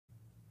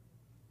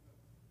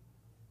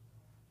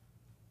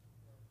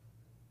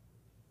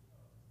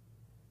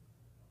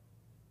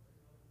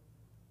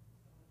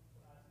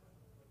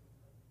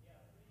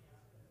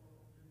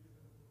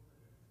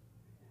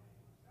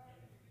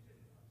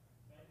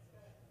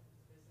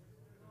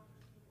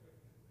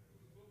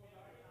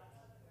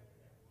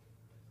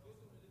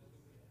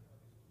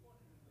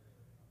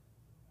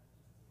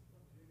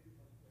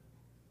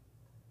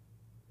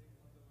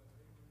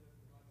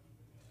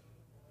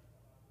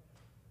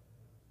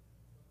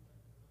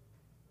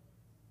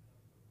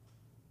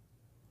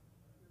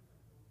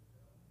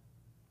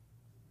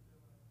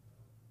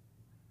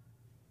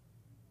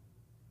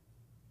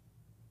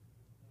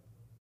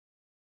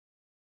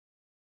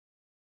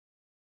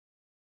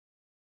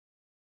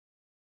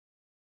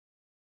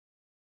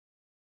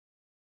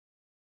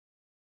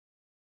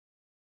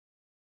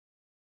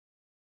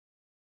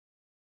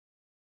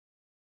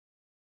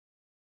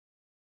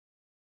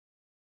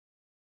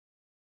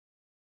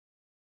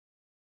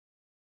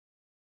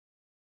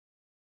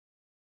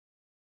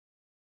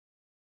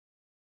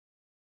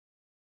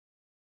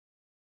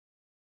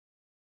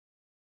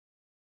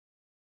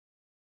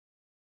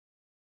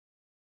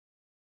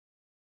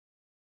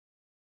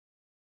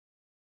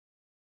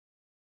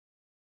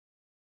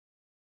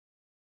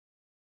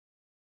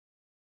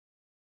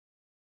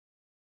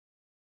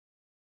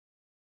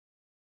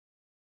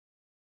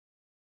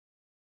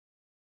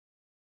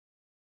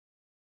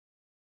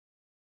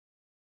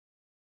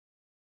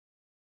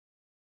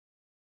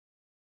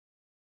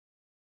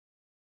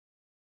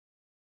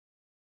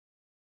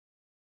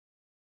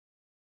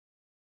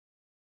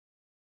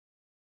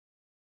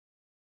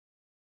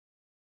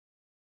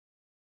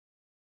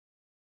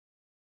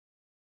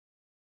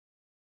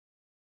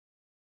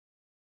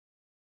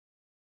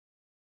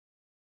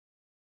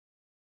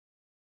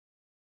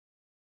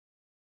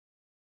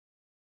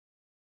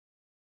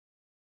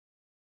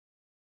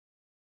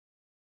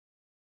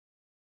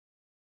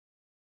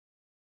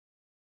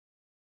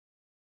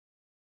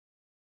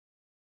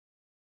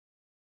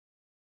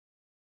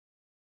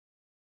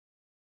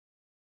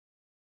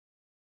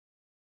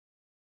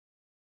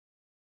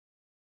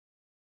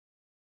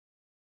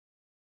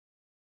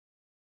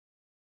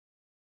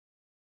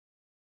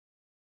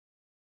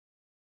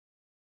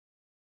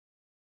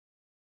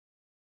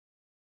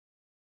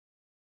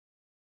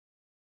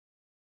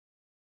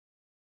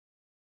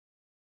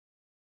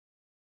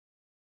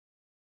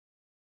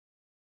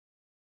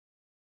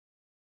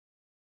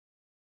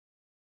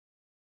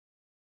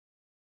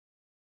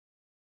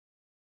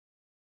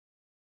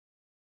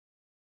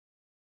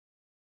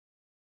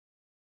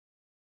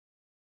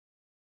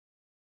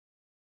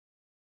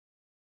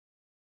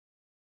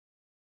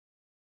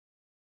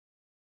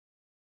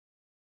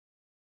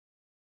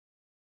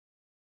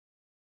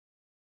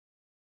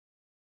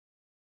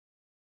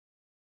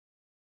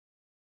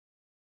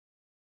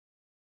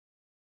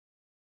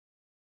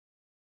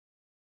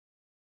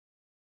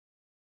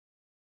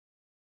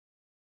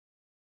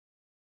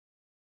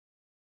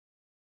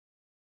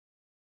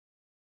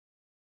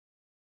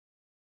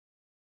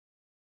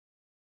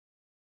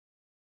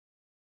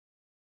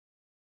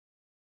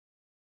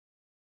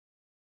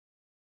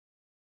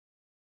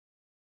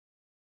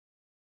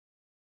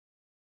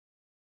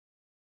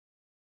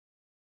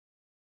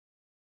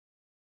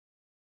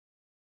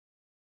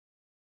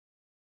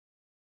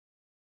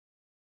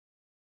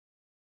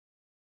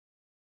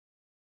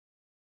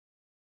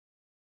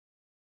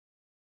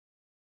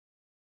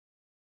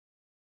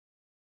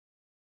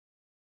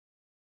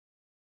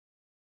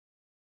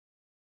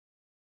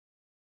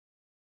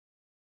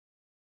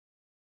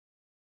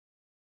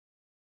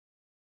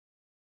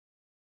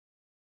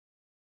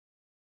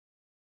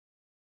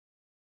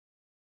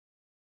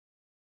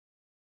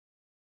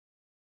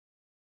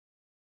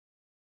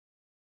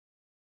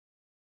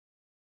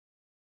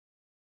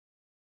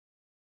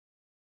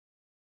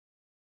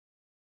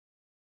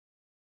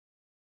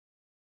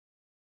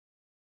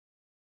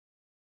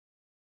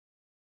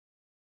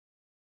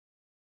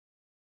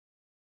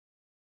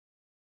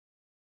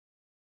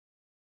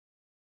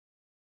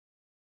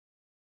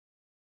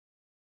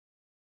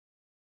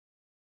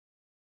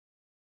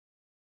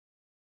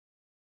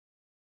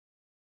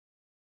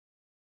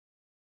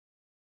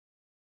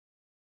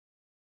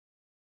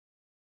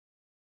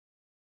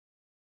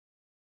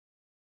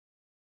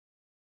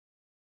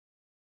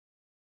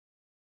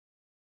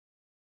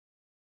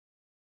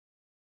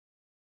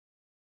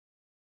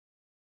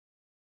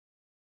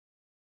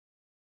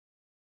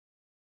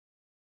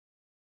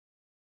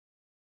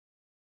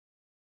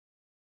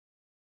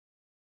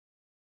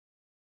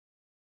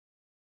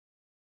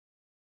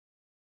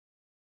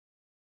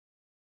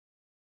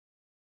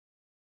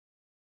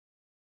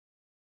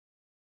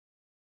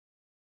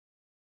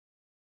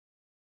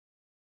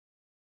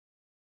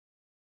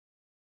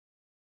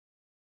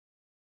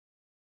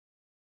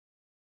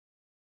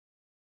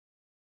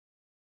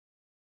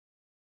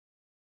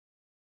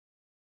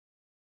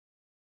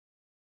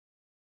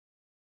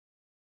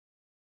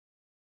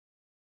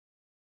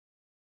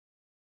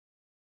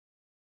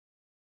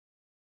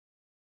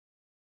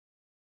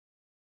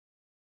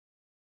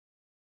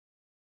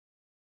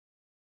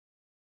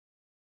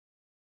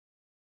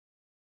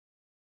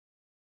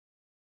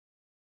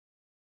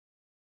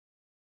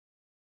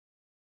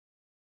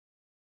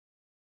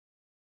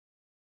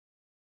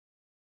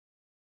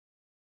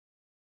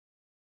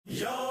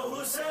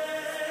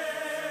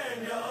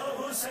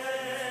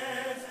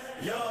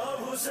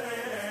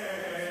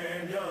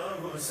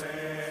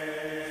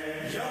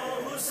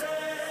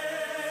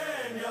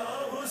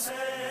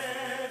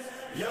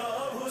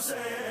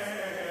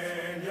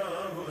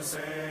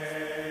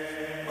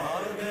आ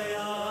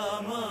गया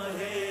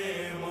माहे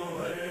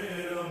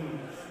मुहर्रम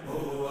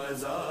हुआ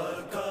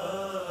ज़ाका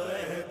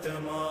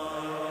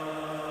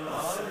एहतमाम।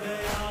 आ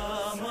गया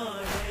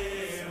माहे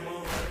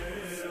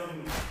मुहर्रम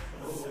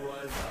हुआ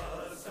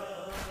ज़ाका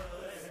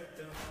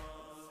एहतमाम।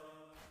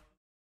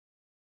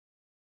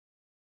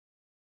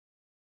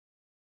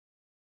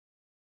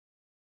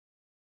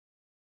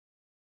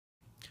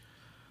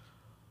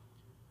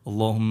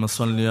 اللهم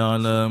صل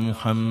على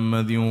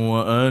محمد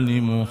وآل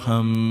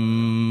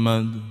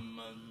محمد.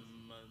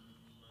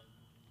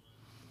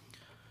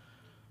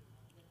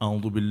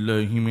 أعوذ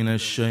بالله من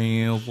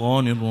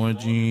الشيطان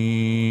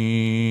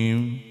الرجيم.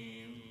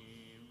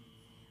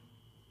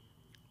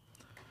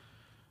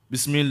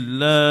 بسم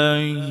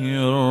الله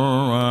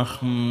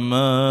الرحمن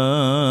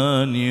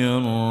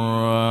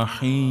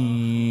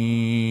الرحيم.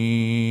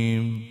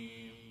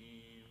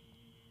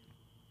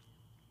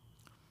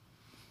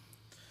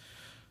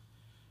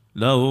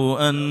 لو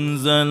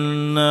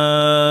أنزلنا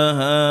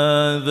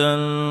هذا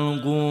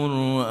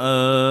القرآن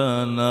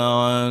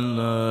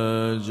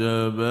على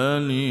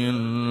جبل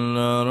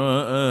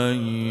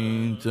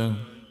لرأيته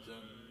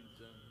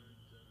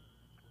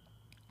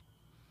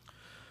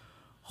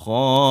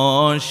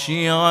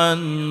خاشعا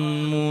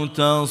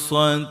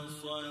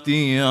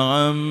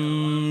متصدعا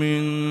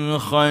من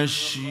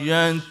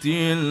خشية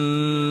الله.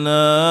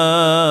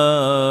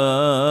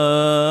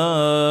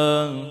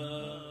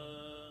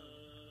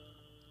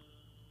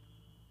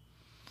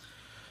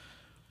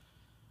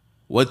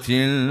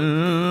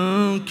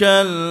 وتلك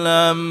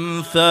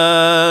الأمثال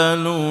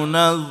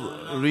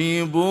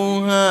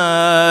نضربها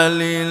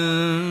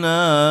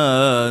للناس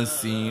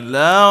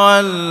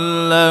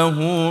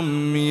لعلهم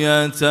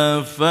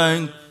يتفكرون.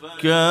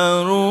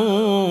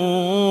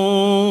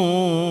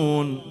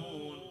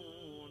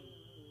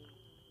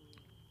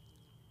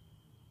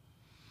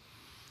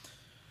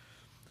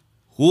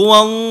 هو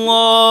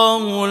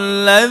الله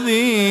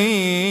الذي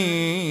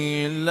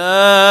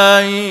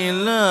لا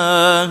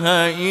إله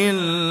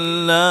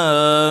إلا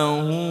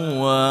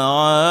هو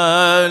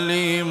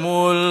عالم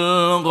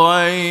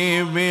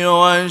الغيب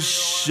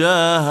والشهادة.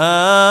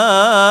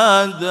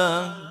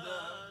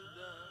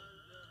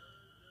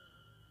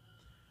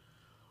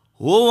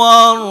 هو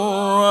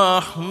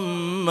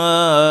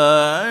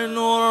الرحمن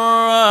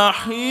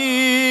الرحيم.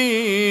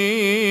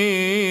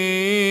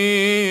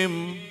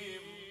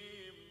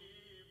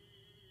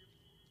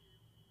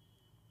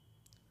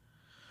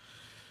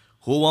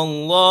 هو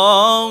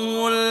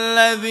الله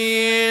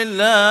الذي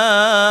لا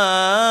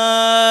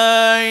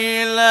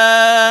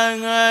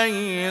إله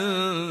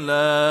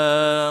إلا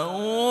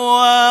هو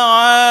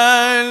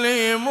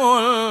عالم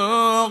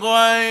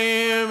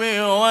الغيب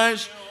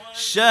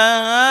والشهادة.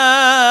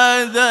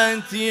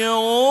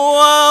 هو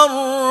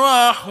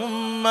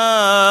الرحمن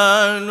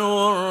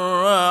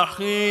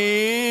الرحيم.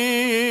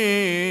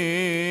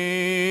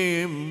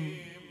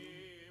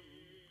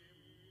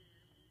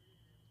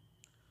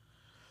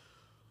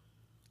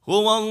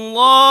 هو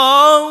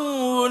الله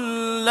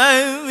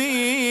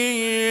الذي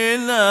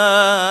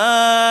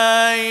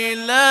لا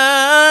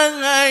إله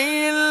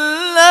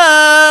إلا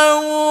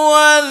هو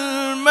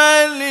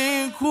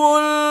الملك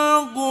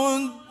القدوس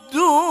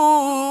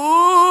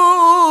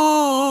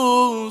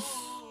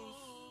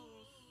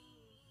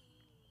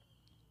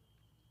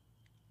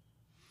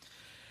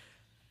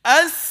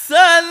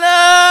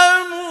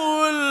السلام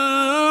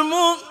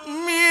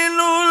المؤمن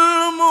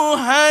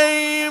المهيمن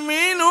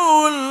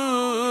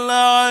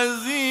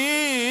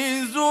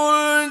العزيز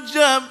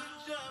الجبار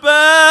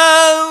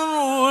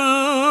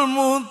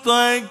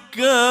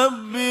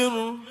المتكبر.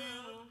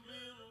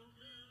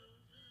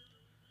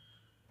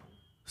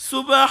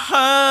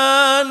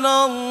 سبحان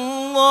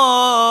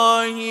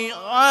الله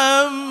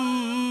عما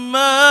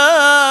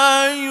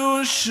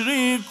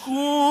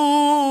يشركون.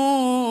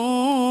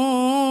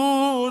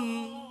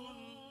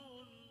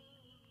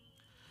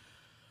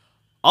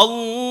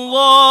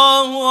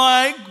 الله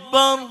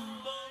أكبر.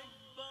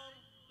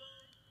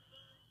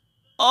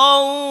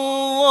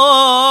 الله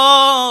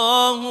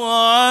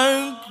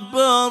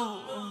أكبر.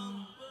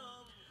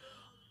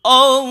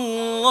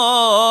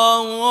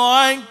 الله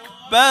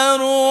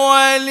أكبر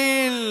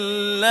ولله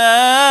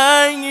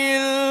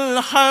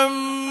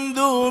الحمد.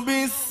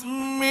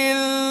 بسم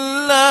الله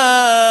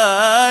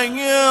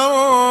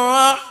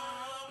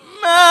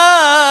الرحمن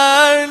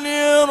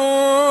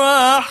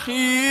الرحيم.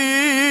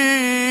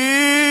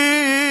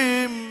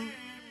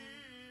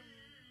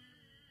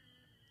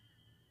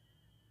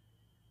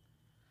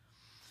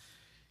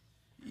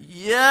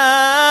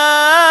 يا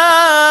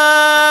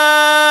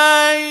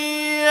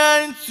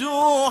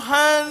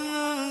أيتها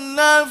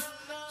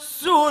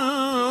النفس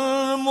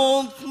المطمئنة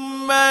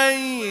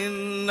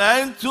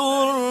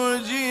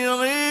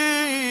ارجعي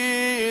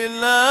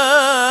إلى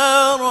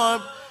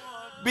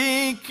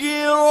ربك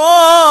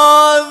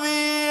راضية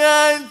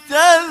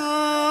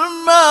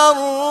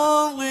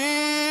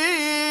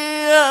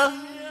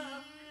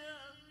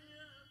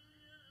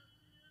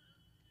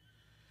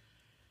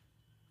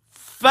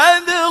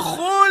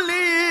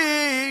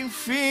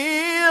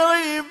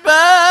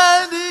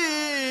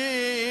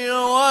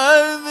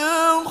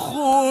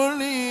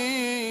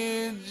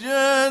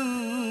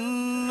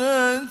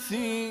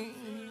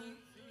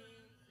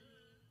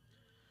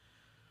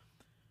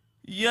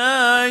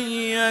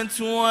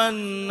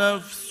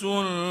والنفس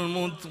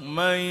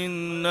المطمئنة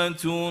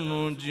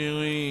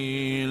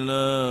ارجعي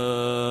إلى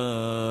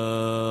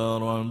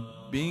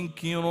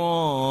ربك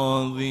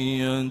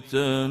راضية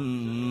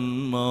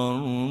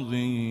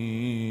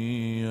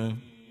مرضية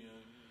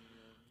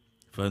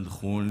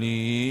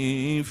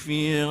فادخلي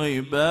في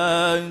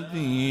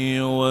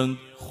عبادي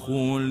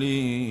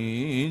وادخلي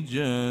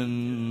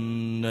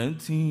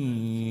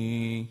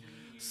جنتي.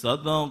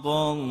 صدق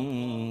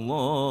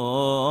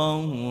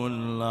الله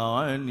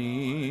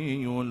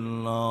العلي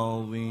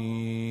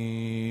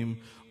العظيم.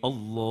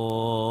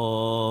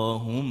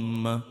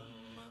 اللهم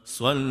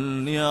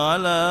صل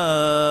على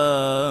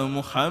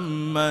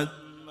محمد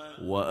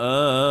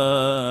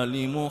وآل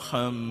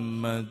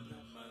محمد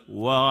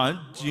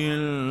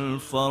وعجل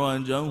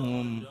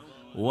فرجهم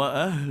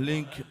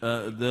وأهلك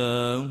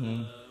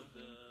أعداهم.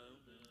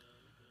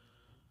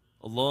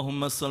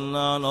 اللهم صل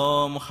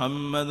على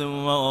محمد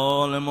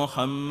وآل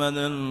محمد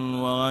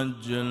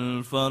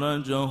وعجل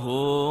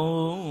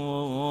فرجهم.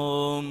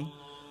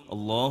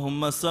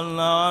 اللهم صل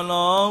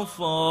على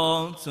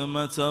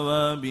فاطمة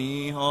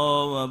وأبيها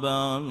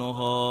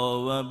وبعلها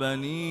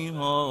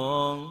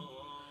وبنيها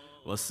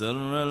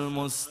وسر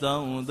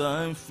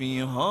المستودع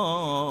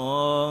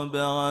فيها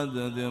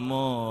بعدد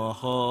ما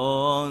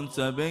حاط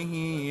به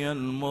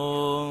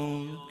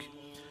الملك.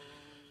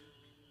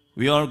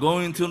 We are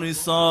going to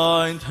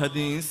recite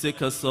Hadith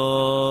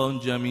Kasa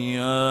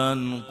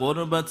جميعا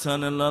قربة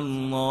إلى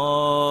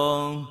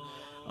الله.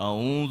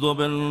 أعوذ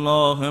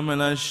بالله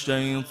من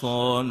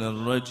الشيطان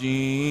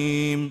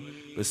الرجيم.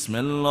 بسم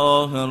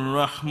الله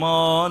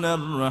الرحمن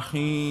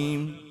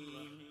الرحيم.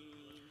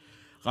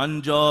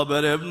 عن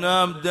جابر بن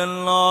عبد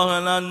الله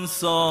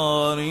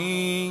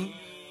الأنصاري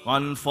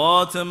عن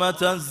فاطمة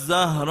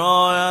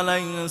الزهراء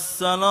عليه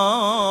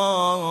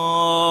السلام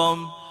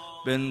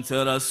بنت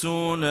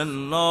رسول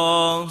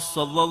الله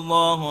صلى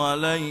الله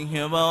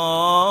عليه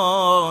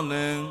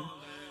وآله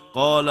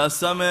قال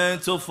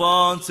سمعت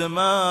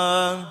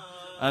فاطمة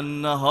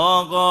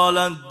أنها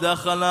قالت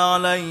دخل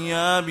علي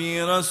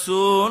أبي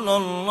رسول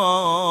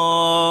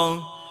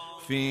الله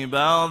في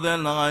بعض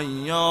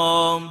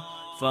الأيام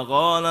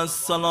فقال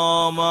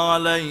السلام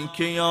عليك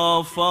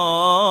يا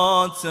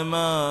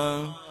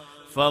فاطمة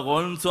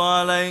فقلت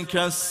عليك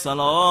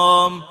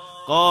السلام.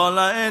 قال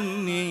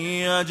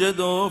إني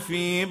أجد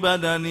في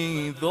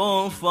بدني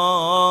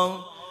ضعفا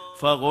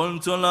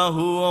فقلت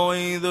له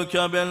أعيذك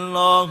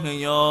بالله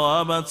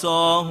يا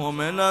أبتاه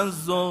من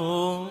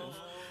الزوف.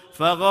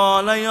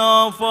 فقال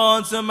يا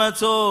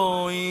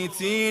فاطمة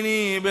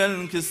ائتيني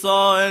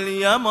بالكساء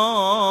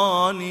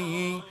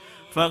اليماني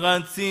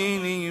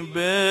فغتيني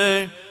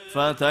به.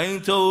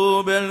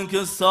 فأتيته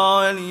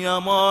بالكساء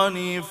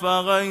اليماني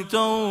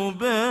فغيته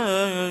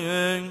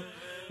به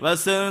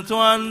وسرت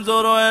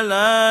أنظر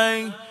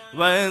إليه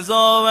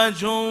وإذا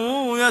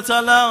وجهه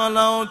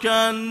يتلألأ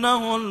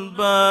كأنه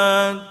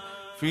البدر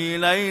في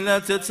ليلة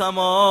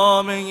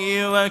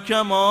تمامه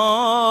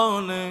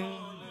وكماله.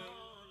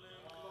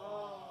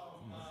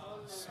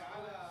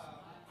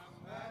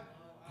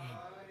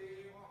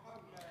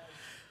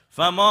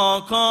 فما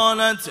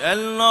كانت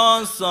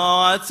إلا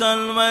ساعة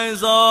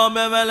وإذا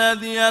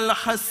بولدي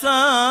الحسن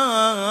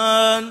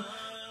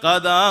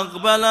قد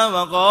أقبل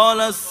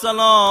وقال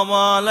السلام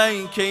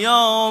عليك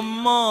يا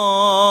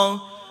أمه.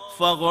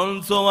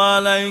 فقلت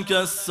وعليك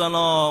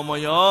السلام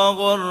يا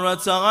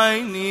غرة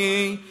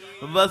عيني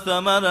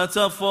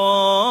وثمرة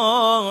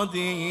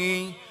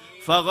فؤادي.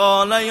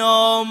 فقال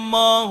يا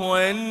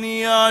أمه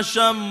إني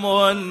أشم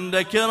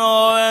عندك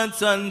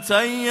رائحة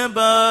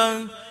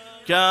طيبة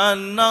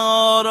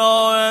كأنها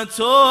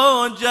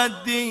رائحة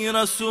جدي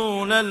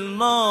رسول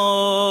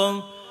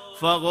الله.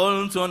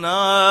 فقلت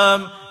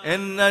نعم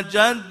إن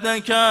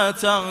جدك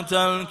تحت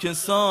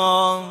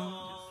الكساء.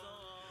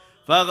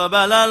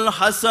 فاقبل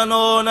الحسن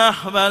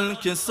نحو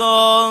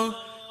الكساء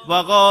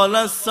وقال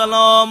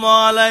السلام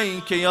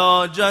عليك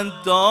يا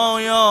جدا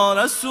يا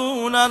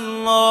رسول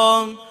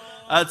الله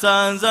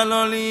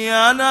أتنزل لي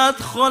أن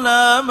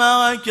أدخل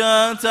معك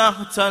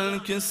تحت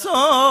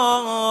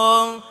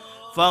الكساء.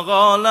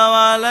 فقال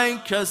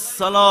وعليك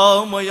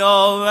السلام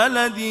يا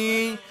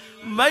ولدي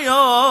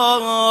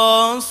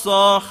ويا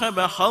صاحب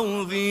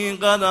حوضي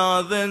قد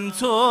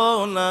أذنت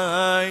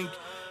لك.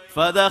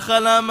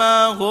 فدخل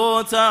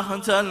معه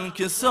تحت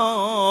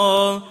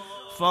الكساء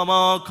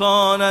فما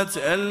كانت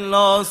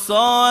إلا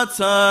ساعة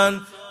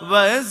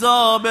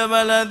وإذا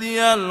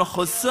بولدي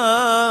الحسين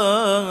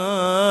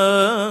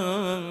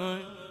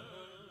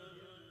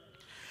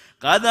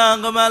قد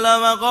أقبل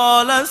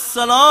وقال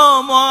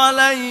السلام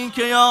عليك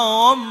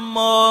يا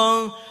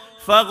أمه.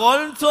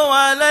 فقلت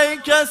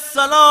عليك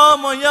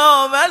السلام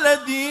يا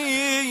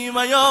ولدي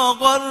ويا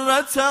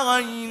قرة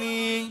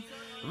عيني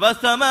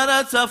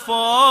وثمرة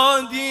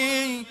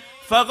فؤادي.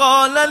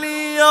 فقال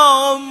لي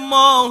يا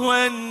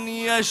أمه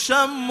إني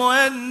أشم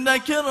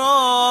عندك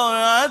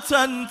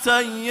رائحة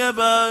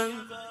طيبة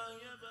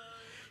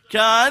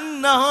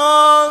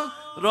كأنها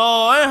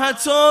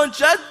رائحة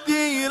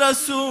جدي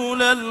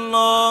رسول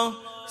الله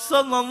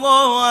صلى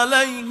الله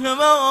عليه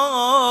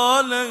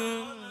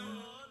وآله.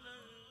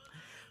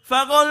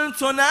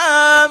 فقلت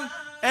نعم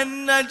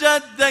إن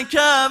جدك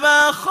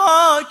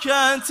وأخاك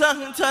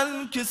تحت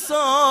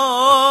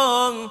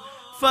الكساء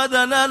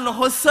فدنا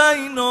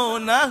الحسين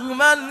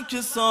نحو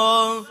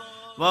الكساء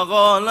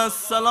وقال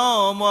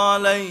السلام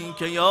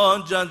عليك يا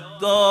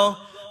جدا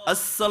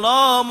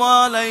السلام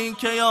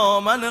عليك يا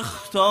من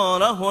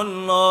اختاره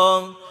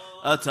الله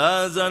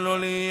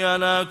أتأذن لي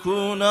أن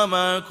أكون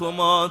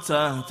معكما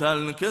تحت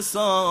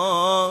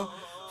الكساء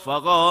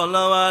فقال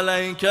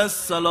وعليك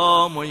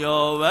السلام يا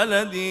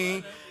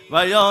ولدي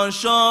ويا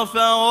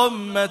شافع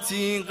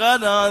أمتي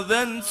قد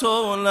أذنت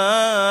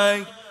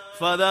لك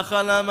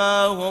فدخل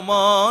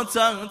معهما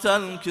تحت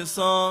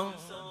الكساء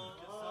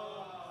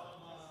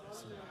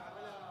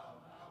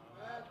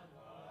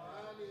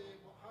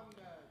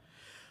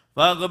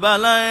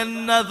فاقبل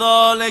إن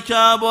ذلك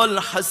أبو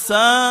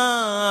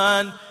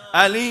الحسن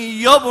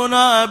علي بن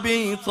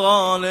أبي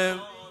طالب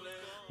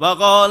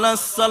وقال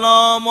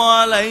السلام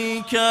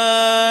عليك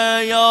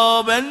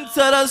يا بنت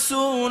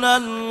رسول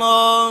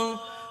الله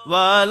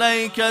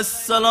وعليك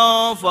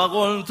السلام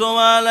فقلت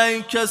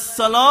وعليك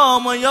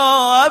السلام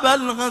يا أبا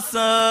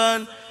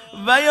الحسن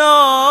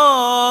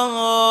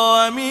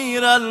ويا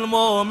أمير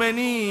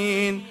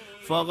المؤمنين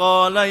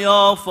فقال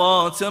يا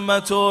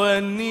فاطمة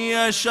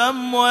إني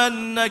أشم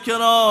أنك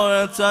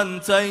راية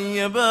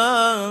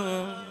طيبة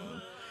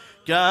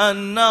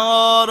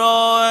كأنها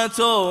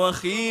راية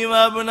أخي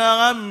وابن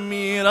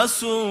عمي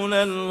رسول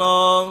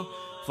الله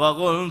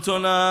فقلت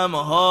نعم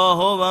ها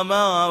هو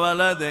مع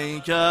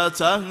ولديك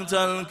تحت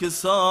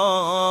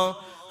الكساء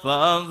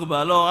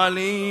فأقبل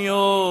علي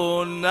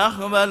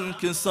نحو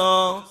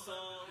الكساء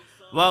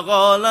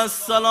وقال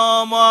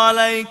السلام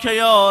عليك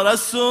يا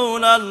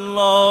رسول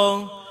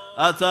الله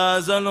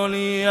أتأذن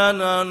لي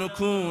أن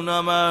أكون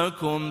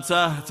معكم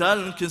تحت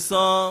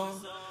الكساء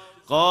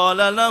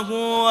قال له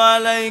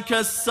عليك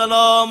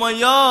السلام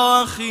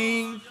يا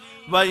أخي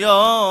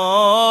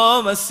ويا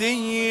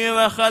وسيي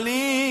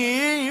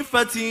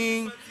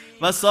وخليفتي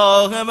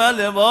وصاحب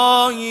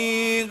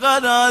لوائي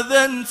قد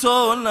أذنت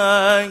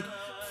لك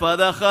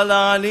فدخل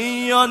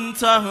علي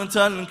تحت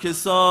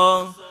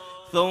الكساء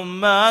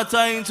ثم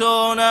أتيت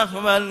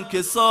نحو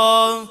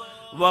الكساء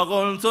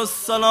وقلت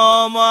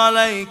السلام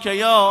عليك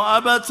يا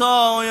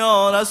أبتا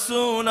يا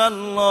رسول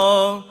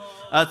الله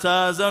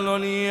أتأذن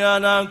لي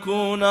أن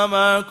أكون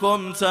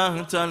معكم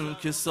تحت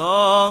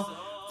الكساء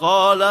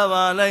قال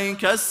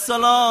وعليك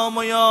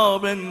السلام يا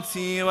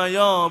بنتي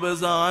ويا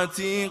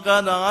بضاعتي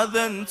قد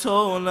أذنت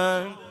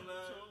لك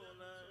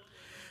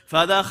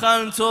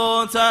فدخلت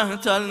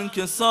تحت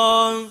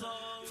الكساء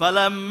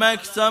فلما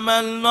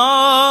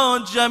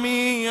اكتملنا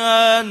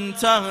جميعا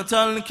تحت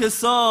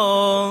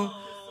الكساء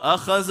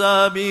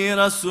أخذ بي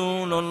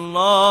رسول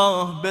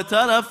الله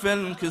بطرف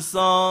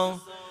الكساء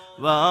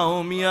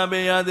وأومي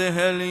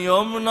بيده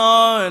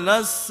اليمنى إلى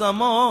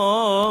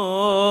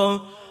السماء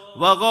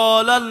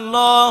وقال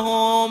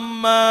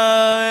اللهم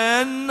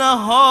إن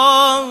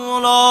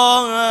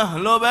هؤلاء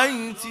أهل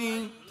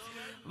بيتي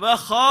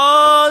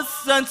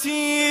وخاصتي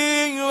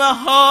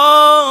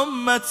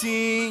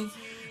وهامتي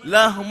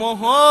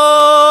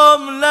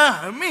لحمهم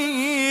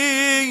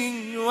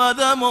لحمي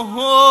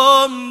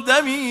ودمهم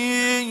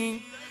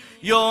دمي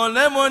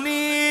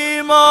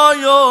يعلمني ما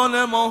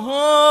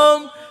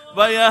يعلمهم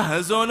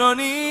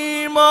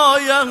ويحزنني ما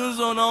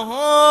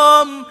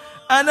يحزنهم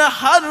أنا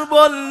حرب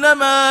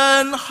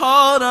لمن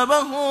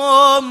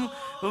حاربهم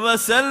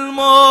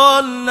وسلم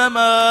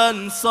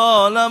لمن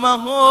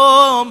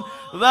صالمهم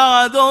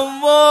وعدو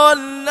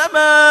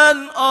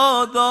لمن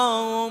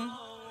آداهم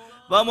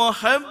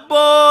ومحب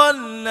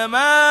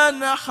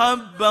لمن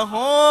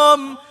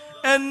أحبهم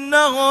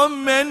إنهم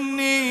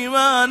مني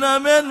وأنا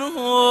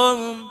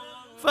منهم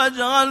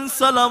فاجعل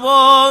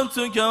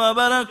صلواتك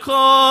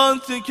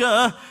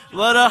وبركاتك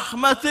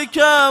ورحمتك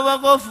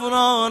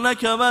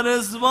وغفرانك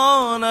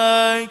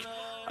ورضوانك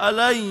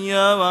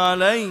علي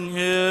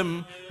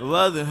وعليهم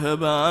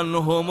واذهب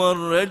عنهم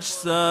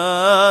الرجس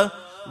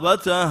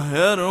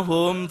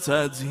وطهرهم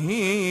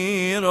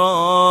تطهيرا.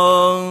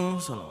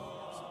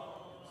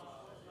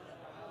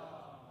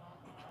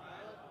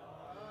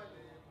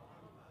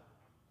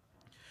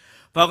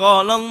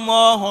 فقال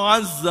الله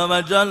عز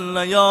وجل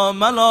يا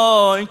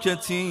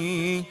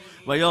ملائكتي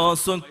ويا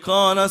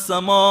سكان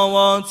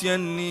سماواتي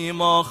إني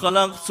ما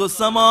خلقت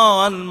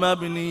سماء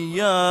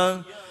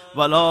مبنيا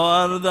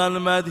ولا أرضا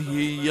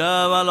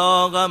مدهيا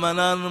ولا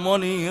قمرا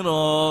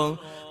منيرا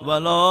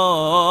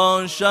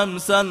ولا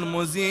شمسا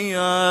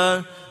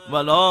مزيا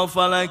ولا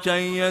فلكا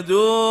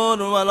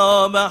يدور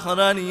ولا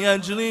بحرا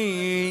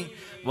يجري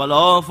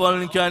ولا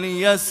فلكا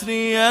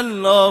يسري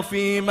إلا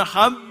في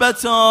محبة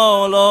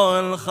هؤلاء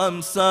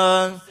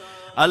الخمسة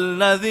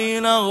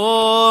الذين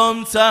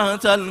هم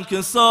تحت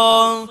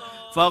الكساء.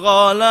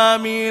 فقال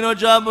أمين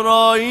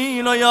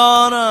جبرائيل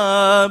يا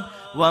رب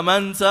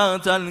ومن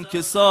تحت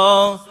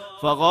الكساء؟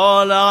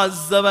 فقال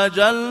عز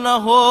وجل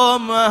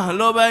هم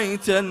أهل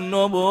بيت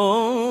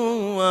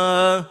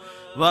النبوة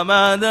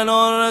ومعدن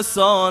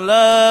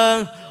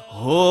الرسالة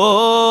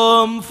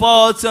هم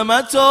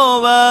فاطمة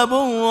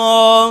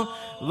وأبوها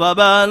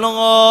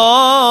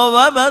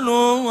وبلغا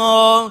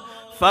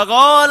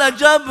فقال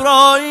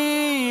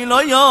جبرائيل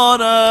يا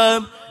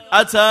رب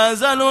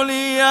أتأذن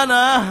لي أن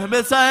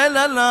أهبط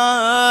إلى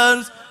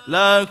الأرض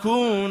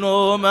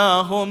لأكون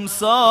معهم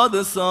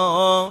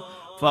سادسا؟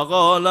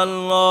 فقال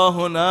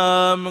الله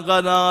نعم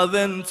قد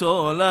أذنت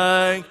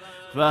لك.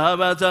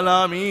 فهبط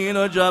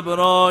الأمين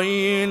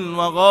جبرائيل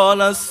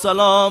وقال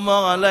السلام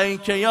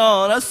عليك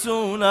يا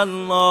رسول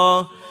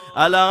الله.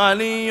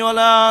 العلي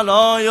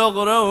الأعلى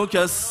يقرئك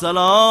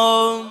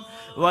السلام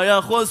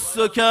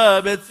ويخصك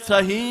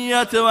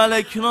بالتحية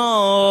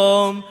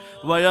والإكرام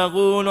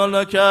ويقول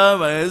لك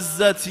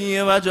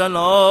وعزتي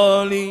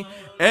وجلالي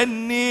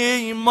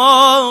إني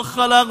ما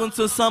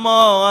خلقت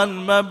سماء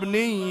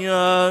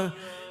مبنيا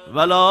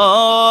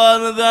ولا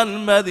أرضا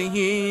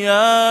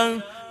مدهيا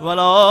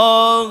ولا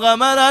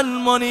قمرا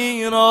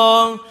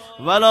منيرا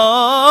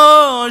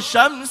ولا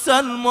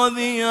شمسا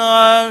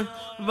مضيعا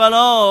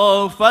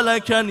ولا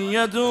فلكا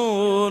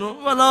يدور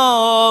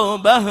ولا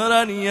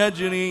بحرا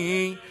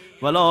يجري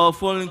ولا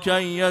فلكا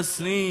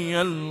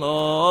يسري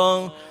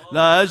الله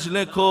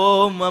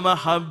لأجلكم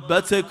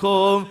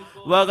ومحبتكم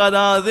وقد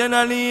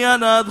أذن لي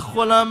أن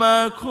أدخل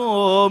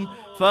معكم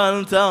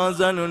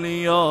فلتأذن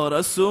لي يا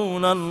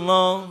رسول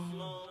الله.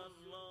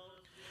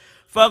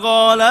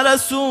 فقال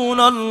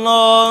رسول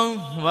الله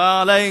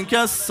وعليك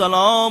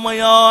السلام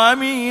يا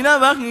أمين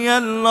وحي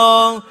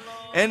الله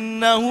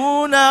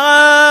إنه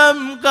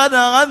نعم قد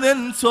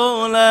أذنت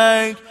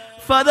لك.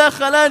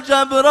 فدخل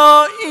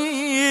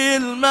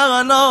جبرائيل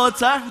معنا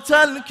تحت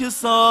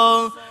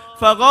الكساء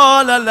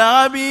فقال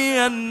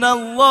لأبي إن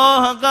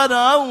الله قد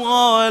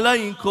أوحى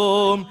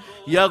إليكم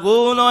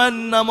يقول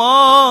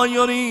إنما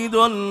يريد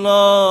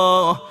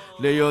الله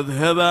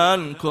ليذهب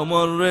عنكم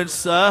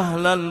الرجس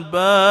أهل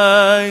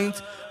البيت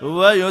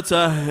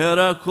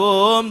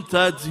ويطهركم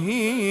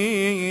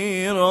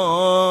تطهيرا.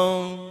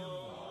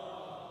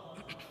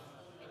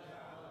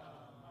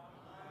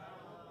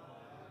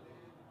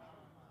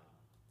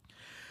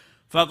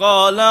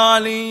 فقال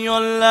علي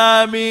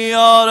لأبي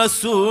يا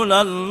رسول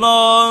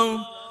الله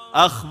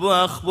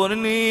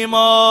أخبرني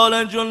ما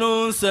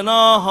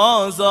لجلوسنا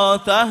هذا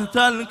تحت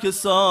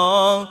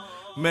الكساء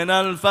من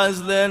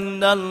الفضل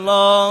عند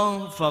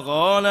الله.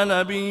 فقال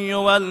النبي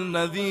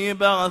والذي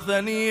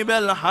بعثني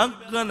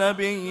بالحق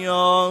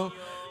نبيا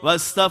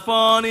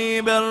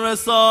واستفاني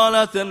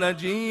بالرسالة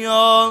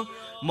نجيا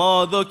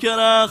ما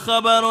ذكر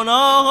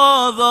خبرنا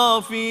هذا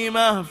في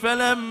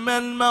محفل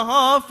من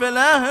محافل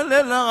أهل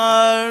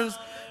الأرض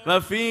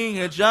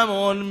وفيه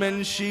جمع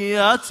من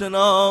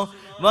شيعتنا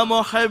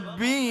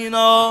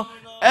ومحبينا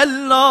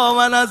إلا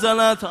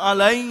ونزلت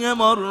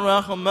عليهم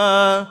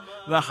الرحمة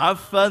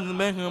وحفت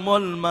بهم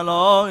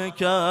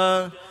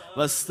الملائكة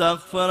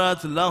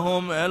واستغفرت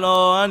لهم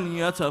إلى أن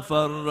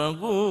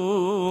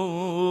يتفرقوا.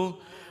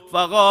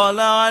 فقال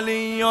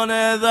علي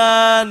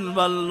إذن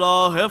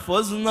والله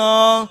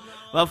فزنا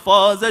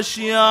وفاز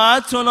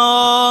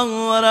شيعتنا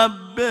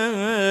ورب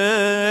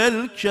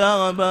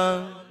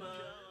الكعبة.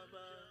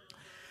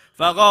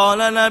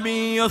 فقال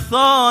النبي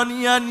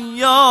ثانيا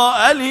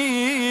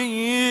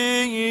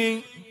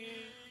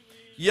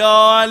يا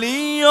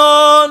علي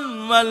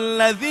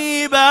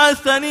والذي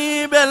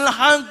بعثني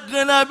بالحق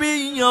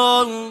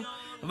نبيا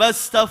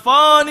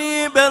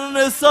واستفاني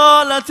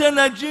بالرسالة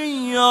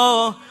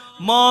نجيا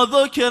ما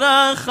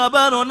ذكر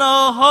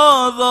خبرنا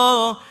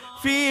هذا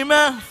في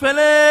محفل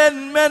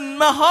من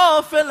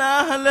محافل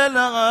أهل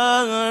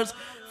الأرض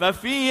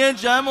ففي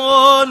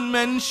جمع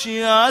من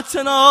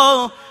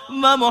شيعتنا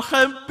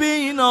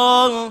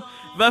ومحبينا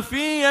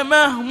وفي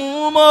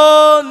مهموم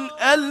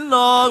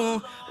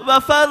الله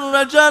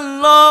وفرج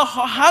الله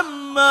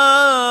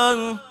حما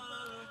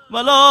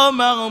ولا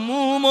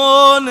مغموم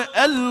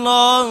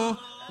الله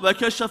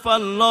وكشف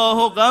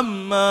الله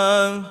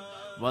غما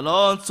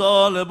ولا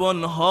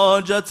طالب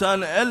حاجة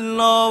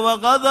إلا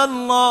وقضى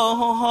الله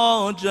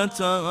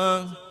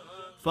حاجته.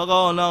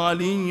 فقال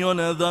علي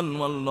إذن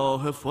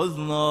والله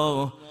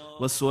فزنا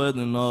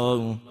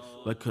وسعدنا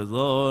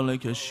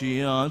وكذلك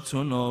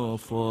شيعتنا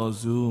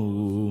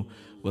فازوا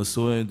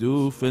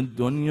وسعدوا في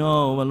الدنيا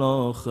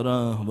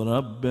والآخرة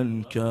ورب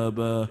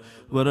الكعبة.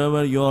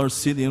 Wherever you are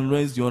sitting,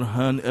 raise your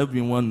hand,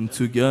 everyone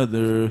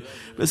together.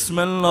 بسم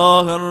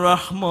الله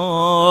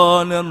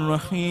الرحمن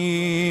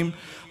الرحيم.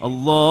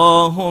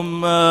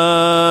 اللهم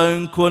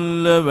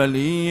كل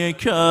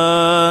وليك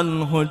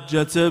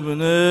الحجة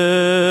ابن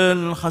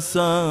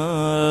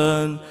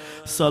الحسن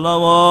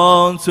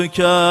صلواتك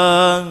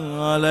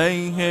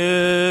عليه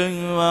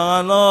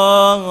وعلى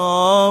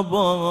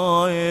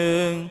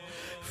آبائه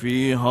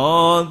في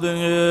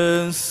هذه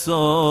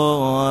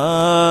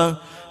الساعة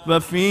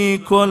وفي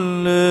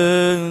كل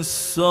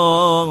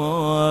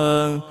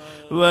الساعة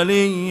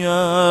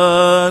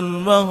وليا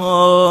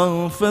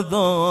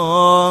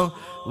وحافظا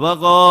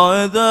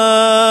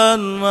وقائدا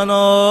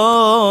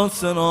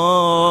وناصرا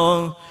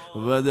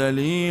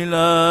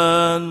ودليلا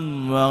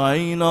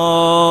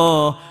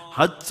وعينا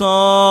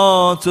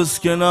حتى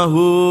تسكنه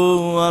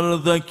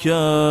أرضك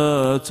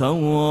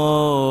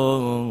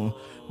توا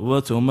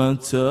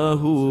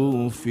وتمتعه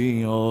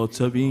فيها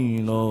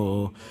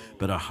تبينا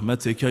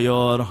برحمتك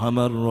يا أرحم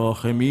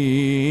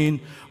الراحمين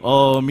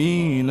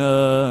آمين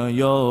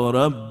يا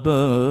رب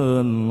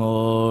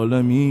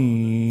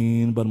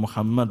العالمين. بر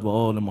محمد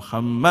وآل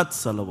محمد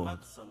صلوات.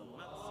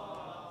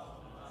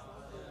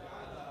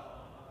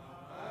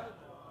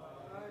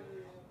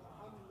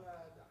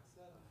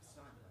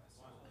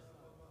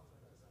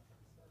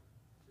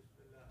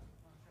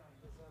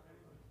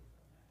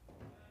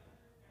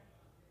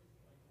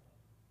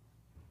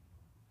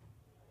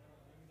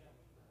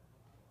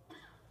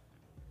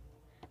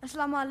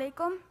 Assalamu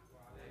alaikum.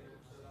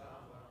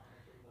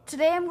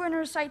 Today I'm going to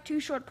recite two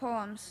short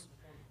poems.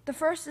 The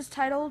first is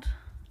titled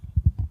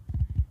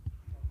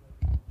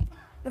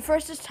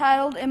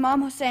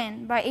Imam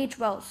Hussein by H.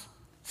 Wells.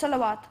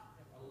 Salawat.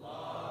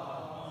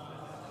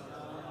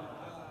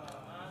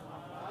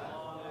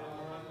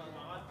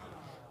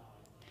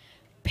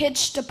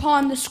 Pitched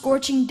upon the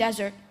scorching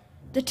desert,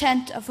 the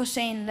tent of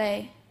Hussein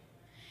lay,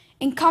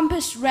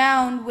 encompassed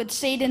round with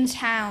Satan's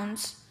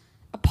hounds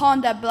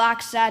upon that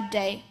black sad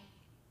day.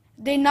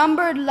 They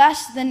numbered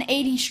less than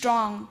 80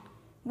 strong,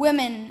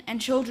 women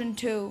and children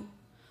too,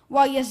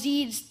 while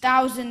Yazid's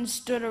thousands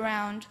stood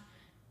around,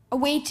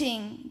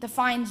 awaiting the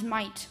find's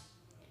might.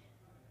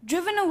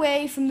 Driven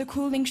away from the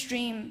cooling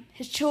stream,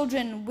 his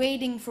children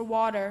waiting for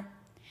water,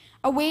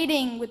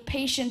 awaiting with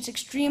patience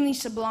extremely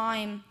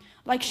sublime,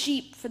 like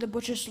sheep for the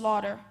butcher's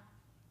slaughter.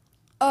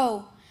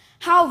 Oh,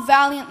 how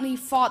valiantly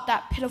fought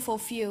that pitiful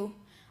few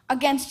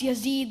against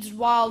Yazid's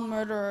wild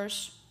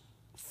murderers,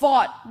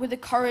 fought with a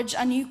courage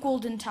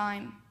unequaled in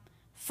time,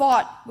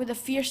 fought with a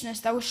fierceness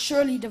that was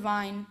surely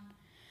divine.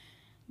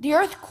 The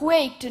earth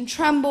quaked and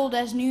trembled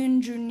as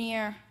noon drew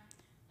near.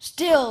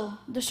 Still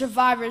the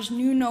survivors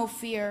knew no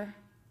fear,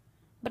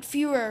 but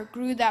fewer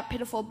grew that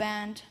pitiful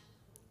band.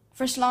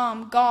 For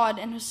Islam, God,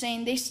 and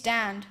Hussein, they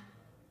stand.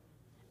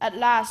 At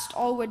last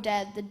all were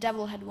dead, the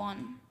devil had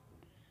won.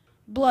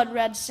 Blood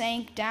red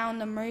sank down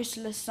the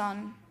merciless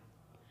sun.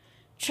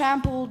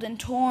 Trampled and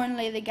torn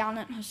lay the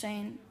gallant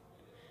Hussein.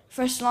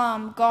 For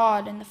Islam,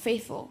 God, and the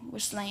faithful were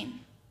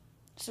slain.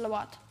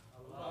 Salawat.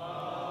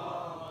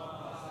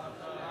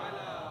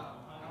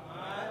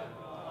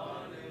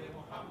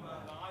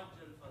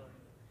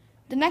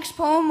 The next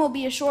poem will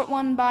be a short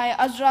one by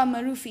Azra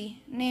Marufi,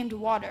 named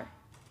Water.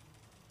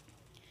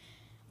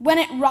 When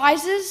it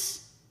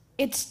rises,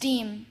 it's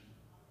steam.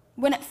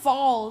 When it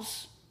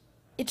falls,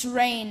 it's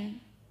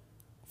rain.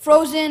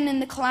 Frozen in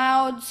the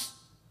clouds,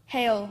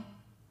 hail.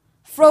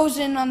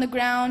 Frozen on the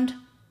ground,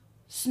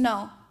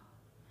 snow.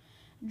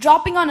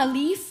 Dropping on a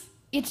leaf,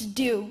 it's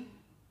dew.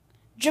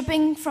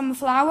 Dripping from a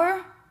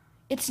flower,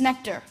 it's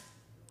nectar.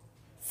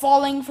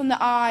 Falling from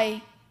the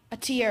eye, a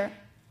tear.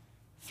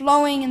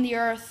 Flowing in the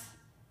earth,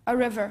 a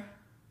river.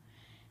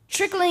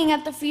 Trickling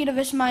at the feet of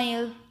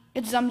Ismail,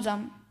 it's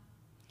Zamzam.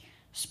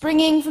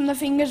 Springing from the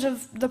fingers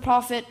of the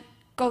Prophet,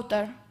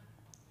 Kautar.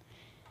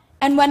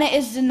 And when it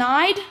is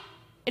denied,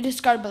 it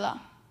is Karbala.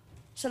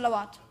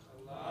 Salawat.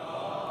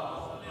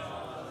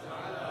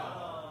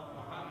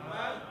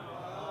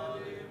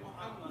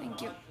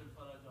 Thank you.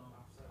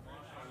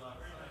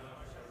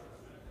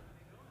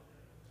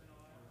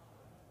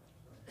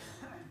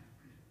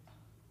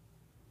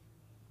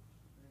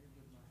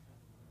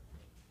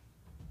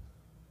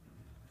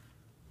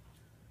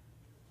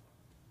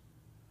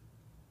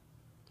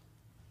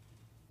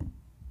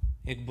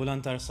 एक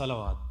बुलंदतर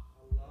सलावत.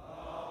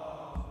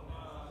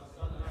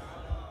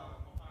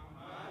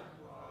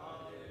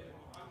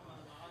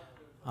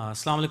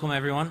 Assalamu alaikum,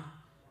 everyone.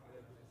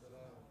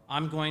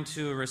 I'm going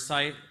to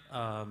recite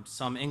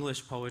some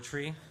English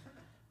poetry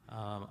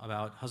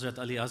about Hazrat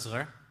Ali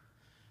Asghar.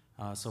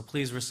 So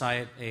please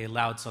recite a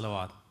loud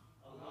salawat.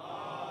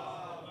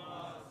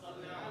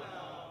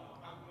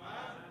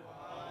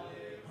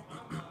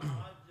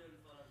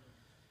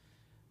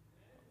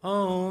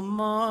 Oh,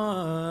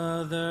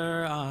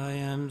 mother, I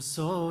am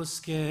so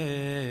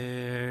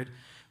scared.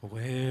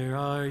 Where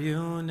are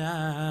you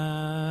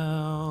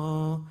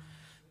now?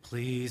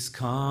 Please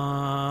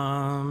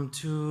come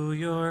to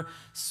your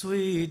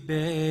sweet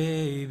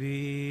baby.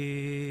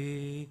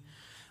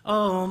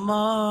 Oh,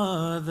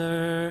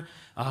 mother,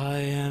 I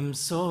am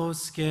so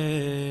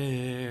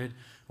scared.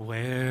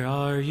 Where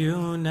are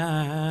you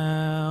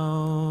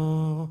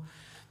now?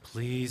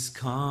 Please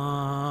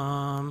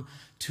come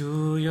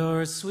to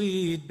your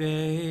sweet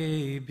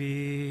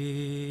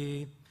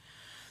baby.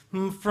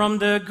 From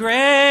the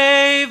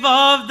grave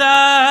of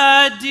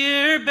that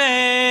dear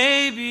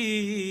baby,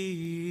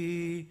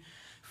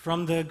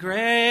 from the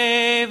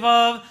grave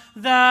of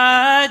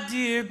that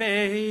dear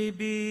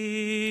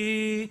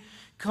baby,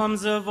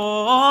 comes a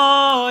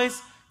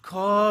voice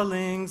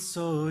calling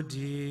so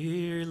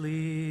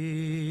dearly.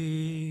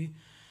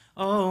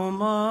 Oh,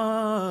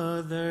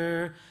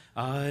 mother,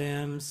 I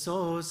am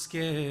so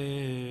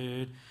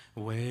scared.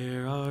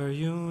 Where are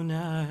you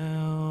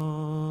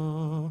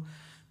now?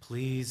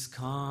 Please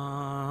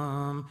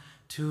come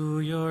to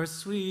your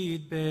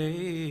sweet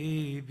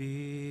baby.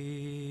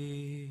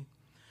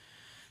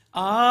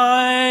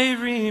 I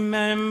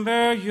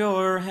remember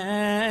your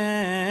hand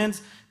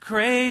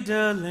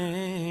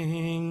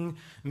cradling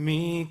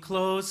me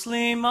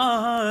closely,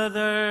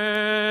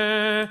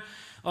 mother.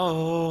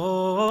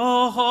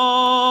 Oh,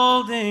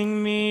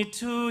 holding me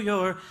to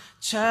your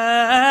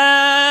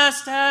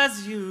chest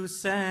as you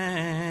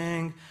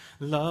sang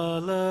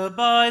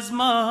lullabies,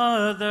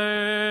 mother.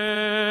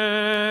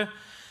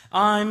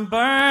 I'm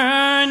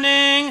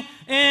burning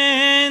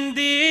in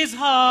these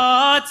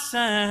hot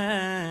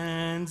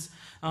sands.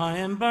 I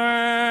am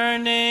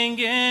burning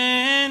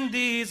in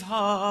these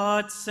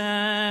hot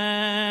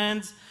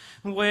sands.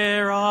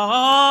 Where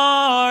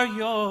are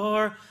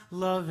your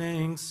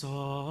loving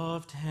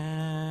soft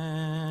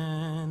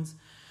hands?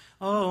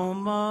 Oh,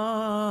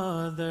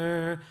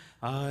 mother,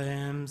 I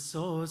am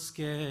so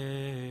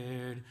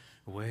scared.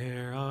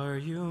 Where are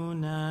you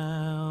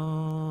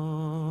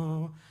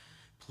now?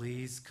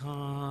 Please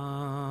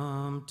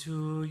come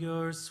to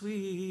your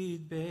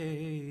sweet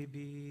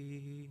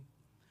baby.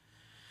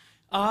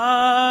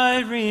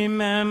 I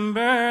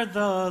remember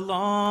the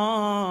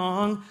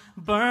long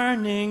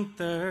burning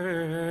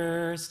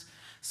thirst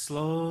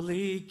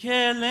slowly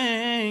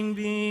killing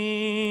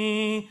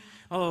me.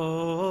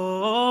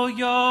 Oh,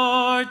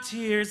 your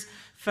tears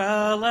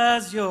fell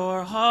as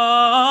your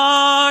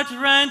heart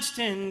wrenched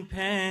in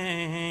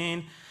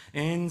pain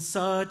in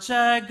such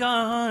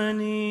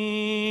agony.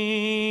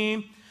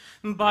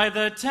 By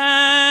the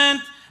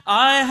 10th,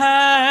 I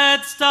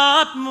had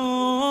stopped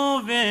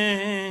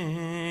moving.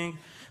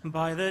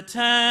 By the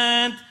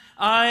 10th,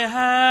 I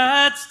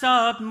had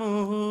stopped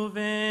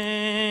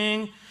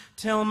moving,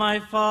 till my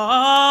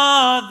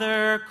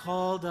father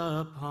called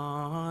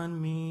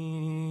upon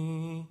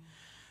me.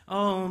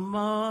 Oh,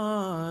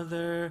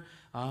 mother,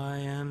 I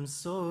am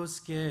so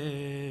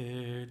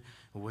scared.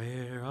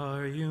 Where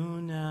are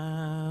you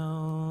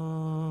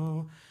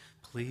now?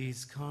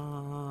 Please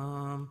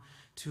come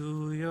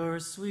to your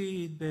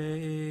sweet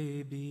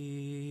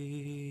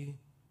baby.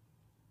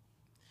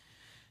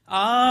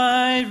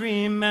 I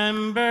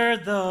remember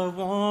the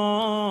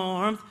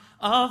warmth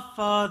of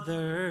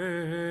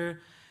Father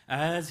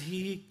as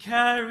he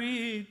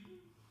carried.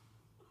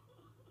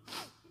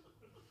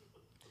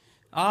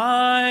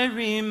 I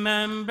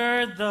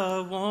remember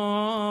the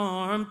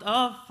warmth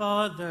of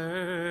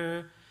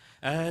Father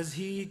as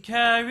he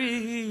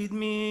carried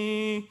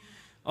me,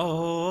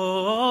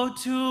 oh,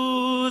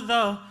 to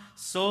the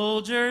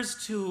soldiers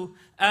to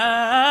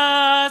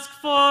ask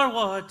for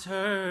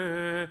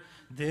water.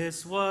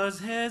 This was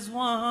his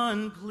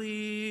one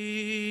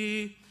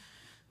plea.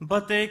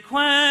 But they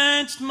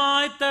quenched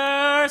my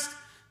thirst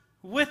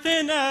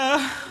within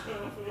a...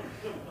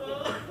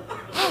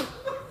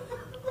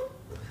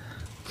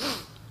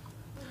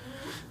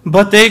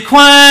 But they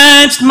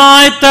quenched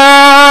my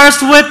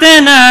thirst with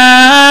an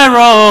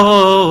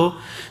arrow.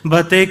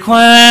 But they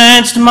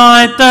quenched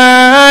my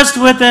thirst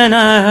with an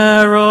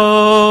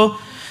arrow.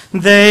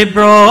 They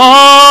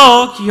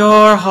broke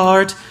your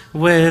heart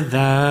with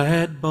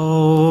that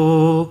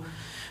bow.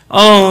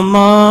 Oh,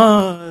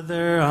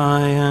 mother,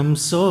 I am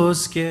so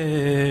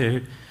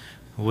scared.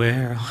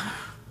 Where...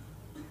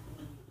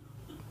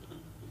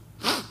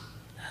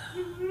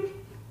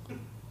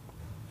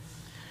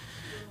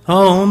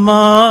 Oh,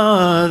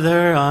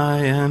 mother, I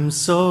am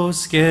so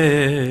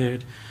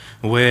scared.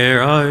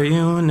 Where are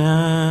you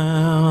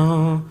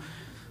now?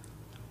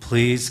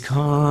 Please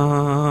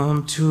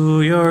come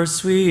to your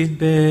sweet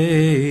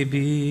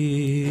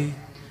baby.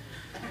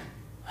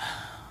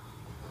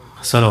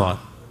 Salawat.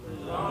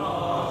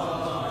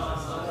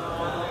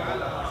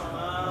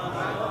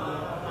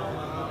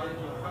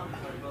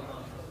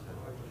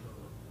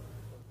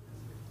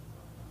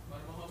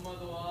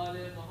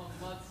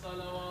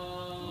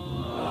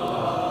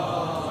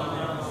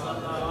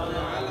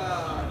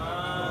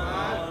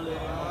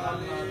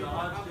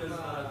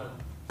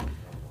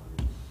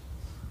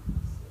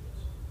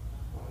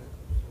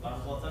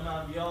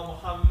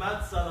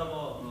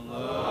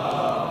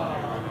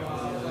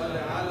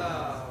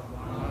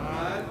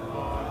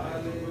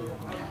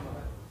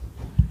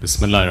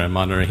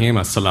 Bismillahirrahmanirrahim.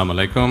 Assalamu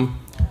alaikum.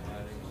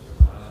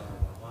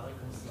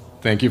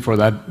 Thank you for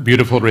that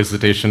beautiful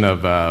recitation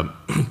of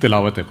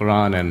Tilawat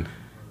al-Quran and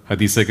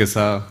Hadith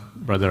Qissa,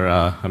 Brother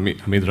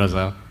Hamid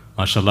Raza,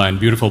 mashallah, and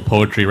beautiful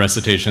poetry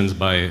recitations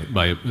by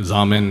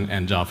Zamin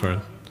and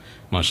Jafar,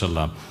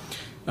 mashallah.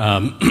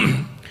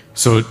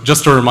 So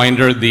just a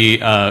reminder,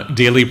 the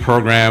daily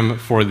program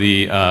for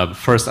the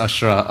first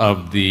Ashra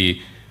of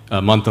the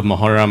month of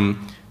Muharram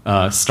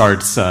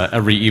starts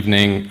every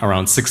evening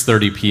around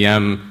 6:30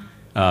 p.m.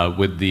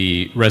 With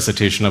the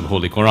recitation of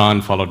Holy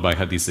Quran, followed by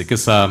Hadith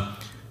Qissa,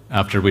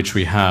 after which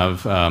we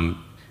have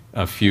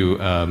a few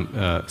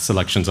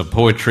selections of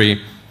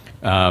poetry.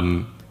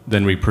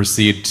 Then we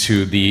proceed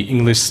to the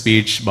English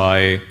speech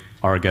by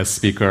our guest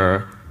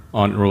speaker,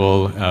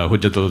 Honorable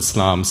Hujjatul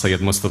Islam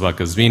Sayyid Moustafa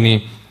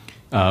al-Qazwini,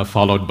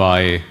 followed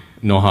by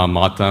Noha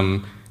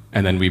Matam,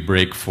 and then we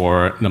break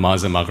for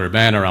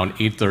Namaz-e-Maghriban around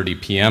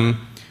 8:30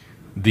 p.m.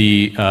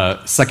 The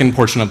second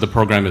portion of the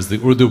program is the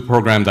Urdu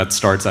program that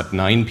starts at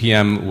 9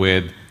 p.m.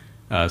 with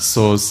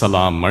Soz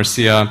Salam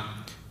Marcia,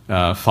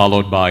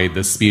 followed by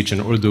the speech in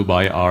Urdu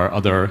by our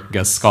other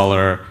guest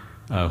scholar,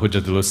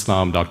 Hujjatul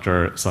Islam,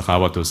 Dr.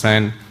 Sakhawat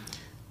Hussain.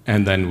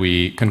 And then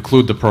we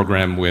conclude the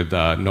program with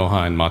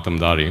Noha and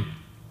Matamdari.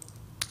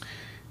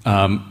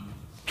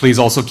 Please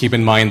also keep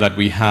in mind that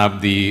we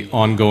have the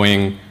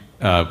ongoing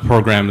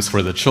programs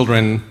for the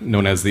children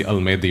known as the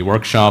Al-Mehdi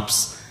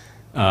workshops.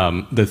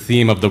 The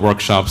theme of the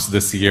workshops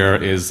this year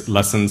is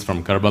Lessons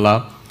from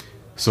Karbala.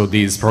 So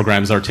these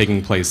programs are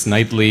taking place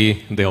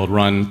nightly. They'll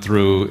run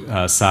through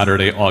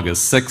Saturday,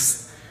 August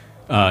 6th.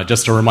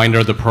 Just a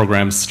reminder, the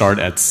programs start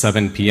at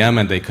 7 p.m.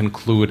 and they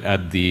conclude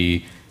at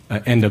the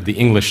end of the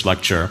English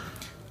lecture.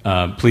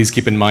 Please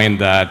keep in mind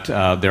that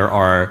there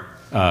are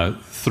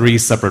 3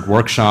 separate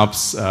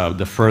workshops.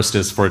 The first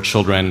is for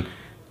children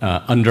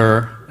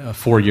under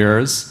 4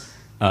 years.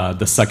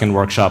 The second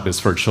workshop is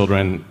for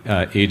children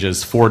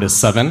ages 4 to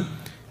 7.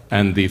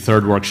 And the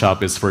third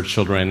workshop is for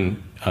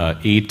children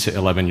 8 to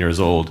 11 years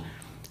old.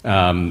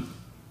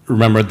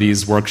 Remember,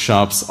 these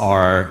workshops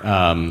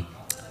don't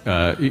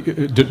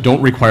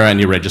require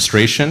any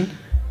registration,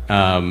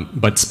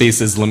 but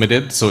space is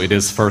limited, so it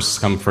is first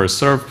come, first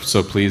served.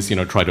 So please,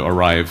 try to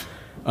arrive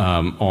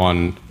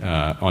on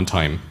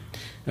time.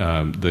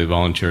 The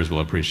volunteers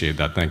will appreciate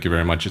that. Thank you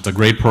very much. It's a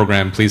great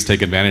program. Please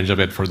take advantage of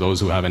it for those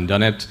who haven't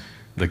done it.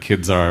 The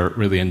kids are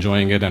really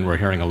enjoying it, and we're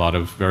hearing a lot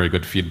of very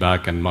good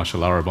feedback, and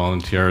mashallah, our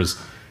volunteers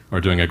are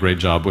doing a great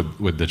job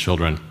with the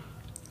children.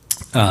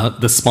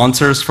 The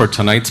sponsors for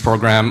tonight's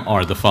program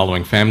are the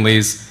following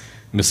families: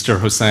 Mr.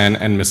 Hussain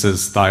and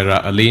Mrs.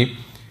 Taira Ali,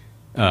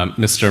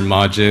 Mr.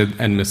 Majid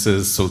and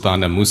Mrs.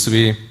 Sultana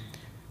Musavi,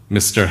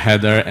 Mr.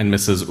 Heather and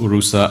Mrs.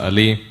 Urusa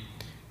Ali,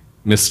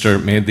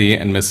 Mr. Mehdi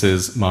and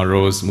Mrs.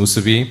 Maroz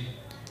Musavi,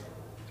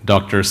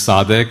 Dr.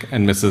 Sadiq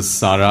and Mrs.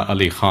 Sara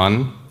Ali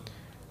Khan,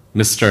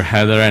 Mr.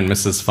 Heather and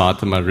Mrs.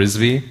 Fatima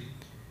Rizvi,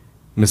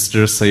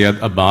 Mr.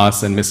 Sayyid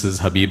Abbas and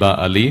Mrs. Habiba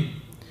Ali,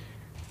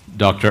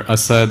 Dr.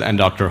 Asad and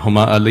Dr.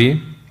 Huma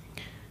Ali,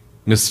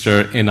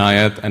 Mr.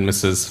 Inayat and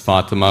Mrs.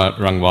 Fatima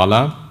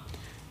Rangwala,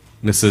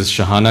 Mrs.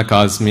 Shahana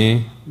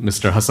Kazmi,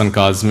 Mr. Hassan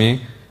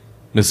Kazmi,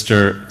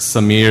 Mr.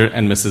 Samir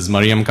and Mrs.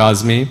 Maryam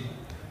Kazmi,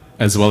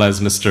 as well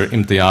as Mr.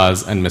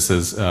 Imtiaz and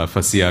Mrs.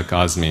 Fasiya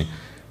Kazmi.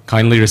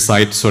 Kindly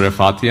recite Surah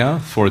Fatiha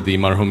for the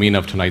marhumin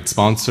of tonight's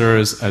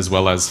sponsors, as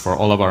well as for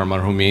all of our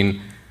marhumin,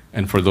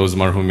 and for those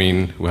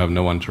marhumin who have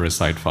no one to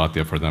recite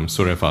Fatiha for them.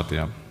 Surah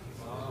Fatiha.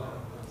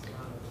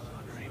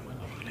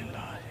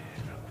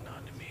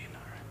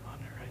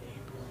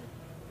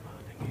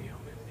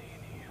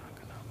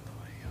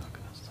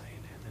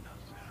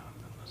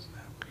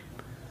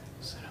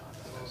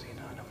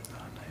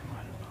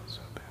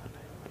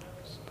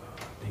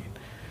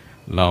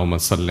 Allahumma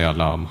salli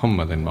ala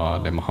Muhammadin wa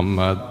ala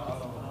Muhammad.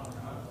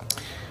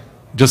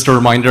 Just a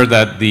reminder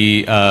that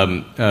the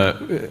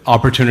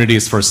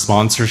opportunities for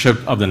sponsorship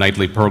of the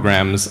nightly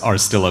programs are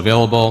still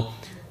available.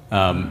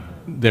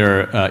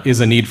 There is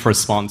a need for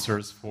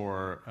sponsors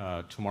for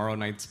tomorrow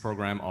night's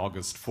program,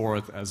 August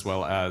 4th, as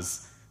well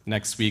as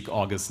next week,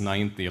 August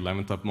 9th, the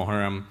 11th of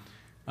Muharram.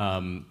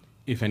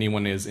 If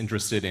anyone is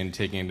interested in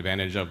taking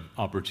advantage of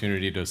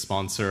opportunity to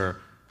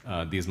sponsor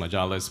these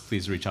majalis,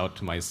 please reach out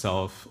to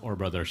myself or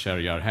Brother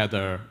Shariar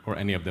Heather or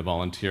any of the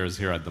volunteers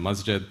here at the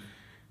Masjid.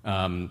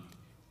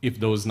 If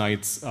those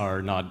nights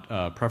are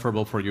not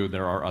preferable for you,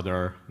 there are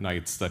other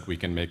nights that we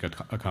can make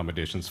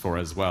accommodations for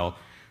as well.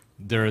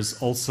 There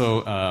is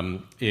also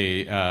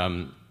a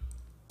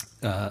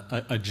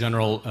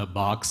general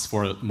box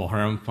for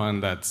Muharram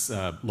Fund that's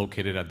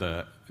located at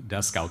the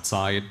desk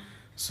outside,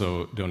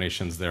 so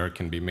donations there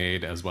can be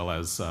made as well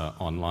as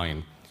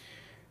online.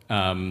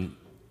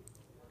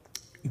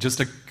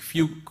 Just a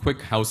few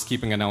quick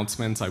housekeeping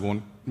announcements. I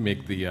won't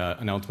make the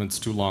announcements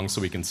too long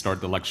so we can start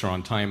the lecture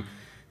on time.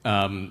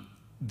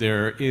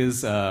 There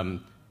is a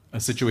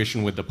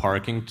situation with the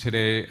parking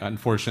today.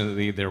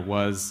 Unfortunately, there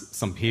was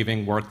some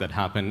paving work that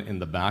happened in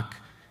the back.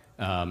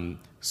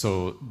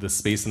 So the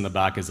space in the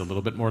back is a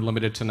little bit more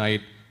limited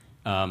tonight.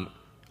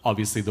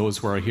 Obviously, those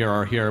who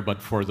are here,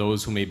 but for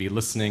those who may be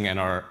listening and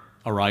are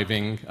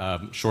arriving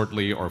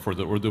shortly or for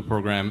the Urdu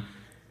program,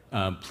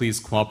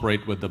 please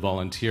cooperate with the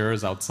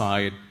volunteers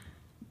outside.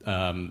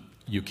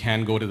 You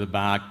can go to the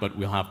back, but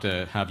we'll have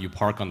to have you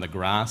park on the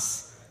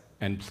grass.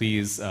 And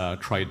please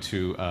try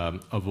to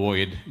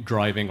avoid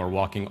driving or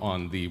walking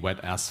on the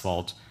wet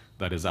asphalt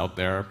that is out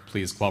there.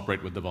 Please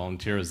cooperate with the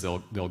volunteers.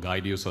 They'll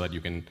guide you so that you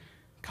can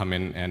come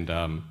in and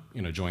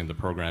join the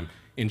program.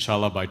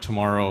 Inshallah, by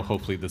tomorrow,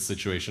 hopefully the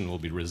situation will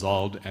be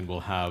resolved and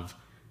we'll have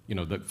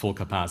the full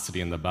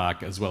capacity in the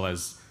back, as well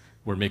as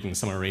we're making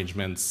some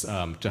arrangements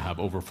to have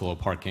overflow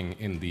parking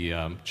in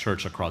the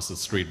church across the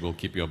street. We'll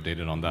keep you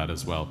updated on that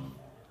as well.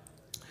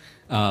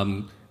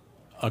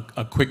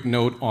 A quick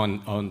note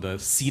on the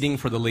seating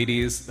for the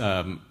ladies.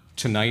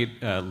 Tonight,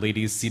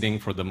 ladies' seating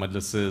for the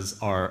majlises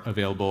are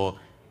available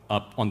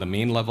up on the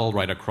main level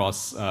right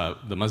across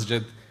the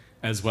masjid,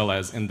 as well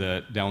as in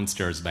the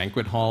downstairs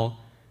banquet hall.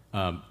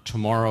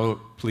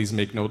 Tomorrow, please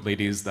make note,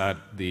 ladies, that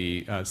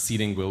the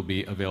seating will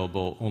be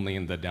available only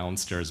in the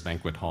downstairs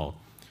banquet hall.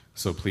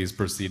 So please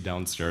proceed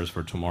downstairs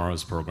for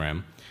tomorrow's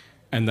program.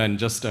 And then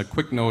just a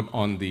quick note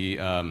on the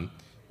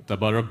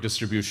tabarruk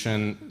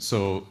distribution.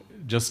 So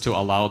just to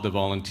allow the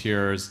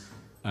volunteers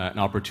an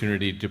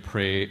opportunity to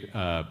pray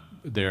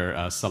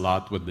their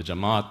salat with the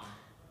Jamaat,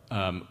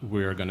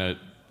 we're going to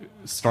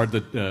start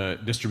the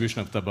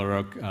distribution of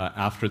tabarruk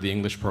after the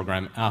English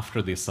program,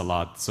 after the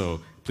salat.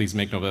 So please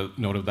make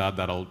note of that.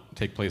 That'll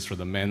take place for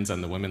the men's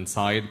and the women's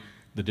side.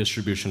 The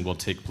distribution will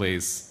take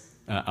place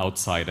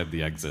outside at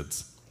the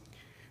exits.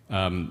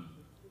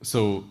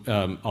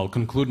 I'll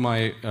conclude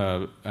my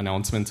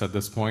announcements at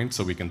this point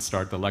so we can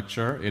start the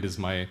lecture. It is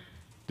my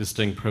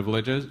distinct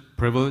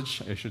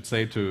privilege, I should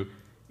say, to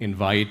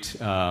invite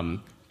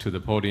to the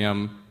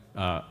podium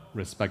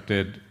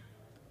respected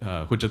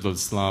Hujjat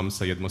al-Islam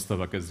Sayyid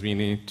Moustafa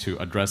al-Qazwini to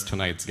address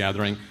tonight's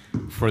gathering.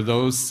 For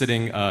those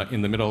sitting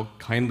in the middle,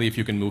 kindly if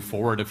you can move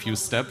forward a few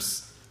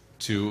steps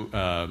to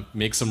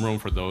make some room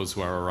for those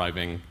who are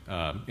arriving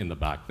in the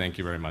back. Thank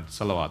you very much.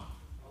 Salawat.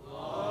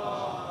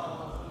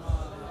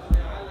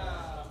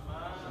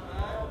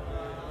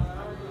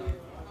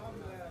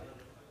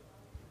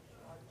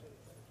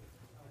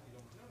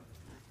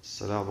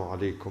 Assalamu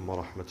alaikum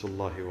wa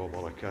rahmatullahi wa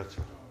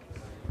barakatuh.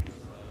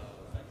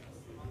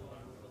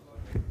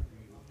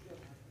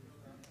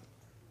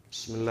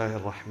 Bismillah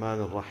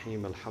ar-Rahman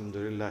ar-Rahim.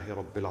 Alhamdulillahi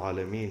Rabbil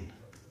Alameen.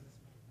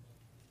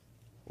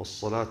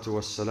 Wassalatu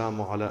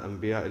wassalamu ala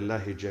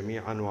anbiya'illahi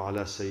jami'an wa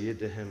ala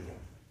sayyidihim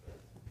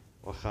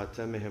wa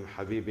khatamihim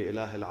habibi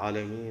ilahi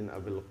al-Alameen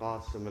Abil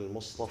Qasim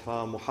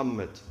al-Mustafa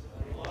Muhammad.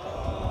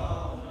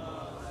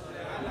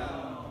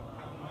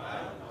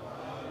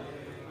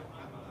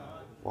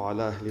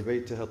 وعلى أهل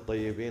بيته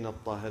الطيبين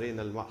الطاهرين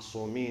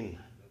المعصومين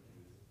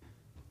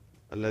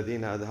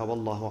الذين أذهب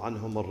الله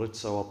عنهم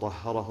الرجس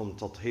وطهرهم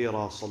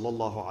تطهيرا. صلى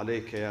الله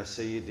عليك يا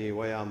سيدي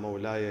ويا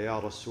مولاي يا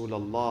رسول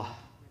الله.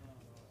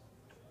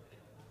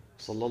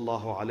 صلى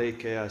الله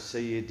عليك يا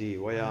سيدي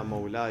ويا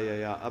مولاي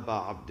يا أبا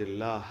عبد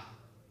الله.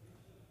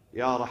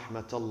 يا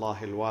رحمة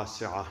الله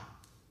الواسعة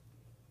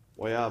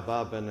ويا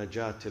باب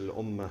نجاة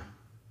الأمة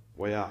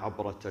ويا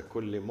عبرة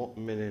كل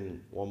مؤمن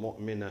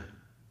ومؤمنة.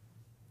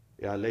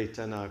 يا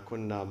ليتنا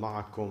كنا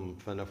معكم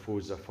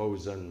فنفوز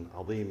فوزا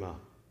عظيما.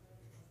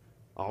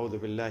 أعوذ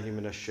بالله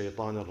من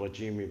الشيطان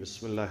الرجيم.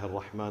 بسم الله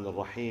الرحمن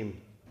الرحيم.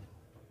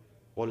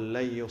 قل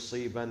لن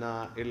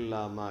يصيبنا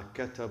إلا ما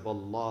كتب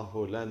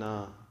الله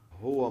لنا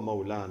هو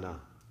مولانا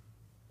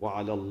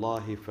وعلى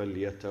الله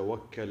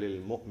فليتوكل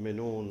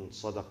المؤمنون.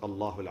 صدق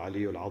الله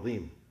العلي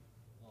العظيم.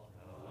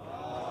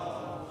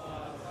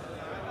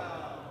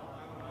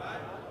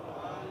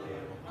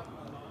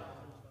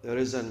 There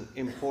is an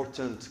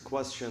important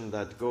question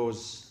that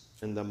goes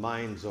in the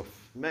minds of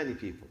many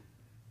people.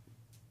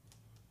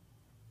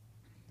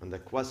 And the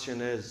question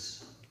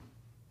is,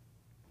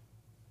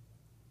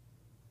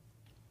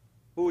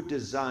 who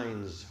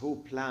designs,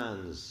 who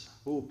plans,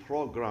 who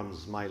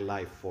programs my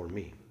life for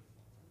me?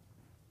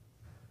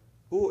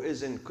 Who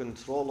is in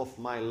control of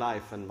my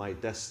life and my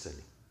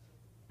destiny?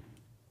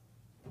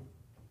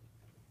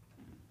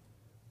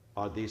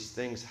 Are these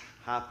things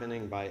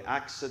happening by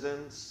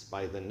accidents,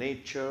 by the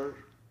nature,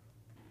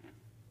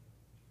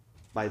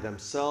 by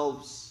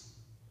themselves,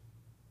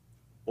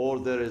 or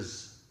there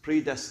is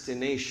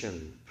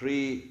predestination,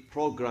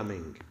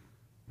 pre-programming,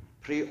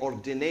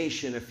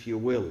 preordination, if you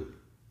will,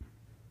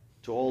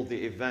 to all the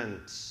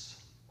events,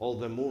 all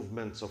the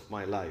movements of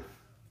my life?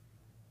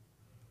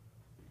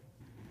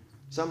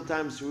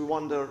 Sometimes we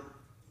wonder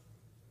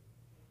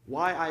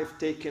why I've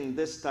taken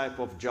this type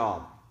of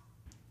job,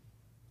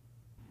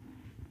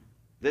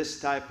 this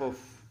type of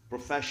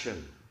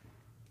profession,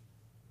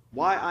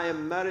 why I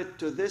am married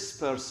to this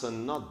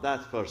person, not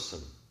that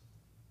person.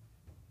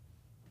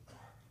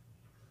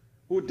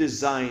 Who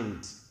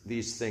designed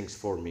these things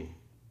for me?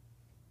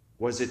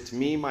 Was it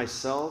me,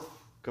 myself,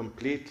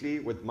 completely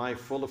with my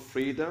full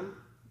freedom?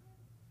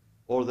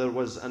 Or there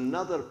was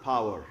another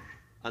power,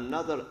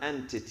 another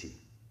entity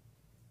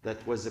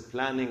that was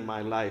planning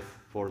my life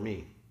for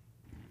me?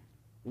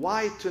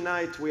 Why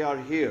tonight we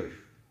are here?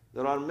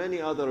 There are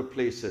many other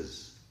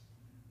places,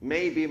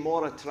 maybe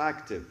more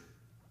attractive,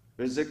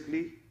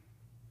 physically,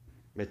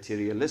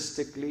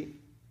 materialistically,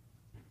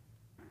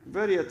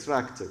 very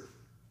attractive,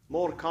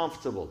 more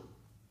comfortable,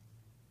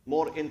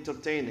 more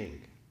entertaining.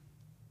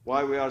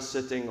 Why we are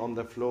sitting on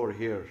the floor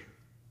here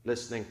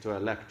listening to a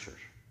lecture?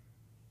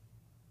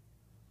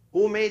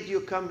 Who made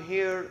you come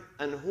here,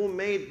 and who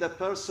made the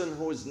person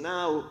who is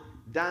now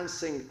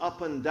dancing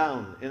up and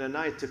down in a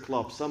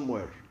nightclub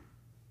somewhere?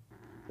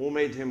 Who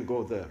made him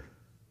go there?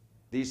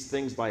 These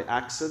things by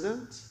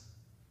accident?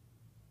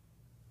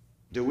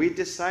 Do we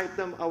decide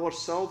them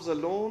ourselves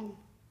alone?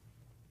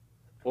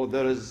 Or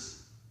there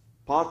is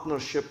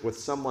partnership with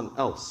someone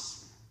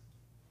else?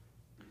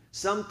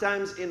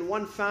 Sometimes in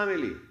one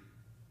family,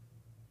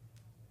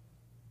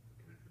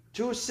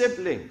 two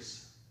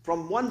siblings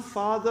from one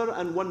father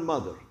and one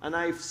mother, and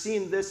I've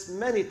seen this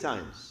many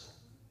times.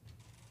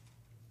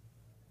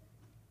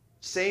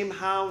 Same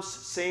house,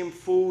 same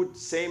food,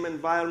 same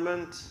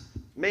environment,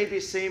 maybe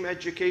same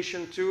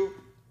education too.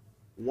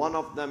 one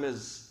of them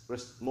is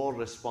more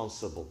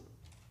responsible.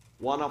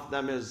 One of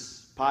them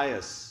is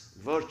pious,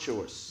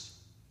 virtuous.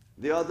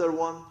 The other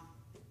one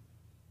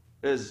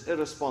is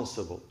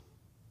irresponsible.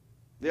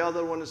 The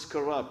other one is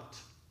corrupt.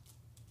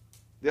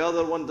 The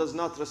other one does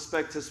not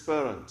respect his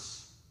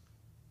parents.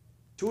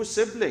 Two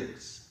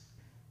siblings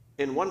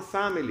in one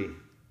family.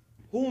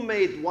 Who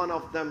made one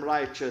of them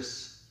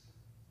righteous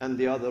and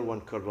the other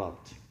one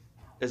corrupt?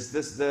 Is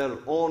this their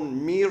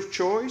own mere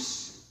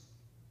choice,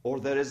 or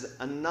there is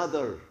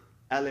another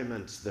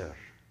element there?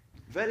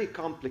 Very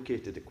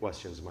complicated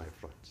questions, my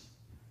friends.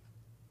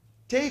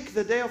 Take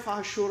the day of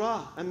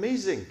Ashura,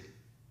 amazing.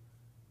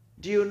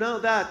 Do you know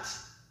that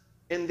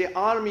in the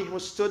army who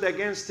stood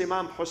against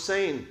Imam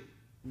Hussein,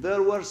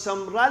 there were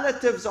some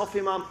relatives of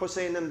Imam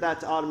Hussein in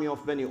that army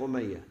of Bani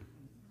Umayyah,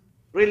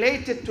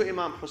 related to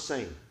Imam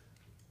Hussein.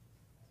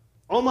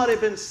 Umar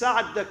ibn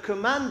Sa'd, the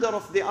commander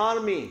of the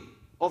army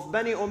of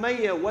Bani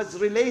Umayyah, was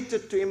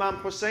related to Imam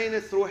Hussein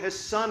through his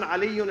son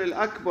Ali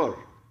al-Akbar.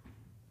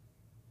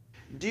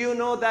 Do you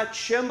know that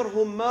Shimr,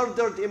 who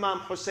murdered Imam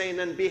Hussein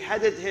and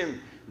beheaded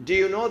him, do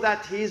you know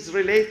that he is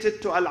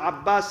related to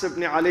Al-Abbas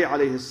ibn Ali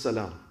alayhi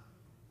salam?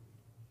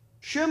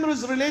 Shimr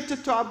is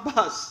related to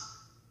Abbas.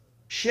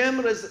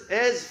 Shimr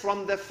is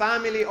from the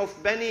family of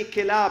Bani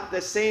Kilab, the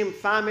same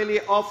family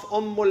of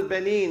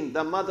al-Banin,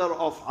 the mother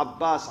of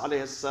Abbas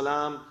alayhi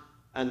salam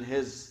and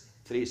his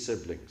 3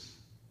 siblings.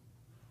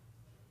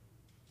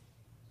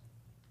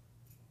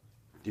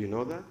 Do you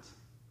know that?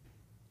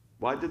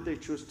 Why did they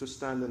choose to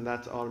stand in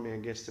that army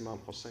against Imam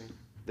Hussein?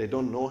 They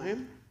don't know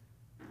him.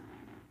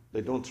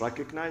 They don't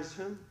recognize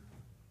him.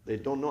 They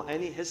don't know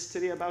any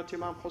history about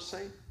Imam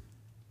Hussein.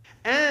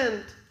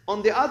 And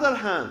on the other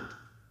hand,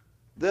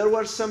 there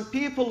were some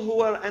people who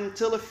were,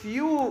 until a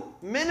few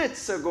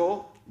minutes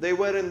ago, they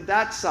were in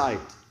that side,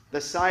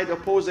 the side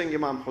opposing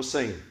Imam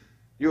Hussein.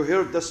 You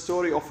heard the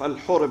story of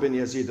Al-Hur bin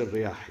Yazid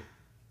al-Riyahi.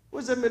 He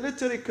was a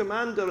military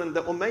commander in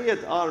the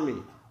Umayyad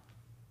army.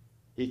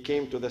 He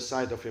came to the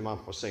side of Imam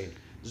Hussein.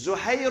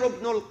 Zuhair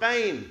ibn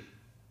al-Qayn,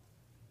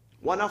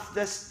 one of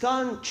the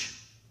staunch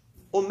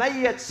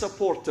Umayyad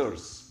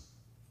supporters,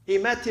 he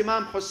met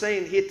Imam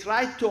Hussein. He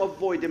tried to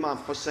avoid Imam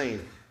Hussein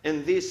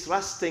in these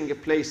resting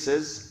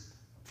places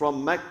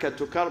from Mecca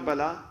to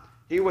Karbala.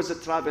 He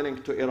was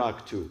traveling to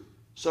Iraq too.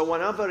 So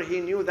whenever he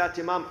knew that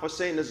Imam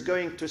Hussein is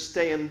going to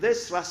stay in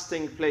this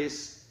resting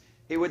place,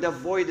 he would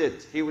avoid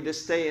it. He would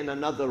stay in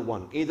another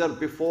one, either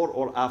before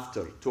or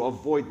after, to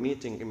avoid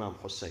meeting Imam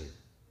Hussein.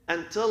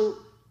 Until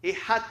he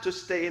had to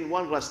stay in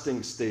one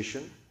resting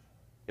station,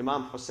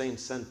 Imam Hussein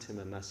sent him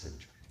a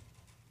messenger.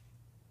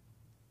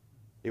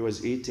 He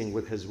was eating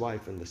with his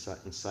wife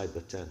inside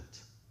the tent.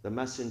 The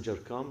messenger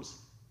comes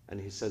and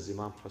he says,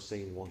 Imam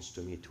Hussein wants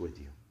to meet with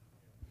you.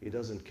 He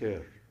doesn't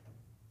care.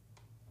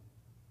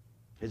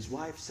 His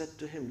wife said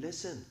to him,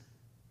 listen,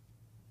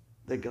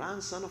 the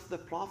grandson of the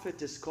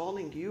Prophet is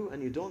calling you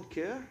and you don't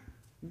care?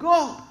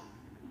 Go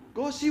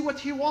see what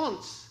he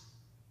wants.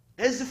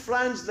 His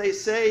friends, they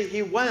say,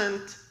 he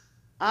went.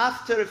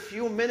 After a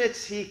few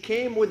minutes, he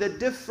came with a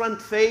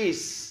different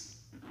face,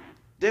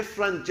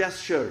 different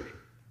gesture.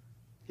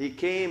 He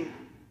came,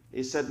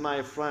 he said,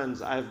 my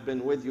friends, I've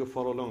been with you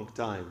for a long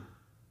time.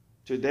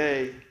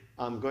 Today,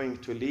 I'm going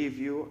to leave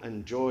you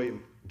and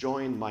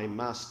join my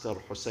master,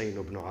 Hussein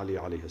ibn Ali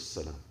alayhi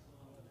salam.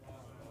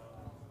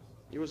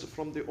 He was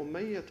from the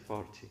Umayyad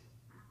party.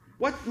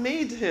 What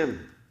made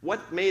him?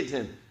 What made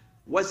him?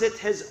 Was it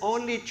his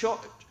only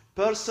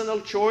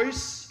personal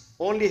choice?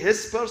 Only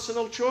his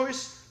personal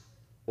choice?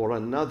 Or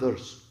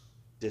another's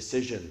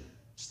decision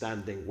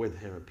standing with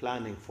him,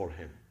 planning for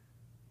him?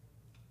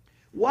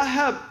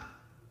 Wahab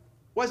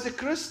was a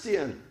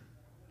Christian.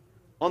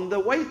 On the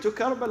way to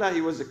Karbala, he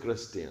was a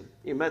Christian.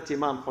 He met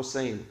Imam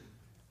Hussein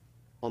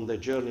on the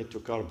journey to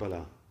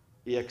Karbala.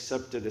 He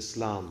accepted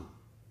Islam.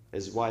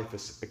 His wife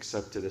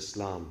accepted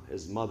Islam.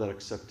 His mother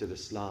accepted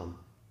Islam.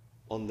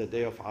 On the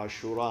day of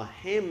Ashura,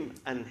 him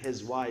and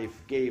his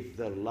wife gave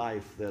their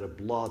life, their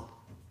blood,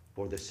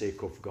 for the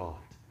sake of God.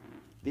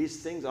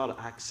 These things are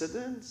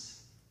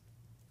accidents?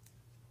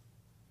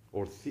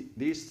 Or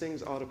these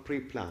things are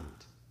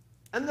pre-planned?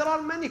 And there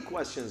are many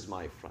questions,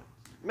 my friends.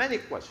 Many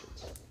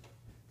questions.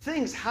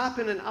 Things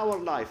happen in our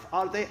life.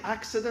 Are they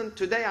accident?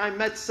 Today I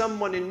met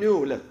someone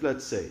new,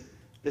 let's say.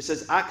 This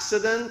is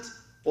accident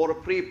or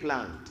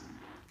pre-planned.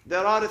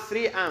 There are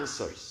 3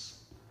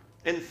 answers.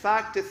 In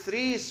fact,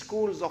 3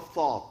 schools of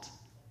thought.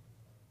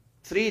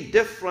 3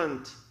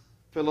 different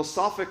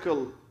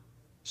philosophical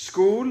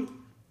schools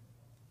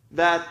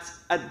that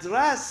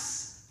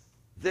address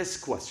this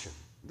question.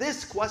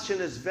 This question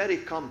is very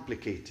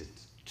complicated.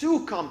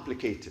 Too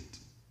complicated.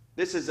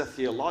 This is a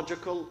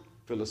theological,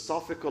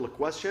 philosophical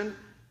question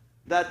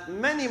that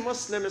many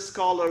Muslim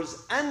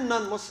scholars and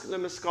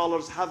non-Muslim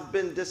scholars have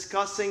been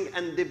discussing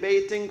and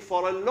debating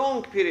for a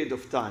long period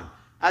of time.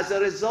 As a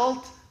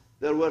result,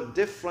 there were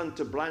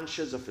different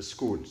branches of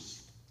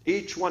schools.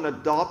 Each one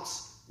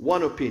adopts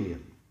one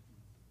opinion.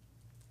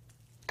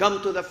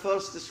 Come to the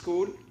first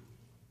school.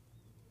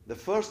 The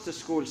first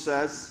school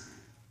says,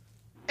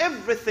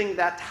 everything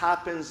that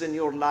happens in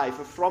your life,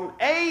 from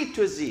A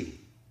to Z,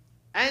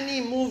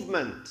 any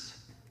movement,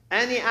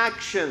 any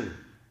action,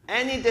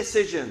 any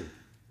decision,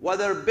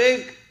 whether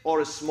big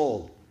or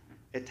small,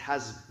 it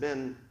has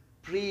been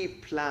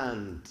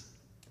pre-planned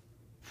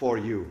for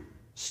you,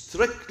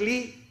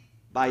 strictly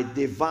by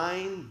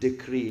divine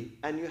decree,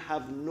 and you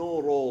have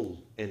no role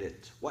in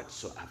it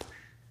whatsoever.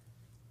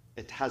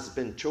 It has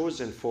been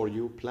chosen for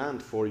you,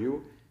 planned for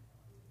you,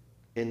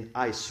 in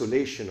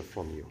isolation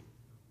from you.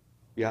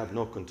 You have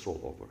no control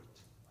over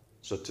it.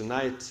 So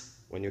tonight,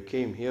 when you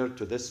came here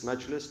to this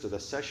majlis, to the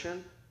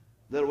session,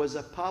 there was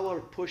a power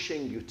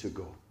pushing you to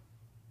go.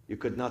 You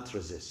could not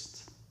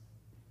resist.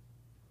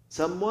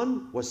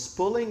 Someone was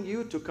pulling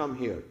you to come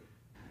here.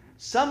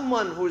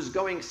 Someone who's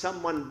going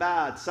somewhere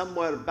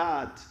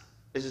bad,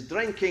 is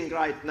drinking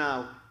right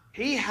now.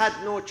 He had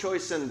no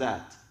choice in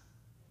that.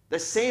 The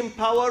same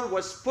power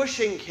was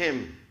pushing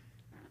him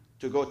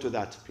to go to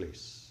that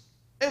place.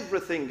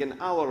 Everything in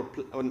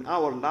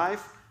our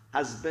life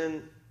has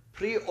been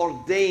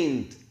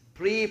preordained,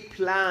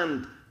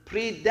 pre-planned,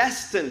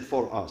 predestined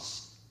for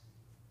us.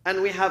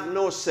 And we have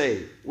no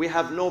say. We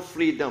have no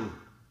freedom.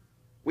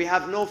 We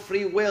have no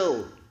free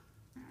will.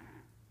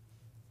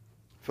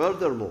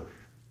 Furthermore,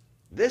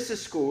 this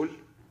school,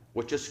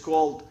 which is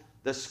called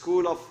the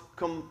school of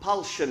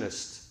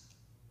compulsionists,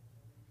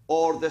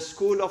 or the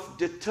school of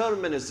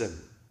determinism.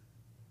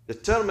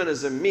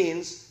 Determinism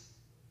means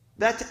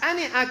that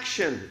any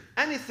action,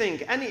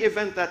 anything, any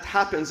event that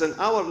happens in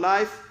our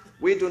life,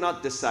 we do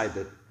not decide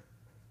it.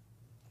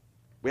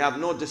 We have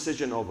no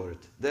decision over it.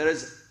 There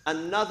is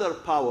another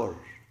power,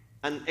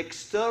 an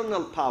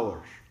external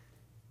power.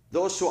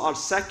 Those who are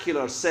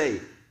secular say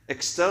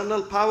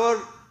external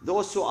power.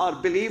 Those who are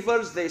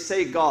believers, they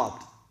say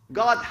God.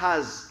 God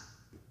has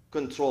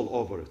control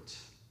over it.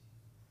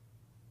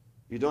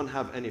 You don't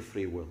have any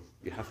free will.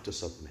 You have to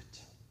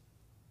submit.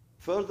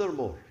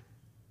 Furthermore,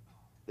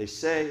 they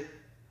say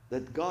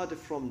that God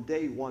from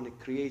day one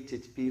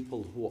created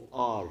people who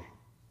are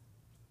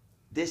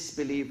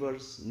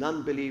disbelievers,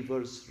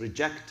 non-believers,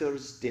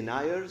 rejectors,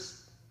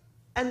 deniers,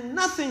 and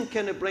nothing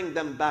can bring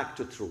them back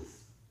to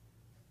truth.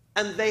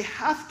 And they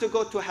have to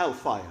go to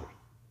hellfire.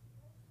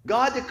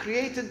 God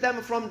created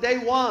them from day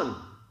one.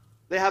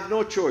 They have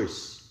no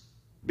choice.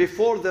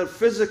 Before their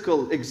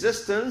physical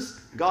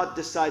existence, God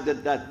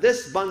decided that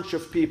this bunch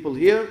of people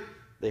here,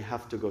 they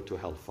have to go to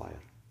hellfire,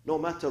 no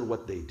matter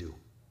what they do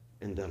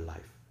in their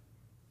life.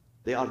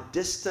 They are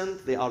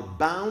distant, they are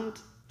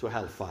bound to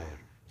hellfire.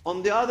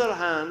 On the other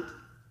hand,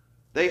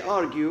 they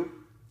argue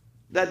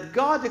that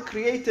God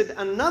created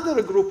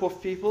another group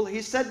of people.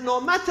 He said,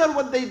 no matter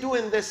what they do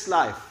in this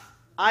life,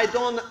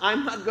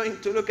 I'm not going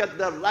to look at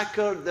their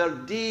record, their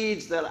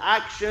deeds, their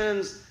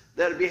actions,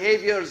 their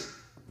behaviors.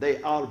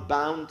 They are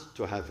bound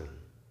to heaven.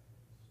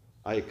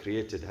 I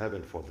created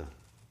heaven for them.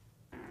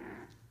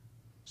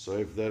 So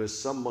if there is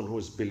someone who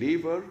is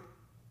believer,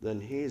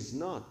 then he is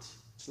not.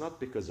 It's not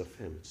because of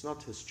him. It's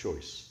not his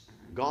choice.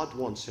 God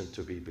wants him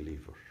to be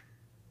believer.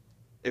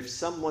 If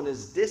someone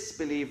is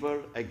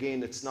disbeliever,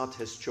 again, it's not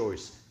his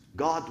choice.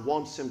 God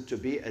wants him to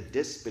be a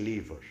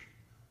disbeliever.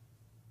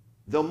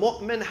 The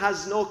mu'min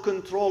has no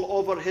control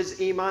over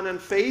his iman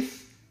and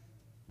faith.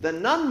 The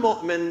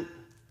non-mu'min,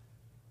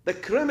 the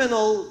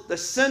criminal, the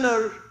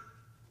sinner,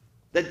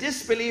 the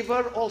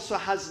disbeliever also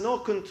has no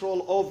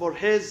control over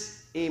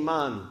his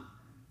iman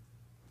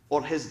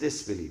or his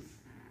disbelief.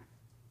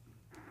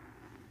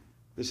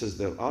 This is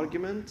their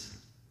argument,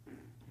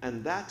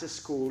 and that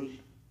school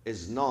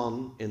is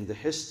known in the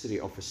history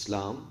of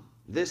Islam.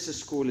 This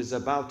school is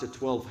about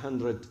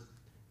 1200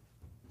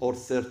 or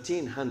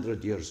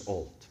 1300 years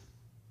old.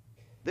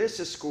 This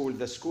school,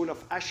 the school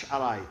of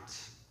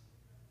Ash'arite,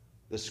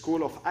 the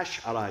school of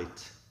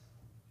Ash'arite,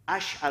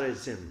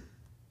 Ash'arism,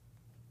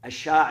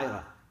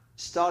 Ash'a'ira,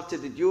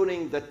 started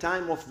during the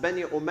time of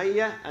Bani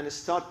Umayyah and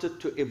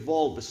started to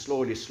evolve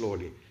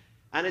slowly.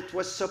 And it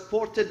was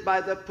supported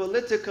by the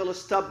political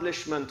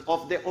establishment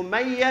of the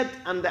Umayyad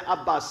and the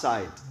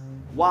Abbasid.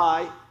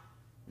 Why?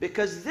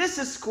 Because this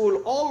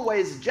school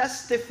always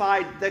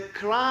justified the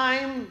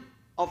crime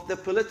of the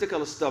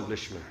political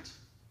establishment.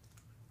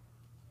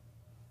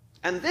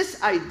 And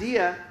this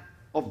idea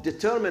of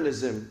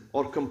determinism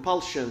or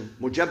compulsion,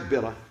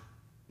 mujabbira,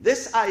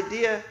 this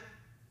idea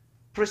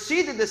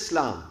preceded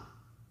Islam.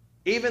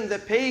 Even the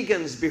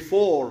pagans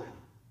before,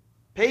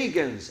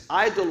 pagans,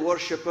 idol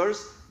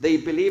worshippers, they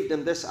believed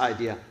in this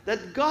idea,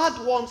 that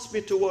God wants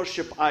me to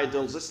worship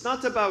idols. It's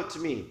not about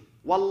me.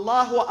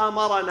 Wallahu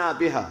amarana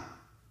biha.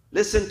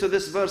 Listen to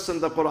this verse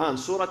in the Quran,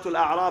 Surah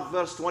Al-A'raf,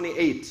 verse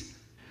 28.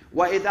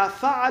 وَإِذَا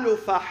فَعَلُوا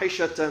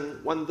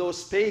فَاحِشَةً. When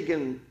those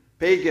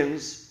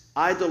pagans,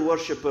 idol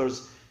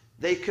worshippers,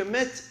 they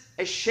commit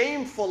a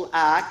shameful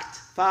act,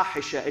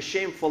 fahisha, a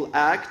shameful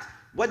act,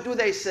 what do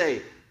they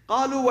say?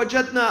 قَالُوا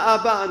وَجَدْنَا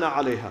آبَاءَنَا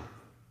عَلَيْهَا.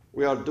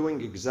 We are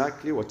doing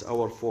exactly what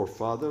our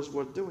forefathers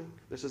were doing.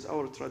 This is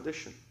our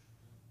tradition.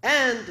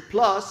 And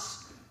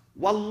plus,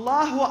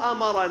 وَاللَّهُ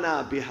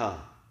أَمَرَنَا بِهَا.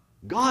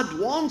 God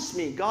wants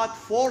me, God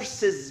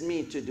forces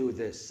me to do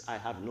this. I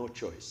have no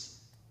choice.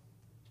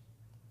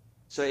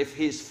 So if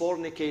he's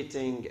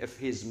fornicating, if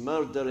he's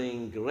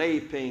murdering,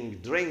 raping,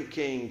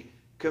 drinking,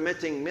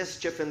 committing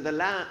mischief in the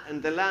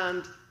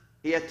land,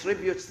 he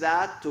attributes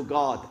that to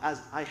God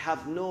as I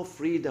have no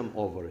freedom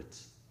over it.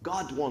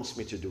 God wants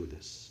me to do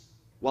this.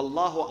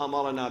 Wallahu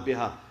amarana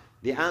biha.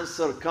 The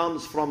answer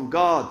comes from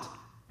God.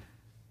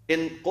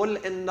 قُلْ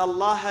إِنَّ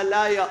اللَّهَ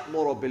لَا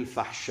يَأْمُرُ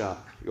بِالْفَحْشَاءِ.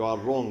 You are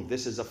wrong.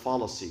 This is a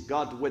fallacy.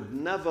 God would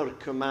never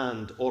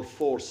command or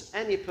force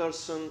any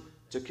person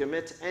to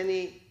commit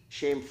any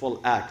shameful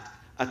act.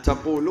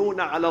 أَتَقُولُونَ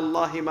عَلَى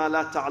اللَّهِ مَا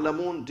لَا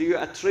تَعْلَمُونَ. Do you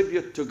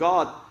attribute to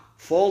God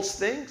false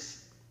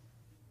things?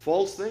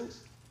 False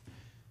things?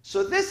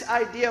 So this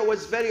idea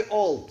was very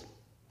old.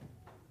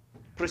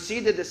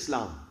 Preceded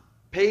Islam.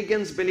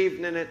 Pagans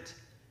believed in it.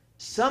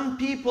 Some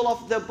people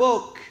of the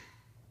book,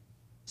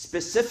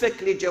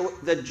 specifically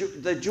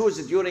the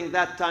Jews during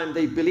that time,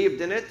 they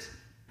believed in it.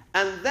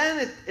 And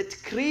then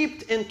it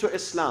creeped into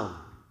Islam.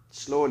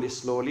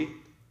 Slowly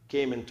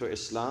came into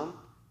Islam.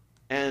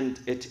 And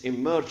it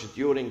emerged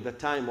during the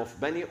time of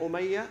Bani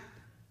Umayyah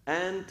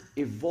and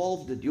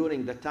evolved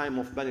during the time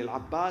of Bani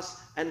al-Abbas.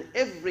 And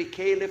every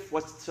caliph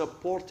was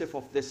supportive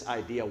of this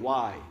idea.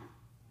 Why?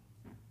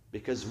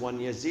 Because when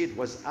Yazid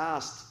was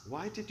asked,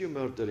 why did you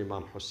murder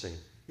Imam Hussein?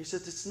 He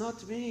said, it's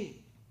not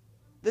me.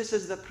 This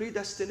is the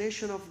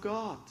predestination of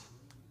God.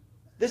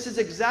 This is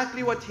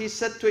exactly what he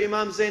said to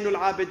Imam Zainul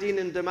Abidin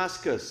in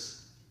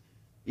Damascus.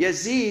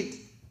 Yazid,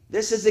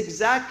 this is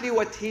exactly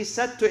what he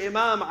said to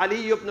Imam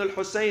Ali ibn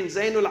al-Hussein,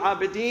 Zainul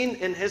Abidin,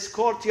 in his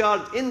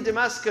courtyard in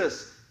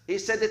Damascus. He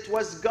said, it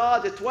was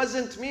God, it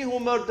wasn't me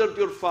who murdered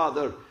your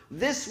father.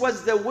 This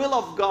was the will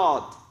of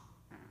God.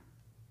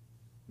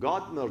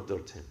 God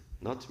murdered him,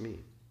 not me.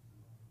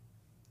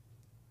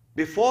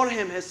 Before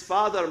him, his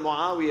father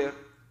Muawiyah,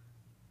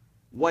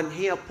 when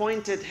he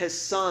appointed his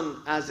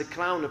son as a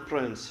crown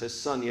prince, his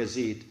son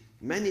Yazid,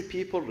 many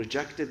people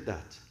rejected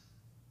that.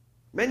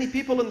 Many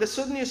people in the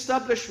Sunni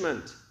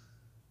establishment.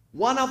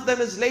 One of them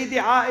is Lady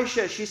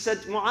Aisha. She said,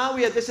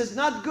 Muawiyah, this is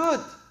not good.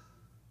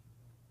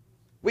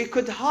 We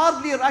could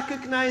hardly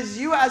recognize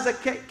you as a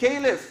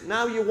caliph.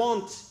 Now you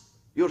want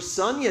your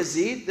son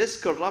Yazid, this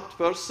corrupt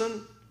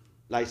person,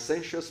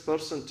 licentious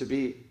person, to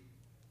be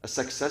a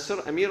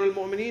successor, Amir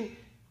al-Mu'mineen.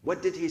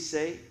 What did he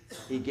say?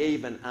 He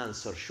gave an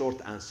answer,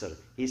 short answer.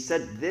 He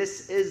said,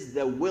 this is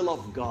the will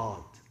of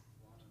God.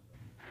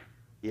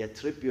 He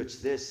attributes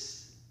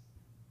this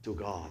to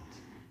God.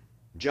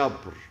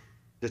 Jabr,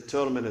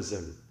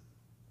 determinism.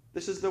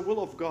 This is the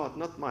will of God,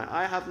 not mine.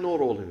 I have no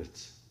role in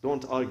it.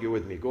 Don't argue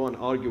with me. Go and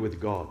argue with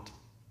God.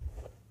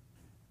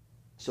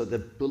 So the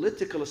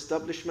political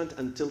establishment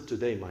until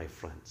today, my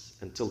friends,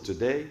 until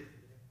today,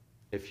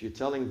 if you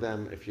tell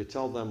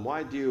them,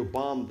 why do you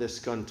bomb this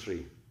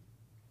country?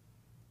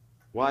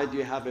 Why do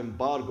you have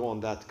embargo on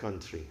that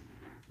country?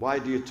 Why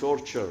do you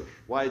torture?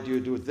 Why do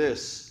you do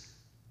this?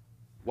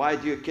 Why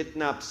do you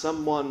kidnap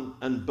someone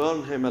and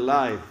burn him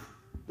alive?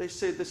 They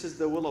say this is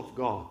the will of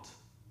God.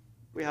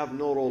 We have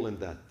no role in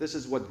that. This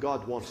is what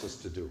God wants us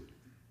to do.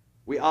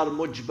 We are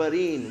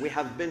mujbareen. We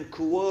have been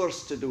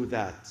coerced to do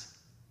that.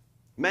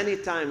 Many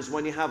times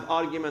when you have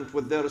argument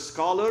with their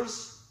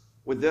scholars,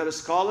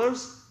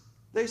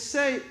 they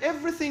say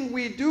everything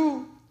we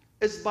do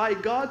is by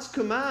God's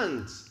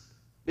commands.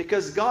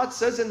 Because God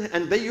says,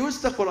 and they use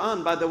the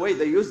Quran, by the way,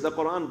 they use the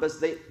Quran,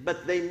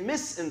 but they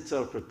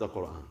misinterpret the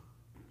Quran.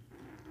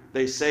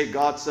 They say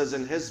God says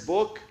in His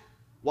book,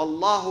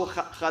 وَاللَّهُ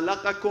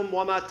خَلَقَكُمْ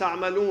وَمَا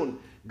تَعْمَلُونَ.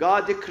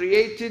 God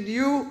created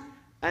you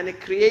and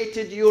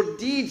created your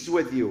deeds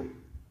with you.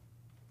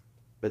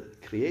 But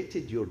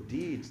created your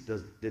deeds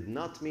did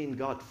not mean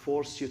God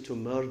forced you to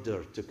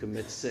murder, to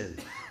commit sin.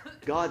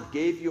 God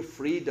gave you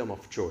freedom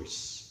of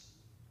choice.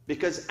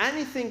 Because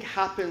anything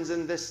happens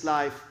in this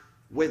life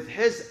with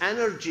His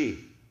energy,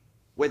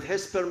 with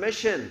His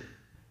permission.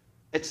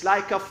 It's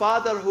like a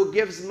father who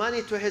gives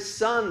money to his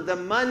son. The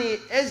money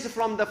is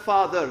from the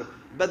father,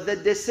 but the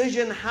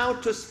decision how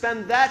to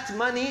spend that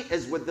money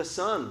is with the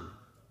son.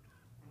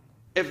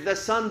 If the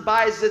son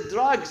buys the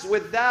drugs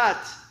with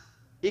that,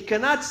 he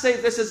cannot say,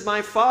 this is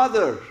my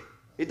father.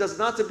 He does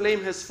not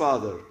blame his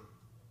father.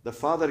 The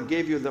father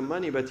gave you the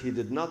money, but he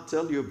did not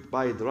tell you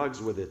buy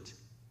drugs with it.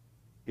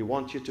 He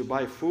wants you to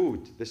buy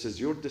food. This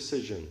is your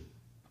decision.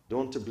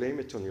 Don't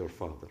blame it on your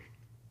father.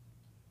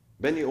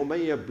 Bani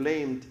Umayyah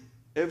blamed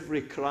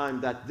every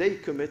crime that they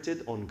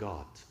committed on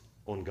God.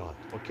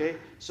 Okay?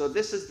 So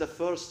this is the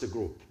first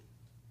group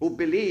who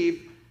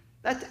believe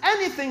that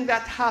anything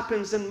that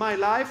happens in my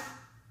life,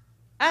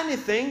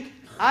 anything,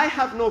 I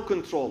have no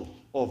control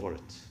over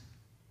it.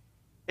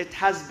 It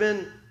has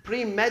been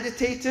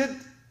premeditated,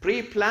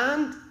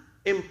 pre-planned,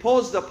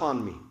 imposed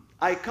upon me.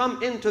 I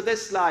come into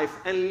this life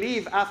and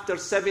leave after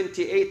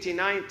 70, 80,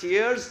 90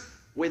 years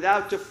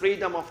without a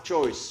freedom of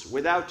choice,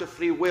 without a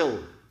free will.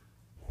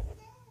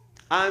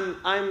 I'm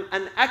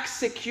an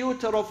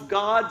executor of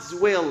God's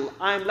will.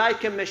 I'm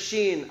like a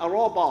machine, a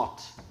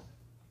robot.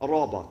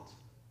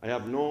 I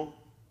have no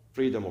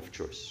freedom of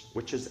choice,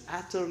 which is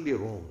utterly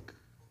wrong.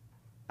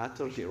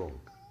 Utterly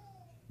wrong.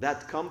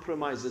 That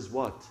compromises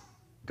what?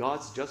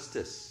 God's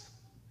justice.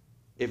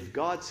 If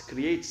God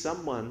creates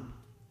someone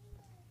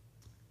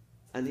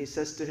and he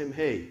says to him,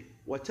 hey,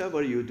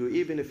 whatever you do,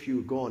 even if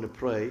you go and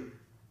pray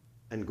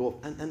and go,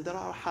 and there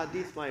are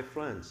hadith, my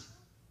friends,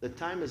 the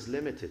time is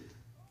limited.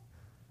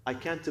 I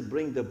can't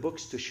bring the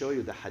books to show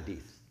you the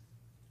hadith.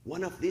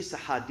 One of these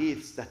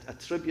hadiths that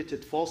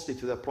attributed falsely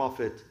to the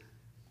Prophet,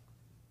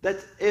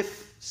 that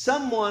if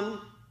someone,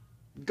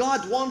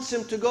 God wants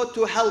him to go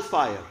to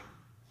hellfire,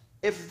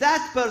 if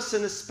that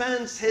person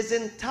spends his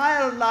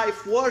entire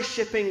life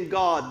worshiping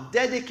God,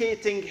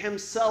 dedicating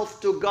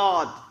himself to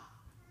God,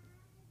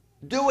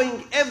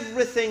 doing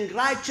everything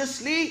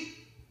righteously,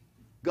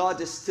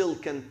 God still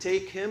can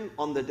take him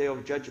on the day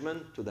of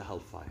judgment to the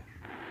hellfire.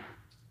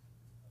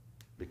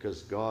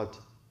 Because God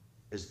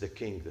is the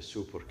king, the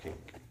super king,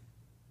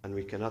 and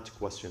we cannot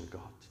question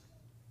God.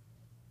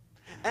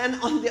 And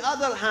on the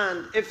other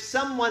hand, if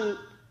someone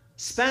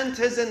spent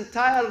his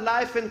entire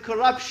life in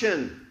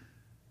corruption,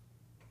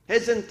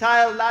 his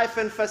entire life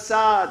in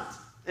fasad,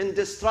 in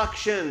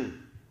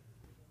destruction,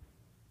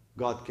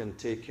 God can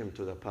take him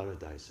to the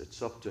paradise.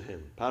 It's up to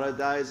him.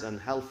 Paradise and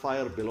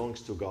hellfire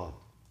belongs to God.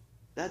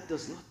 That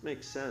does not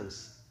make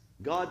sense.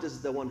 God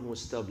is the one who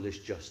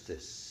established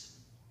justice.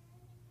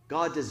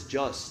 God is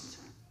just.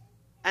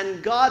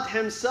 And God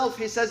himself,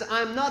 he says,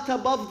 I'm not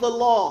above the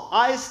law.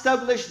 I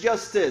establish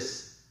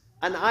justice.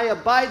 And I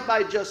abide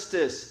by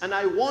justice. And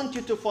I want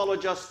you to follow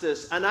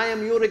justice. And I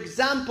am your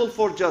example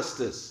for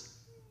justice.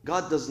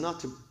 God does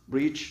not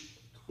breach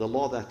the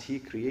law that he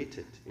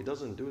created. He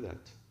doesn't do that.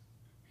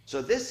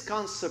 So this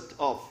concept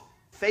of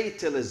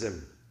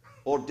fatalism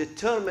or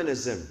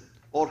determinism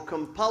or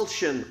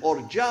compulsion or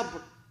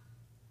jabr,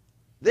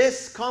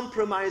 this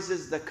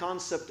compromises the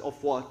concept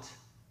of what?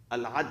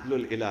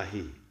 Al-Adlul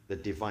Ilahi, the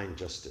divine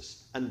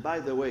justice. And by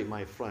the way,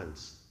 my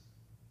friends,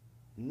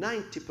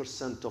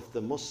 90% of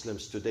the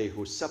Muslims today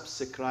who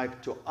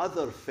subscribe to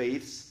other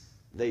faiths,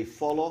 they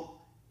follow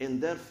in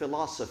their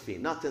philosophy,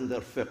 not in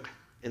their fiqh.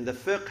 In the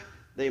fiqh,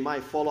 they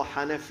might follow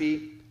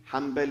Hanafi,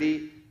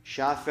 Hanbali,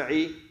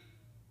 Shafi'i,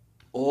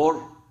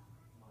 or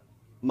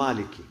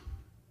Maliki.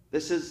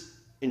 This is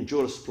in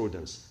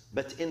jurisprudence.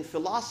 But in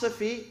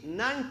philosophy,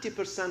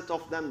 90%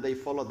 of them, they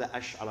follow the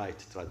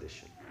Ash'arite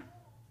tradition.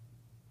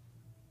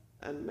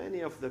 And many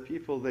of the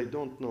people, they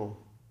don't know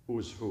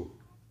who's who.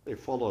 They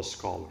follow a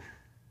scholar.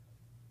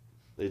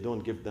 They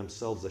don't give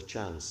themselves a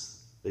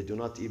chance. They do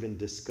not even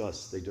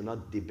discuss. They do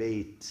not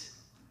debate.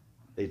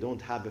 They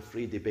don't have a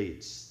free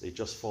debates. They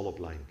just follow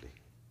blindly.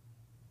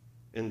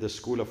 In the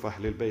school of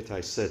Ahlul Bayt,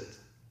 I said,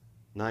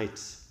 night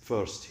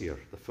first here,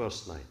 the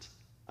first night,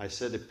 I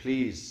said,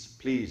 please,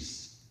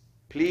 please,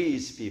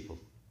 please, people,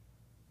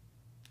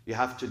 you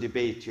have to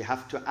debate, you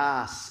have to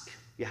ask,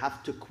 you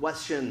have to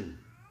question.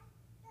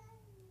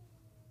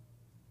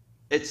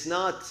 It's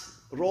not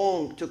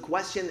wrong to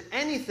question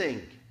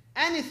anything,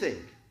 anything.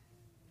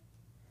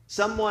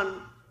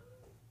 Someone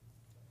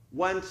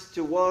went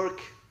to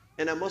work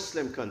in a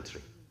Muslim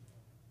country.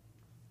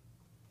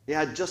 He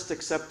had just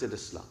accepted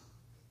Islam.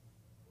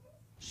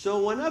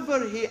 So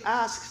whenever he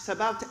asks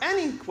about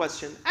any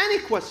question,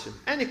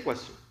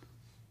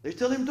 they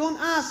tell him, don't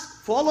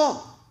ask,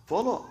 follow.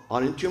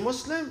 Aren't you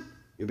Muslim?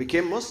 You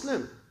became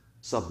Muslim.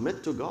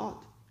 Submit to God.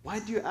 Why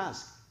do you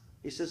ask?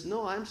 He says,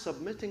 no, I'm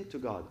submitting to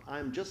God.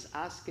 I'm just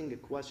asking a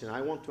question.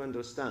 I want to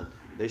understand.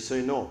 They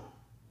say, no,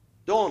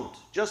 don't.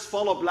 Just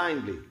follow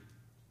blindly.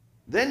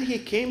 Then he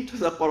came to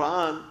the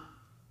Quran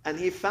and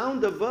he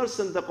found a verse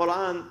in the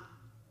Quran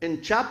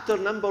in chapter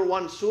number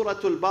 1, Surah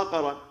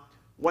Al-Baqarah,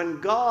 when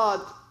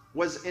God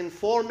was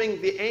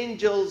informing the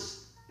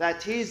angels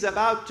that he's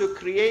about to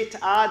create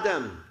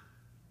Adam.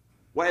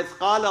 وَإِذْ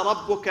قَالَ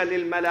رَبُّكَ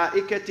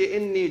لِلْمَلَائِكَةِ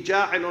إِنِّي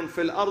جَاعِلٌ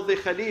فِي الْأَرْضِ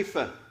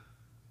خَلِيفَةً.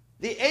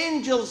 The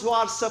angels who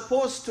are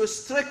supposed to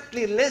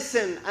strictly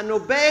listen and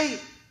obey,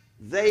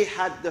 they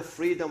had the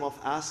freedom of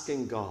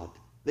asking God.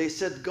 They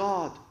said,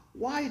 God,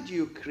 why do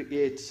you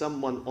create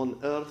someone on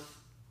earth?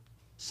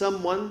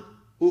 Someone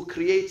who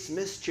creates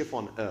mischief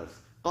on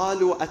earth.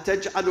 قَالُوا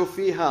أَتَجْعَلُ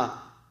فِيهَا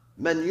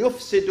مَنْ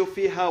يُفْسِدُ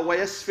فِيهَا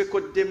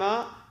وَيَسْفِكُ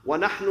الدِّمَاءَ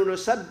وَنَحْنُ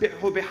نُسَبِّحُ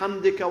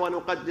بِحَمْدِكَ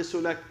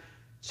وَنُقَدِّسُ لَكَ.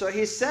 So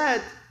he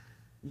said,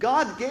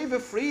 God gave a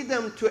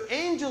freedom to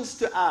angels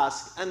to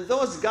ask, and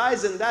those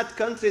guys in that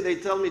country, they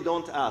tell me,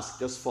 don't ask,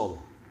 just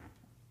follow.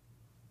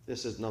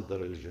 This is not the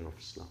religion of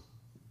Islam.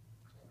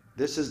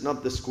 This is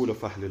not the school of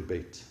Ahlul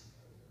Bayt.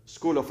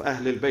 School of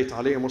Ahlul Bayt,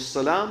 alayhimus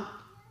salam,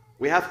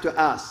 we have to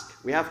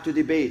ask, we have to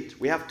debate,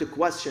 we have to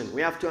question,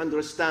 we have to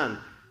understand.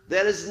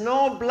 There is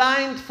no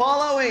blind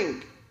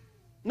following.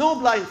 No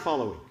blind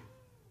following.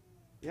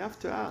 You have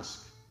to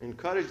ask.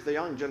 Encourage the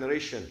young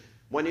generation.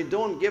 When you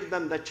don't give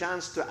them the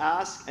chance to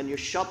ask and you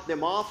shut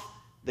them off,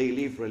 they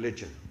leave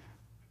religion.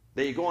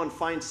 They go and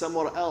find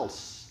somewhere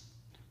else.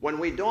 When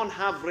we don't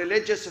have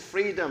religious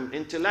freedom,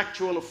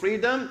 intellectual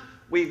freedom,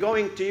 we're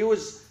going to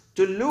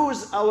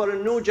lose our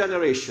new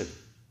generation.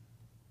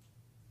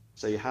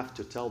 So you have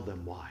to tell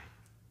them why.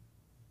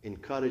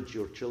 Encourage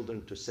your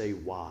children to say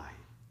why.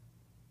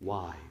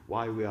 Why?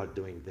 Why we are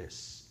doing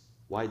this?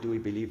 Why do we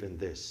believe in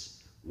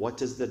this?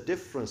 What is the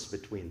difference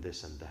between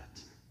this and that?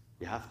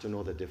 You have to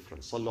know the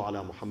difference. Sallu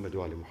ala Muhammad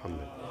wa ali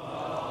Muhammad.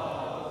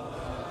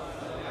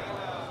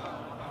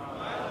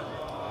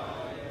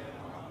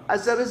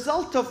 As a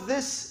result of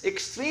this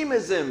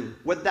extremism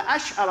with the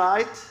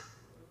Ash'arite,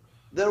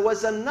 there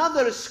was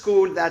another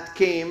school that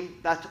came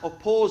that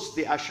opposed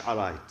the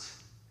Ash'arite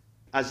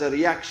as a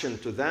reaction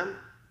to them,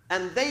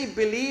 and they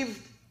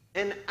believed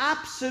in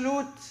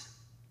absolute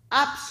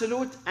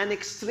and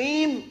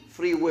extreme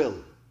free will.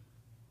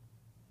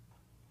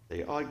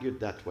 They argued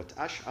that what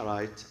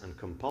Ash'arite and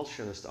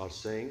compulsionists are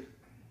saying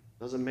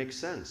doesn't make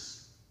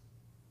sense.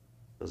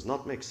 Does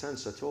not make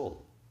sense at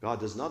all.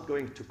 God is not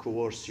going to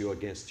coerce you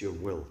against your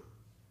will.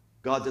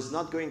 God is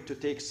not going to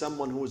take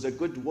someone who is a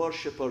good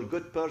worshipper,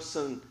 good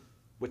person,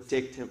 would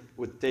take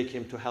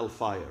him to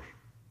hellfire.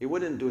 He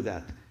wouldn't do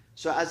that.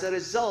 So as a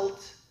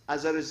result,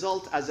 as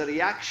a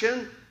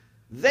reaction,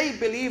 they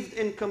believed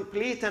in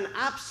complete and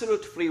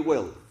absolute free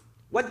will.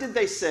 What did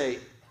they say?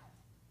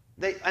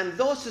 And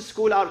those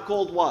schools are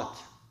called what?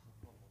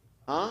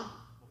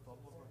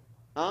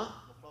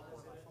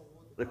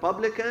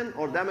 Republican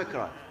or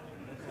Democrat?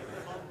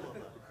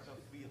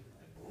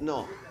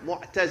 No,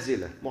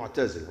 Mu'tazilite,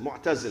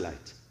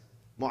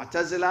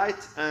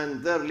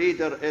 and their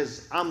leader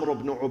is Amr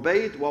ibn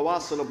Ubaid wa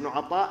Wasil ibn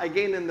Ata,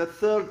 again in the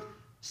 3rd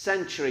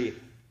century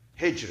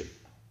Hijri.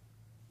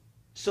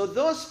 So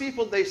those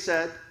people, they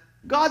said,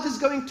 God is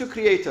going to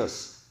create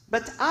us,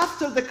 but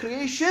after the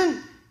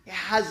creation, He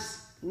has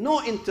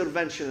no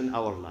intervention in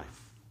our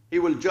life. He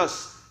will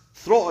just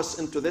throw us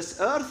into this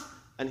earth,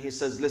 and He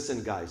says,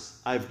 listen guys,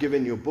 I've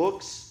given you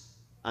books,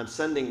 I'm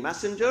sending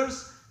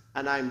messengers,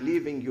 and I'm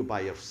leaving you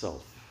by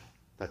yourself.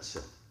 That's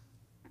it.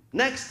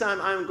 Next time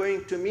I'm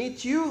going to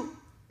meet you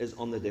is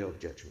on the day of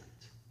judgment.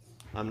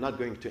 I'm not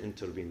going to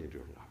intervene in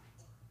your life.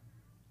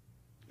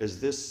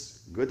 Is this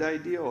good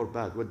idea or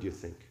bad? What do you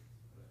think?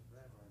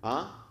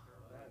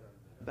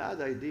 Bad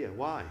idea.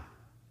 Why?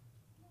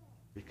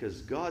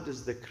 Because God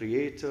is the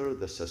creator,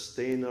 the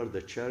sustainer,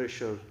 the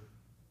cherisher.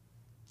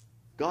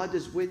 God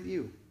is with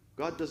you.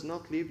 God does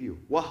not leave you.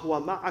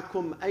 وَهُوَ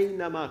مَعَكُمْ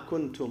أَيْنَمَا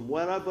كُنْتُمْ.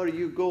 Wherever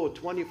you go,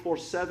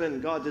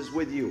 24/7, God is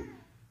with you.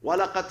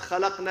 وَلَقَدْ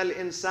خَلَقْنَا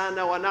الْإِنسَانَ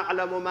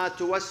وَنَعْلَمُ مَا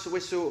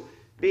تُوَسْوِسُ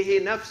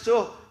بِهِ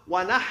نَفْسُهُ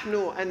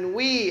وَنَحْنُ, and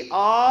we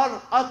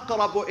are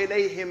أَقْرَبُ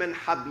إِلَيْهِ مِنْ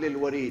حَبْلِ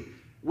الْوَرِيدِ.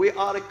 We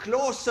are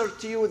closer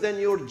to you than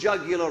your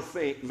jugular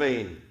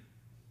vein.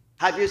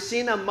 Have you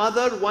seen a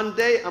mother, one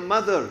day, a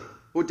mother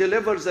who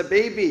delivers a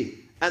baby,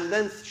 and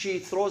then she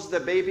throws the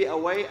baby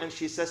away and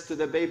she says to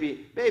the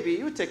baby, baby,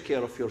 you take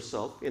care of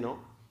yourself, you know.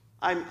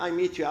 I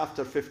meet you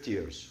after 50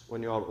 years,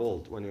 when you are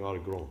old, when you are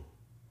grown.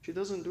 She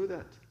doesn't do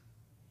that.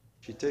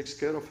 She takes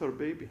care of her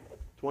baby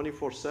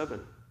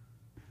 24/7.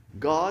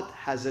 God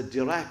has a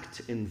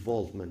direct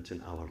involvement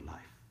in our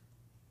life.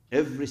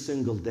 Every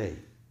single day.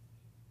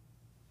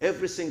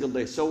 Every single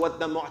day. So what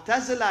the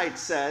Mu'tazilites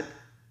said,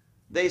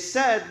 they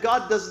said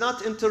God does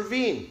not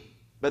intervene.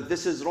 But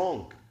this is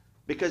wrong.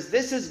 Because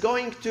this is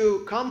going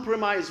to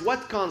compromise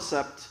what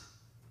concept?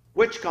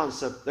 Which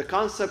concept? The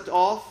concept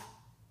of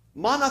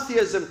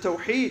monotheism,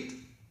 tawheed.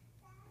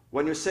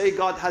 When you say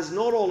God has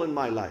no role in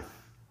my life,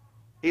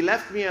 He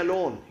left me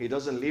alone. He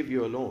doesn't leave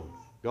you alone.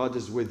 God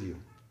is with you.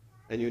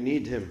 And you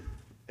need Him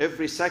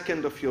every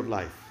second of your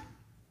life.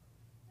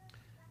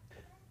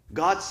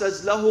 God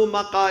says, لَهُ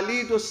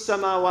مَقَالِيدُ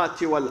السَّمَاوَاتِ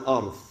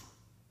وَالْأَرْضِ.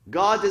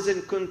 God is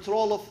in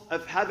control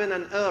of heaven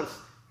and earth.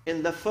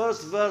 In the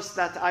first verse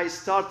that I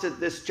started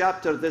this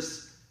chapter,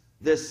 this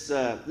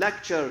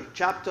lecture,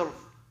 chapter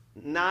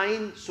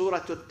 9, Surah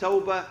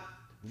At-Tawbah,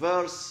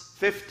 verse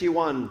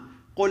 51.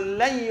 قُلْ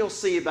لَنْ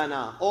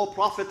يُصِيبَنَا. O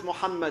Prophet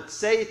Muhammad,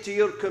 say to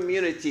your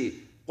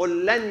community,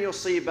 قُلْ لَنْ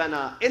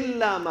يُصِيبَنَا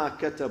إِلَّا مَا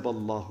كَتَبَ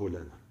اللَّهُ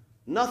لَنَا.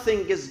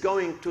 Nothing is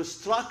going to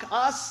strike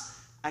us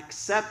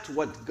except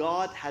what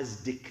God has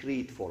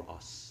decreed for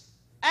us.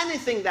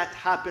 Anything that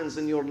happens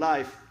in your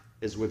life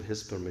is with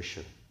His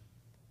permission,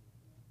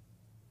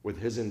 with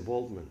His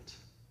involvement,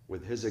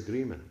 with His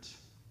agreement.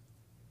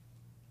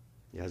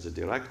 He has a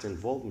direct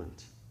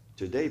involvement.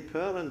 Today,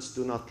 parents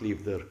do not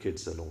leave their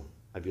kids alone.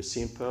 Have you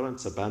seen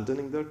parents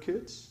abandoning their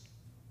kids?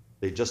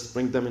 They just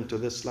bring them into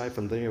this life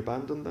and then you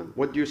abandon them?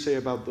 What do you say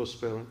about those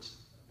parents?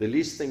 The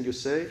least thing you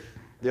say,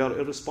 they are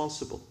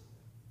irresponsible.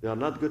 They are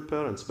not good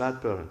parents,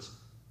 bad parents.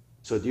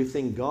 So do you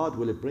think God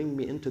will bring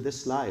me into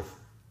this life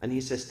and He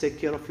says, take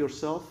care of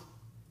yourself?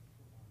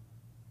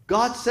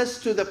 God says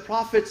to the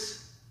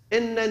prophets,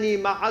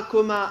 إِنَّنِي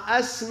مَعَكُمَا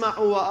أَسْمَعُ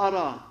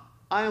وَأَرَى.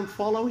 I am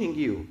following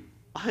you.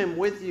 I am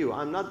with you.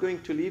 I'm not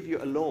going to leave you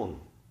alone.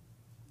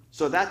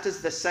 So that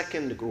is the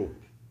second group,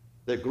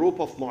 the group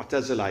of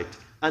Mu'tazilite.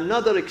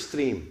 Another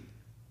extreme.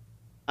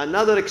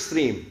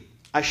 Ash'arites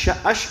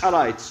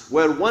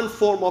were one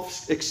form of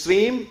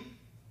extreme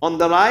on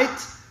the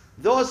right.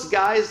 Those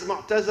guys,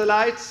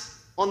 Mu'tazilites,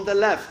 on the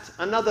left,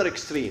 another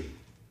extreme.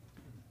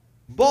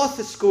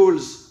 Both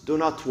schools do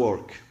not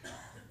work.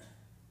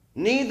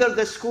 Neither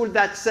the school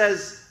that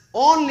says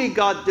only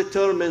God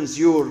determines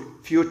your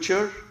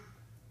future,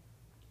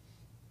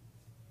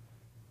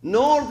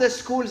 nor the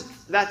school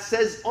that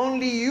says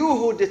only you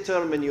who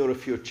determine your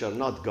future,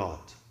 not God.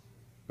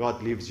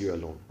 God leaves you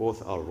alone.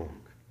 Both are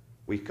wrong.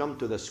 We come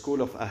to the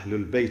school of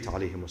Ahlul Bayt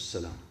alayhimus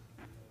salam.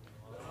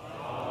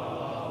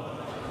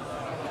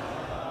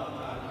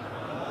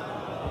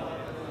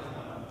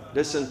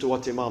 Listen to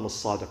what Imam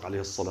al-Sadiq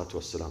alayhi salatu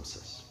wasalam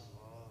says.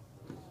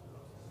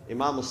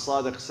 Imam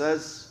al-Sadiq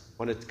says,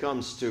 when it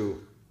comes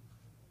to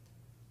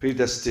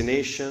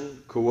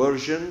predestination,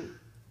 coercion,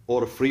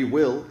 or free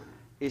will,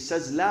 he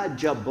says, La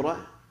jabra,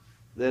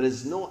 there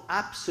is no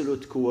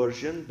absolute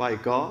coercion by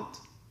God,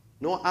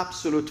 no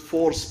absolute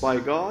force by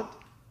God,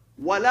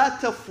 wala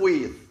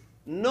tafweed,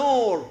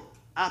 nor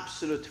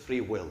absolute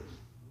free will.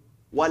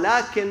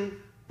 Walakin,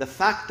 the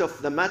fact of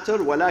the matter,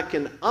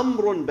 walakin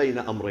amrun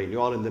bayna amrayn,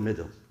 you are in the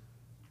middle.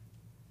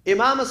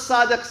 Imam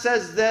al-Sadiq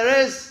says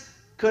there is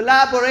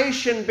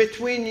collaboration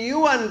between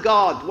you and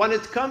God when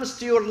it comes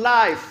to your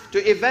life, to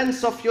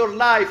events of your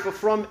life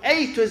from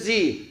A to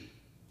Z.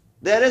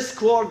 There is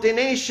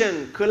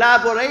coordination,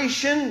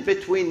 collaboration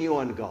between you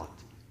and God.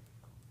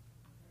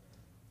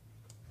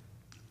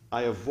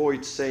 I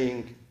avoid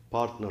saying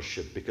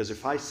partnership, because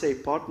if I say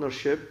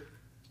partnership,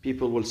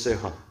 people will say,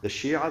 the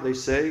Shia, they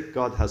say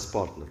God has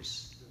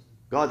partners.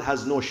 God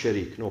has no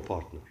sharik, no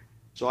partner.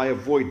 So I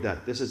avoid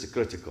that. This is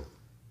critical.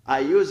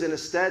 I use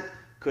instead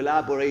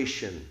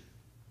collaboration,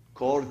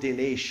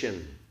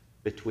 coordination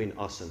between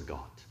us and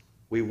God.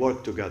 We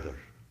work together.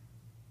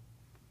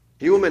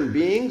 Human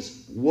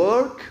beings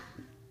work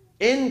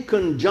in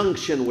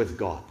conjunction with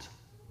God.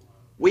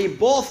 We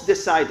both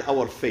decide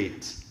our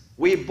fate.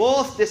 We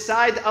both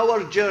decide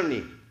our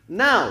journey.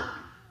 Now,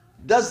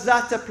 does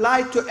that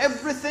apply to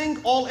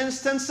everything, all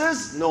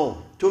instances?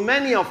 No, to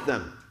many of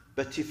them.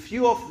 But a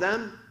few of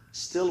them,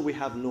 still we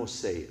have no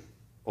say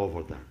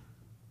over them.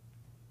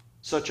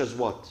 Such as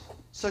what?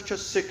 Such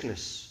as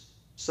sickness.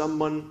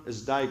 Someone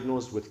is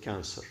diagnosed with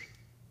cancer.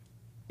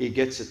 He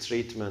gets a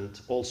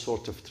treatment, all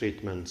sorts of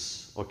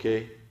treatments,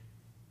 okay?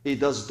 He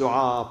does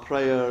dua,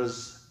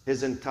 prayers,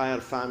 his entire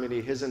family,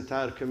 his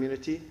entire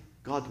community.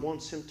 God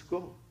wants him to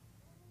go.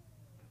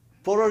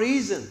 For a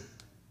reason.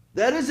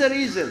 There is a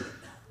reason.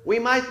 We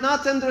might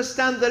not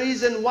understand the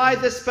reason why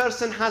this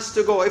person has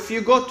to go. If you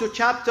go to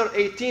chapter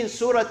 18,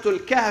 Surah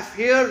al-Kahf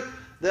here,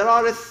 there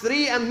are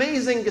 3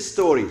 amazing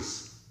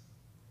stories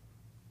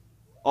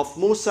of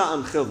Musa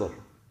and Khidr.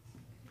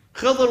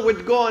 Khidr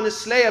would go and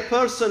slay a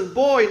person,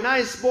 boy,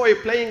 nice boy,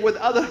 playing with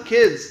other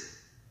kids.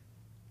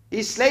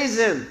 He slays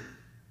him.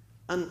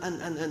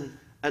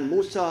 And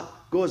Musa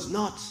goes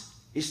nuts.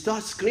 He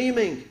starts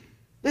screaming,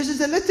 this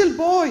is a little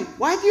boy.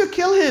 Why do you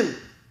kill him?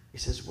 He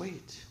says,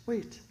 wait,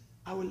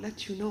 I will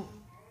let you know.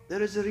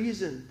 There is a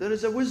reason. There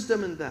is a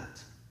wisdom in that.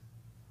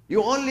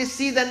 You only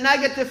see the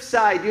negative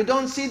side. You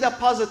don't see the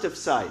positive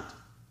side.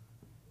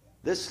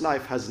 This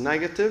life has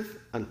negative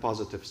and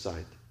positive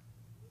side.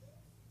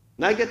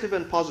 Negative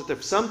and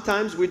positive.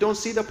 Sometimes we don't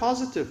see the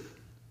positive.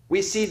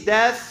 We see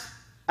death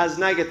as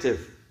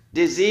negative.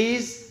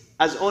 Disease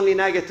as only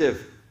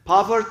negative.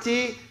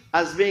 Poverty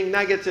as being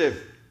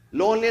negative.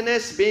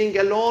 Loneliness, being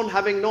alone,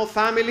 having no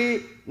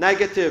family,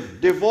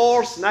 negative.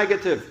 Divorce,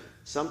 negative.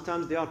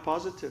 Sometimes they are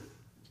positive.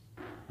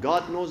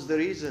 God knows the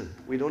reason.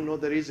 We don't know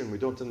the reason. We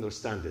don't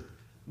understand it.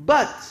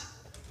 But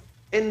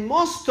in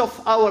most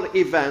of our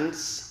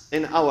events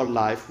in our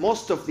life,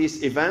 most of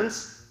these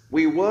events,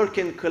 we work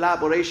in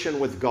collaboration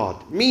with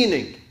God.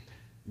 Meaning,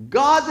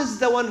 God is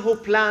the one who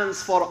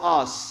plans for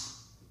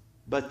us,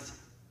 but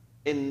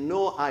in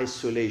no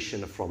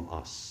isolation from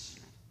us.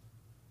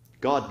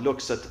 God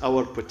looks at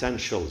our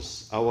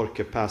potentials, our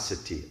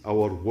capacity,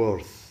 our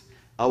worth,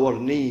 our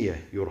niyyah,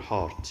 your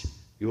heart,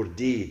 your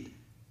deed,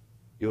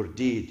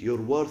 your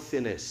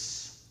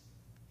worthiness,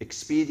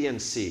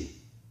 expediency.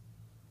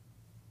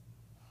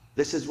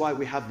 This is why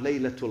we have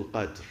Laylatul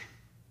Qadr,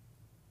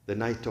 the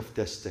night of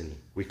destiny.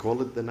 We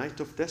call it the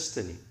night of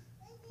destiny.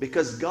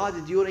 Because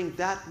God, during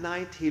that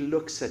night, He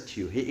looks at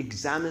you. He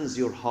examines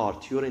your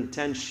heart, your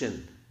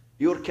intention,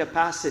 your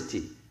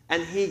capacity.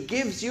 And He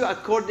gives you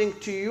according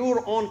to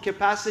your own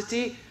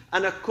capacity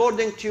and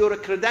according to your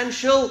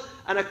credential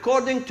and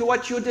according to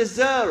what you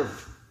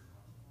deserve.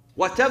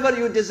 Whatever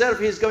you deserve,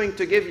 He's going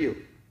to give you.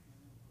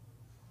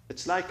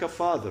 It's like a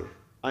father.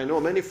 I know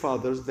many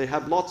fathers, they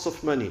have lots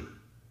of money.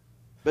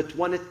 But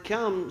when it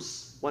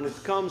comes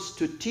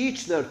to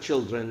teach their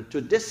children, to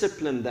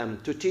discipline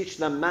them, to teach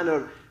them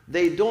manner,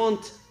 they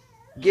don't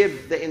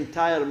give the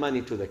entire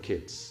money to the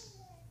kids.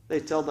 They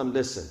tell them,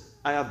 listen,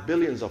 I have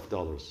billions of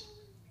dollars,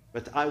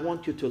 but I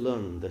want you to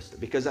learn this.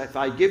 Because if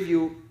I give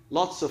you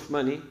lots of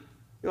money,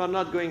 you are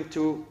not going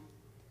to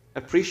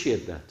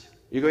appreciate that.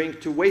 You're going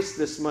to waste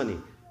this money.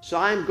 So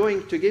I'm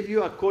going to give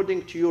you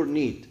according to your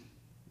need.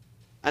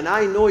 And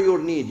I know your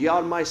need. You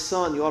are my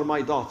son, you are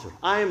my daughter.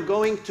 I am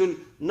going to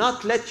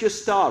not let you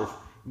starve,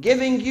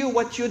 giving you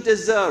what you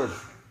deserve.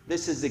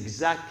 This is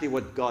exactly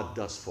what God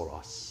does for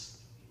us.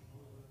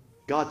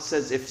 God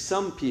says, if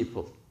some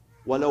people,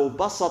 وَلَوْ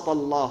بَسَطَ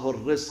اللَّهُ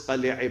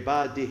الرِّزْقَ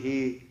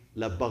لِعِبَادِهِ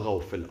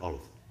لَبَغَوْا فِي الْأَرْضِ.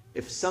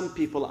 If some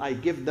people, I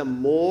give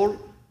them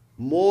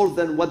more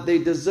than what they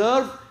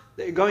deserve,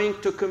 They're going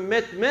to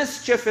commit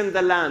mischief in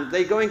the land.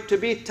 They're going to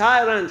be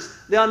tyrants.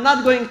 They are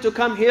not going to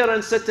come here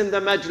and sit in the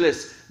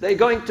majlis. They're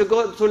going to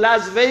go to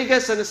Las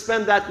Vegas and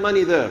spend that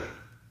money there.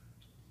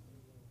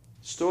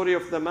 Story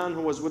of the man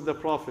who was with the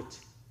Prophet,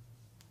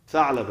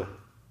 Tha'laba.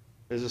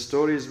 His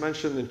story is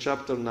mentioned in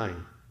chapter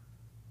 9.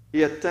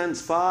 He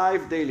attends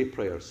 5 daily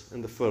prayers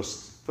in the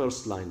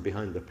first line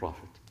behind the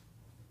Prophet.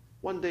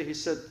 One day he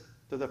said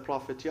to the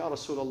Prophet, Ya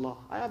Rasulullah,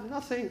 I have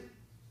nothing.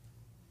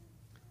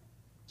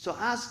 So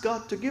ask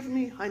God to give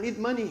me. I need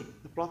money.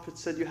 The Prophet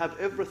said, you have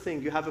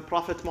everything. You have a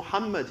Prophet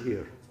Muhammad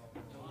here.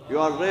 You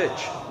are rich.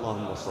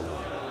 Allahumma salli.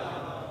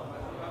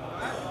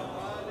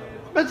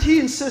 But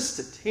he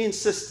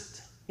insisted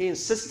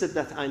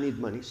that I need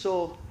money.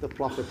 So the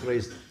Prophet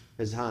raised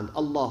his hand.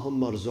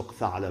 Allahumma rzuq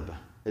Tha'laba.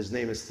 His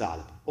name is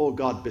Tha'laba. Oh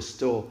God,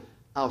 bestow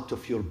out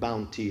of your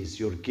bounties,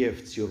 your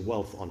gifts, your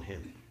wealth on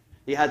him.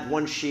 He had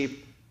 1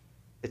 sheep.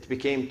 It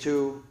became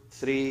 2,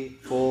 3,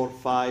 4,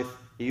 5.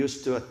 He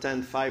used to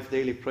attend 5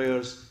 daily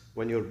prayers.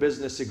 When your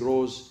business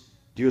grows,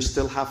 do you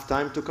still have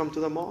time to come to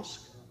the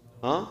mosque?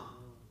 Huh?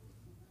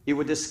 He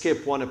would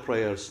skip 1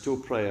 prayers, 2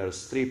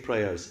 prayers, 3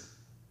 prayers.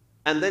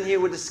 And then he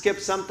would skip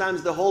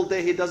sometimes the whole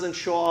day. He doesn't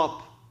show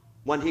up.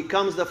 When he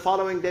comes the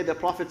following day, the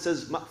Prophet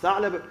says,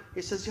 Tha'laba,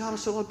 he says, Ya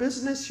Rasulullah,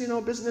 business,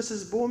 business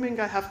is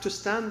booming. I have to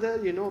stand there,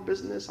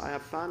 business. I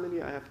have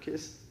family, I have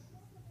kids.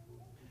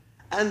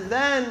 And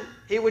then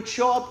he would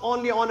show up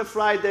only on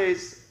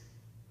Fridays.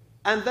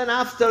 And then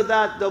after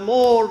that, the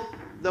more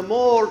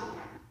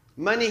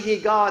money he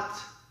got,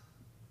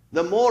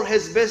 the more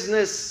his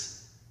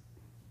business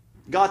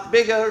got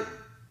bigger.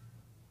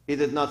 He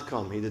did not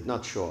come. He did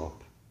not show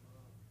up.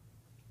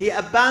 He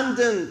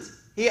abandoned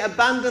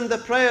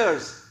the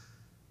prayers.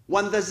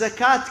 When the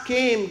zakat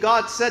came,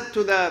 God said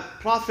to the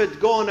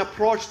Prophet, go and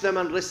approach them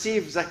and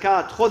receive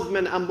zakat. خُذْ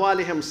مِنْ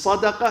أَمْوَالِهِمْ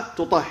صَدَقَةً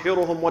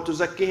تُطَهِّرُهُمْ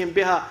وَتُزَكِّهِمْ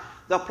بِهَا.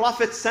 The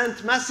Prophet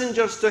sent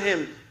messengers to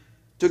him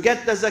to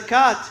get the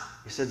zakat.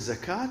 He said,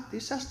 zakat?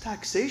 This is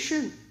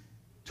taxation.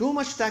 Too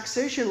much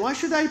taxation. Why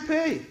should I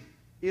pay?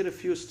 He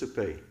refused to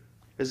pay.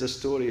 His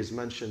story is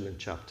mentioned in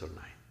chapter 9.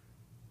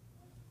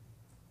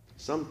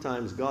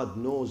 Sometimes God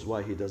knows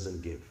why he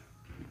doesn't give.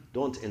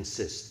 Don't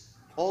insist.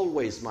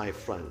 Always, my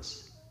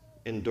friends,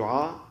 in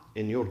dua,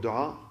 in your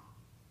dua,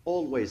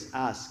 always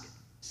ask,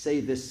 say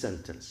this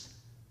sentence.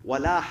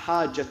 وَلَا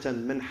حَاجَةً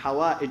مِّنْ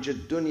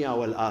حَوَائِجِ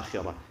الدُّنْيا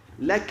وَالْآخِرَةِ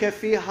لَكَ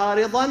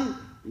فِيهَا رِضًا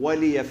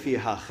وَلِيَ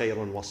فِيهَا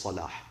خَيْرٌ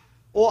وَصَلَاحٌ.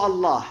 Oh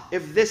Allah,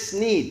 if this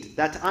need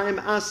that I am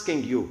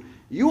asking you,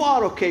 you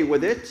are okay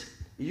with it,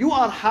 you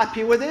are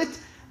happy with it,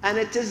 and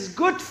it is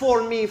good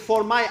for me,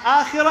 for my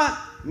akhirah,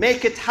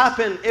 make it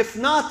happen. If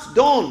not,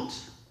 don't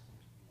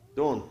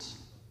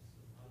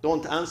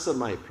answer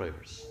my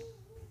prayers.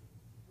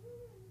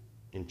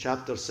 In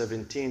chapter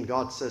 17,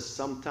 God says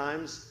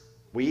sometimes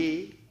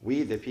we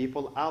the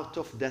people, out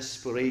of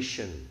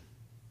desperation,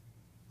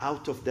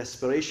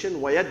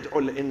 وَيَدْعُ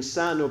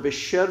الْإِنسَانُ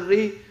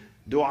بِالشَّرِّ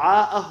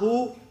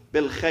دُعَاءَهُ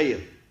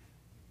بِالْخَيْرِ.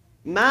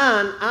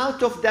 Man,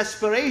 out of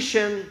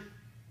desperation,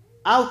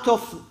 out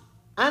of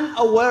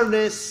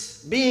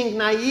unawareness, being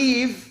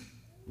naive,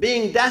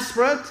 being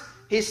desperate,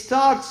 he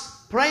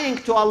starts praying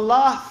to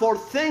Allah for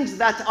things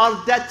that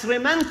are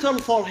detrimental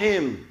for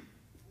him.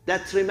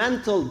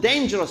 Detrimental,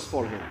 dangerous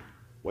for him.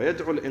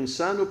 وَيَدْعُ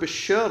الْإِنسَانُ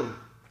بِالشَّرِّ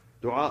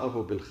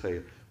دُعَاءَهُ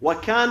بِالْخَيْرِ.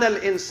 وَكَانَ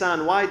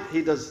الْإِنسَانُ, why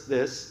he does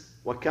this?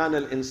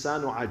 وَكَانَ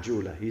الْإِنسَانُ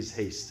عَجُولًا. He's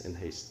haste.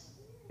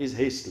 He's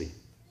hastily.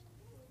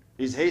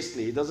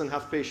 He doesn't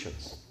have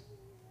patience.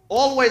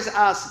 Always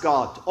ask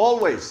God.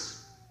 Always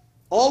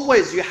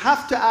you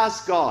have to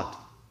ask God.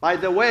 By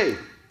the way,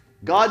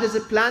 God is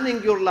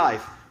planning your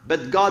life,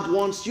 but God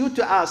wants you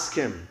to ask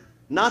him.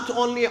 Not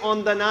only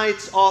on the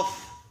nights of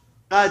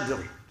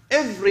Qadr.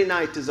 Every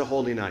night is a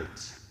holy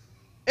night.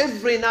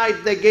 Every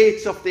night the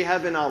gates of the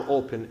heaven are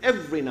open.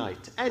 Every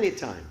night,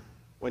 anytime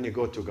when you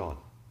go to God.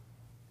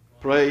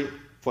 Pray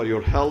for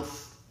your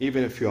health,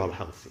 even if you are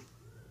healthy.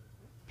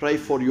 Pray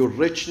for your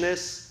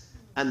richness,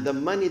 and the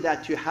money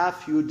that you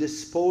have, you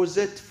dispose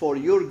it for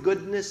your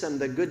goodness and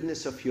the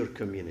goodness of your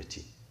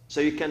community. So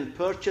you can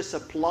purchase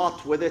a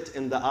plot with it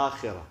in the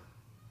akhirah,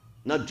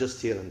 not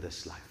just here in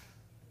this life.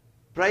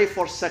 Pray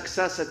for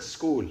success at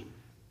school.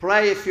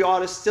 Pray if you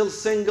are still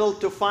single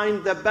to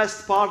find the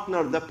best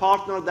partner, the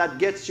partner that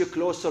gets you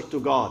closer to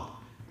God.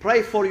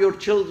 Pray for your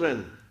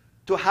children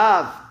to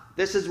have,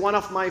 this is one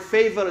of my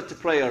favorite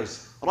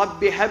prayers, رَبِّ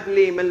هَبْ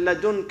لِي مِن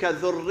لَدُنْكَ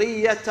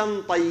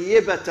ذُرِّيَّةً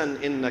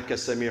طَيِّبَةً إِنَّكَ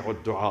سَمِيعُ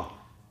الدُّعَاءِ.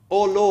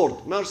 O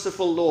Lord,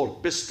 merciful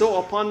Lord, bestow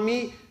upon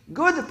me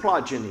good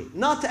progeny,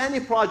 not any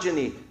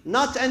progeny,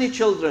 not any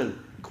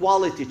children,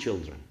 quality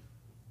children.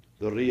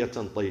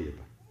 ذُرِّيَّةً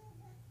طَيِّبَةً.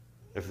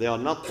 If they are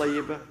not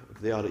طيبة,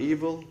 if they are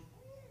evil,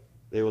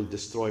 they will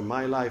destroy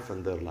my life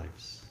and their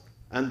lives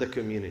and the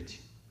community.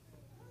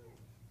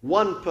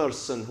 One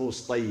person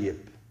who's tayyib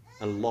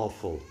and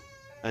lawful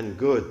and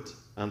good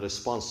and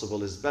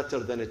responsible is better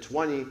than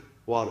 20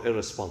 who are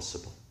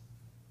irresponsible.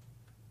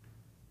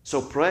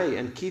 So pray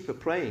and keep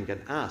praying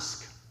and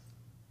ask.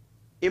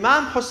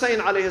 Imam Hussein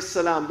alayhi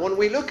salam, when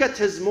we look at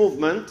his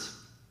movement,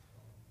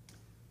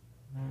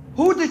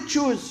 Who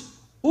chose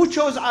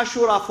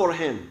Ashura for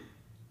him?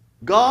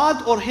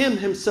 God or him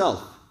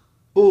himself?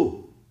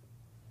 Who?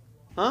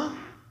 Huh?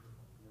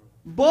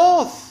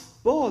 Both.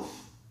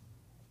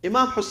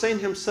 Imam Hussein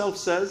himself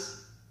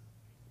says,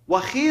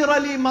 وَخِيرَ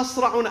لِي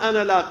مَصْرَعٌ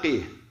أَنَا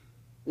لَاقِيهِ.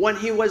 When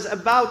he was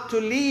about to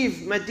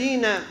leave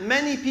Medina,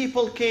 many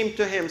people came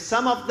to him.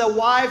 Some of the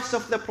wives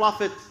of the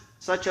Prophet,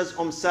 such as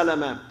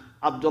Salama,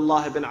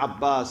 Abdullah ibn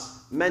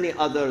Abbas, many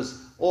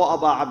others. Oh,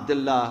 Aba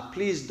Abdullah,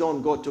 please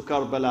don't go to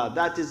Karbala.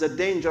 That is a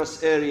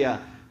dangerous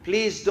area.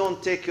 Please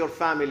don't take your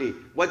family.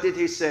 What did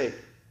he say?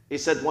 He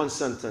said one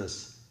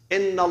sentence.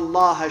 إِنَّ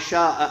اللَّهَ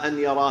شَاءَ أَنْ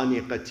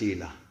يَرَانِي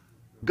قَتِيلًا.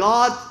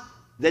 God,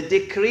 the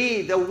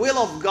decree, the will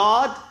of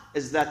God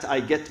is that I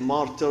get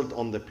martyred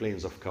on the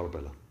plains of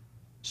Karbala.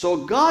 So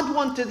God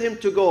wanted him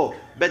to go,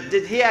 but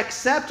did he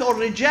accept or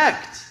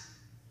reject?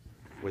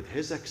 With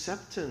his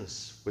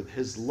acceptance, with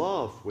his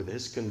love, with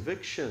his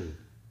conviction.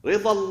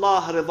 رِضَى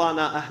اللَّهِ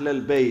رِضَانَا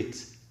أَهْلَ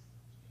الْبَيْتِ.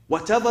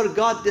 Whatever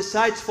God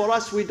decides for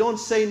us, we don't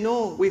say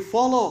no, we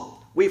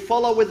follow. We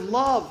follow with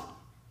love.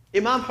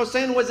 Imam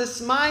Hussein was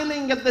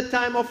smiling at the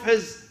time of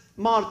his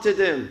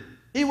martyrdom.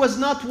 He was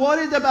not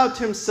worried about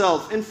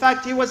himself. In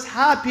fact, he was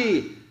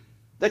happy.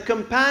 The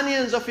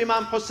companions of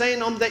Imam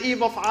Hussein on the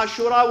eve of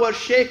Ashura were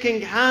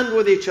shaking hands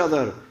with each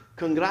other,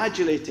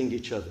 congratulating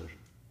each other.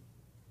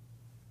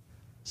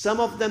 Some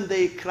of them,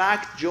 they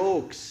cracked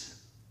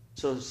jokes.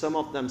 So some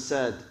of them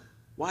said,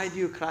 why do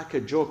you crack a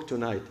joke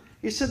tonight?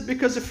 He said,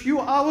 because a few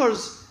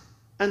hours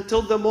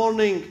until the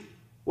morning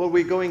were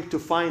we going to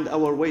find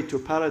our way to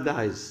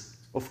paradise.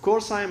 Of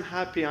course I am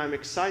happy, I'm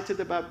excited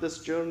about this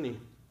journey.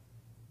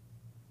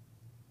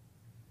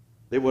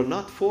 They were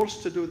not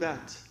forced to do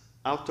that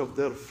out of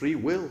their free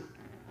will.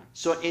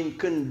 So in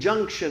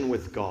conjunction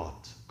with God,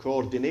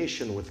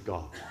 coordination with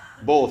God,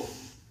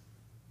 both.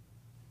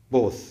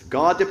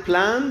 God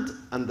planned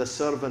and the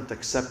servant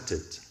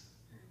accepted,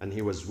 and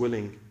he was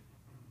willing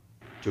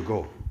to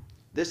go.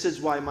 This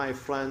is why, my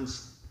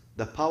friends,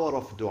 the power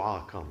of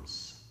dua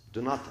comes.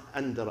 Do not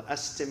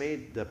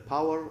underestimate the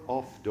power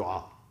of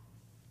dua.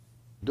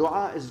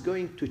 Dua is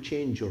going to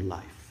change your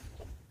life.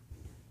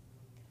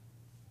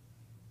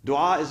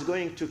 Dua is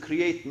going to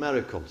create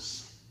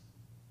miracles.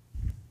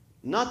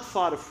 Not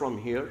far from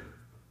here,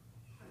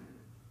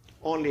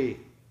 only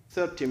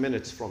 30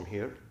 minutes from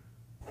here,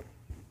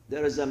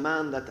 there is a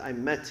man that I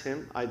met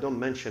him. I don't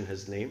mention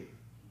his name.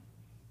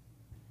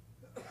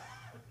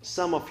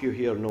 Some of you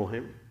here know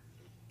him.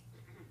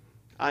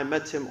 I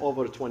met him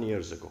over 20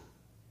 years ago.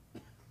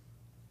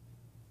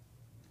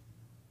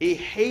 He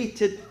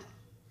hated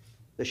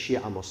the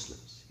Shia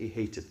Muslims. He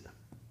hated them.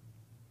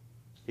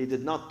 He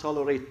did not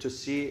tolerate to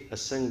see a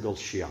single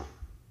Shia.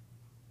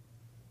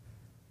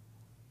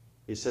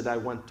 He said, I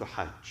went to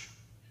Hajj.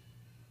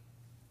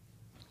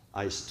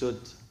 I stood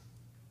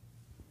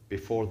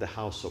before the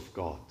house of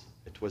God.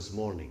 It was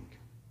morning.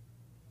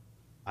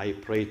 I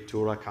prayed 2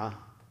 rak'ah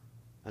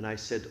and I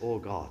said, oh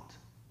God,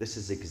 this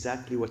is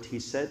exactly what he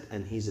said,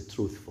 and he's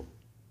truthful.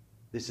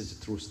 This is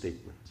a true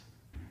statement.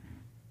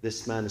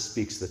 This man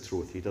speaks the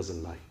truth. He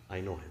doesn't lie. I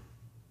know him.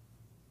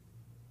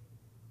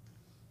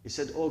 He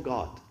said, oh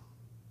God,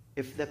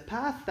 if the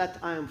path that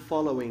I am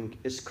following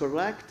is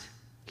correct,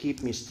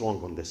 keep me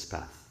strong on this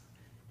path.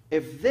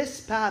 If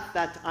this path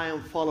that I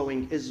am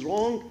following is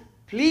wrong,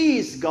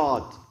 please,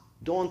 God,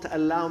 don't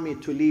allow me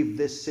to leave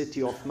this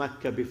city of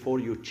Mecca before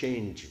you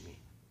change me,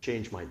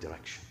 change my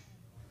direction.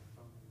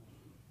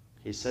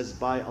 He says,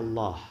 by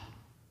Allah,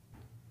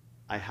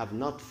 I have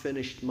not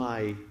finished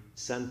my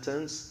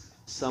sentence.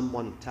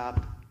 Someone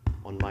tapped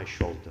on my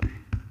shoulder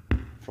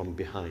from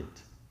behind.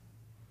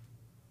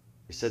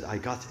 He said, I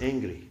got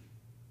angry.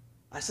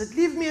 I said,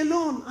 leave me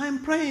alone, I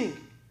am praying.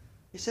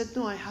 He said,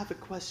 no, I have a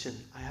question.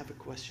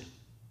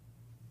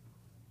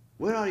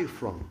 Where are you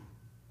from?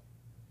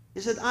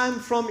 He said, I'm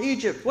from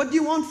Egypt. What do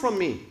you want from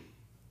me?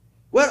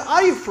 Where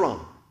are you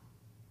from?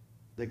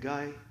 The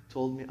guy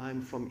told me,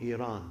 I'm from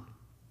Iran.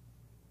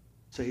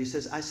 So he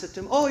says, I said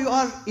to him, oh, you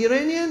are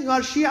Iranian? You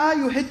are Shia?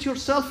 You hit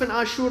yourself in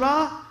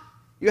Ashura?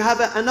 You have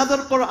another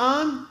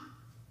Quran?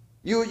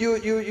 You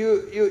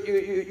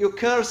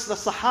curse the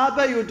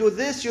Sahaba? You do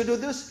this, you do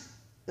this?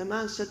 The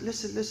man said,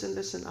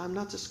 listen, I'm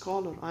not a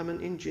scholar, I'm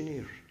an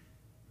engineer.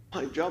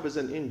 My job is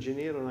an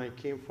engineer and I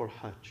came for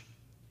Hajj.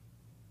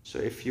 So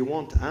if you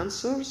want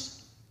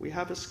answers, we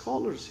have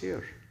scholars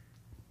here.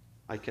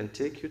 I can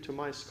take you to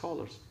my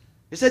scholars.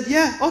 He said,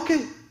 yeah,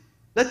 okay,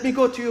 let me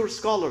go to your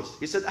scholars.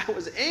 He said, I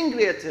was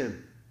angry at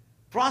him,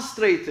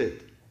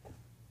 frustrated.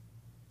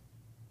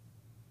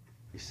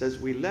 He says,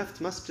 we left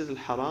Masjid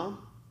al-Haram.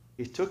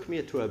 He took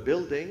me to a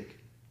building.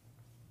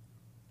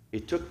 He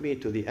took me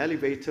to the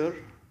elevator.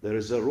 There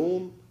is a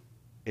room.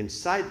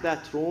 Inside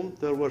that room,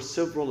 there were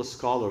several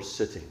scholars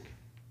sitting.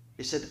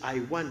 He said, I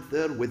went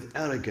there with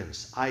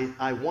arrogance.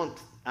 I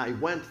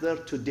went there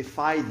to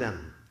defy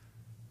them,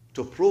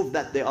 to prove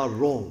that they are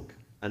wrong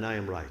and I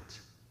am right.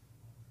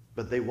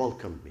 But they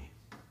welcomed me.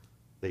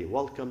 They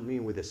welcomed me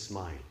with a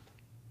smile.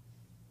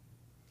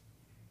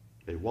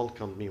 They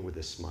welcomed me with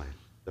a smile.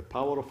 The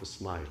power of a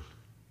smile.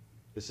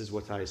 This is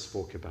what I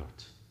spoke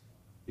about.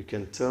 You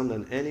can turn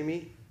an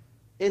enemy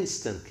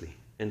instantly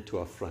into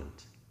a friend.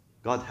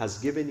 God has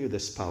given you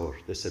this power,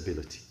 this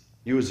ability.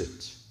 Use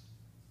it.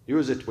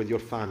 Use it with your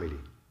family.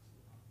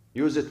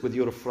 Use it with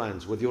your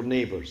friends, with your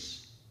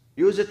neighbors.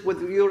 Use it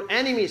with your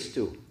enemies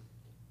too.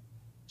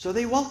 So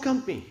they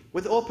welcomed me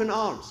with open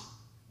arms.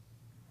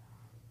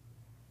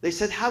 They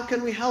said, how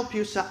can we help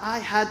you? So I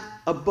had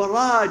a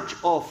barrage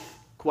of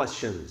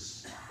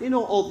questions. You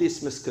know all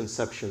these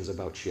misconceptions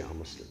about Shia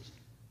Muslims.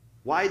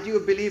 Why do you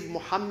believe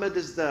Muhammad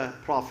is the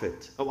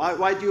prophet?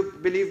 Why do you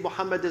believe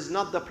Muhammad is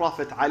not the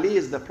prophet? Ali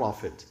is the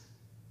prophet.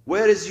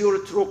 Where is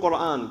your true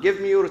Quran? Give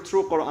me your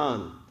true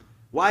Quran.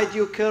 Why do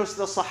you curse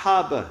the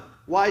Sahaba?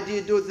 Why do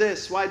you do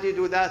this? Why do you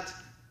do that?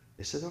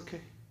 They said,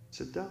 okay,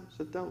 sit down,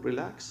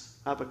 relax,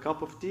 have a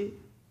cup of tea.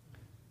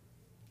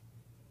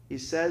 He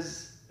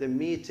says, the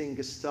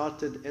meeting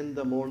started in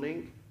the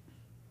morning.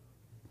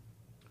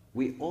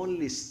 We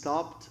only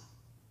stopped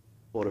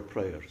for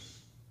prayers.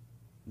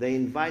 They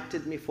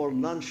invited me for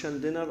lunch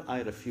and dinner.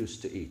 I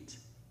refused to eat.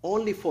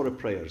 Only for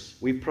prayers.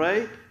 We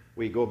pray,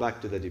 we go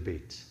back to the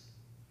debate.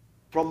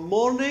 From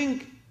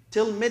morning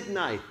till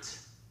midnight.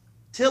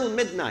 Till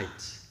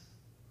midnight.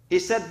 He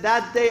said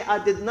that day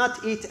I did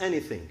not eat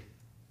anything.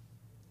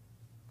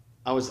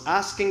 I was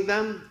asking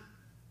them.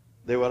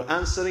 They were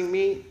answering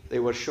me. They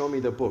were showing me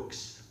the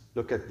books.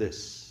 Look at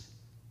this.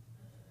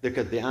 Look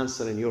at the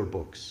answer in your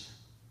books.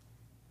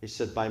 He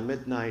said, by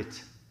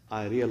midnight,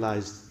 I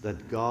realized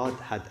that God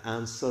had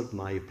answered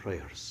my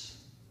prayers.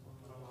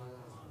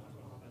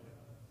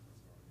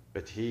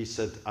 But he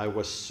said, I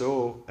was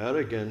so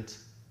arrogant,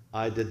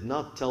 I did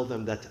not tell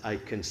them that I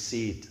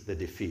concede the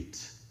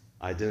defeat.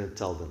 I didn't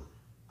tell them.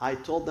 I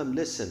told them,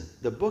 listen,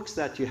 the books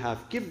that you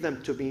have, give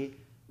them to me.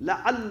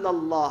 لَعَلَّ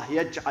اللَّهِ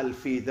يَجْعَلْ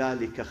فِي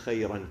ذَلِكَ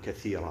خَيْرًا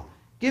كَثِيرًا.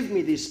 Give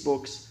me these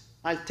books.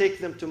 I'll take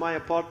them to my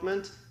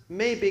apartment.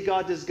 Maybe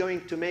God is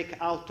going to make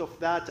out of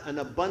that an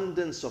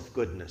abundance of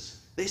goodness.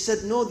 They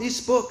said, no,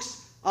 these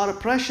books are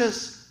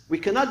precious. We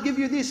cannot give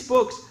you these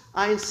books.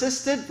 I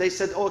insisted. They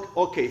said,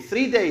 okay,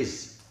 3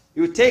 days.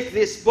 You take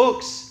these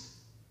books,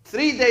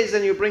 3 days,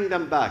 and you bring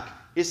them back.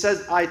 He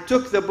says, I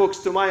took the books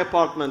to my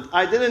apartment.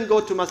 I didn't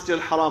go to Masjid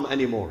al-Haram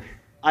anymore.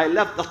 I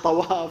left the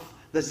tawaf,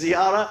 the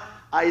ziyarah.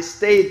 I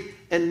stayed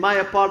in my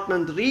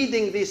apartment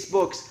reading these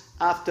books.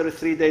 After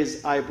 3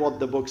 days, I brought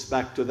the books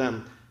back to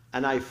them,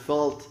 and I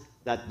felt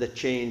that the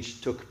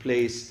change took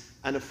place.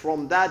 And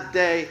from that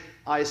day,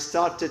 I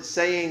started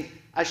saying,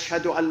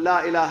 أشهد أن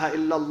لا إله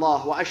إلا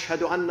الله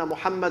وأشهد أن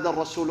محمد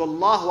رسول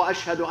الله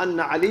وأشهد أن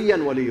عليا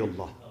ولي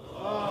الله.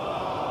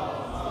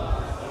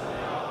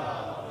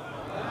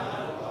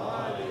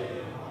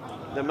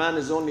 The man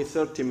is only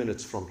 30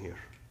 minutes from here.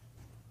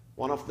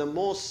 One of the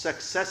most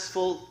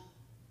successful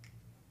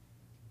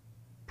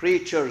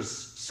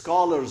preachers,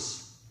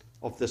 scholars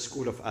of the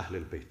school of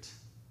Ahlul Bayt.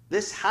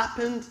 This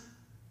happened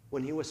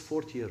when he was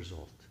 40 years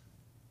old.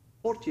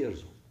 40 years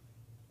old.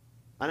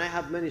 And I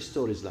have many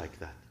stories like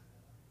that.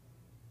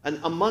 And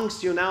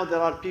amongst you now,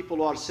 there are people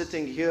who are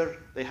sitting here,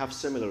 they have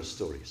similar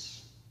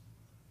stories.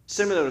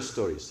 Similar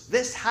stories.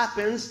 This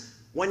happens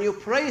when you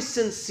pray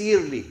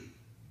sincerely.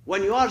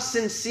 When you are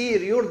sincere,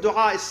 your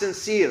dua is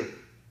sincere.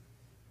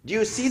 Do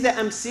you see the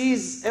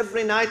MCs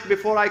every night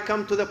before I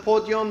come to the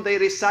podium, they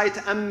recite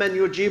أَمَّنْ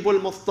يُجِيبُ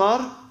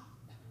الْمُفْطَرِ?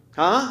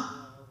 Huh?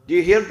 Do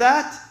you hear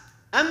that?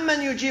 أَمَّنْ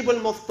يُجِيبُ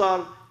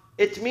الْمُفْطَرِ.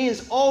 It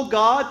means, oh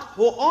God,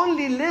 who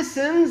only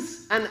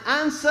listens and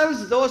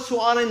answers those who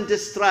are in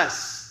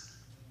distress.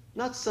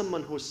 Not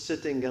someone who's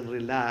sitting and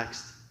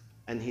relaxed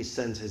and he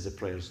sends his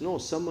prayers. No,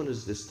 someone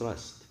is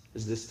distressed.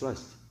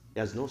 He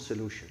has no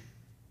solution.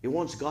 He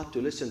wants God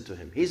to listen to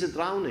him. He's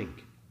drowning.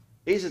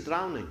 He's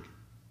drowning.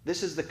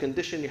 This is the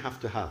condition you have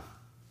to have.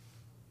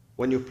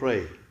 When you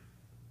pray,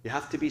 you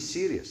have to be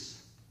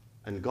serious,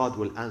 and God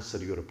will answer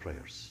your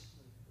prayers.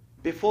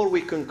 Before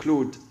we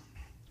conclude,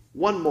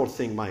 one more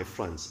thing, my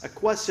friends, a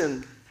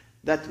question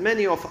that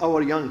many of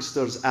our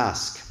youngsters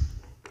ask.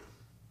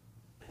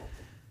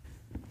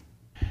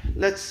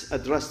 Let's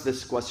address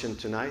this question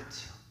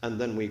tonight, and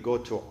then we go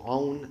to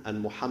Aoun and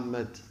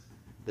Muhammad,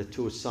 the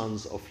two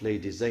sons of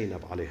Lady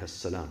Zainab alayhi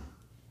salam.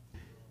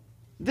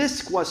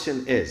 This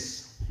question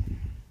is,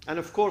 and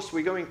of course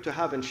we're going to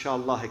have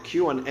inshallah a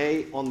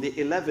Q&A on the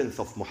 11th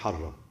of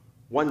Muharram,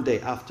 one day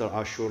after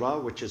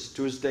Ashura, which is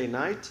Tuesday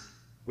night.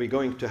 We're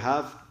going to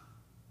have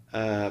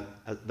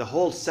the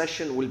whole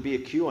session will be a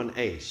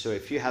Q&A. So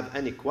if you have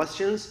any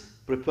questions,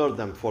 prepare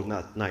them for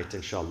that night,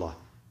 inshallah.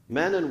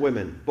 Men and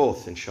women,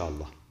 both,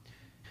 inshallah.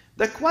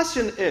 The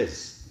question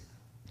is,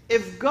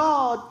 if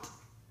God,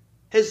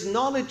 His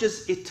knowledge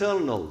is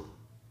eternal,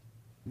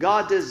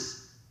 God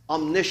is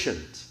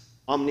omniscient,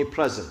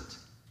 omnipresent,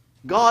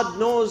 God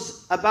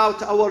knows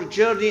about our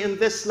journey in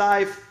this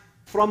life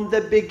from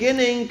the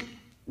beginning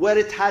where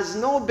it has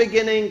no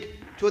beginning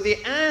to the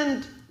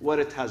end where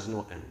it has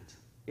no end.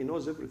 He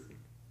knows everything.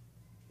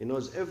 He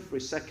knows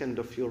every second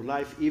of your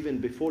life, even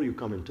before you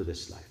come into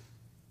this life.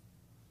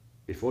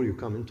 Before you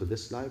come into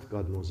this life,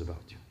 God knows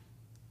about you.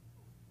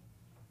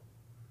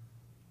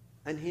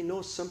 And He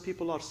knows some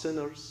people are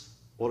sinners,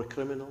 or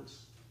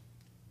criminals?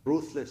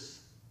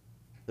 Ruthless.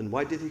 Then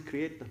why did he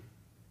create them?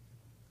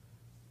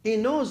 He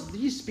knows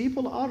these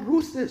people are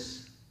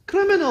ruthless,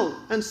 criminal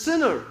and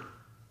sinner.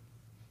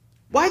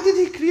 Why did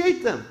he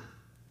create them?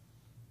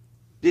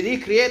 Did he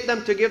create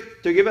them to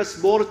give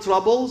us more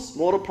troubles,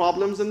 more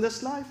problems in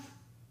this life?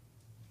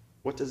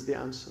 What is the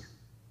answer?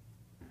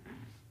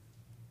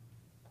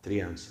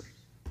 3 answers.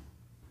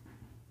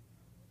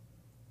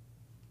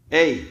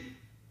 A,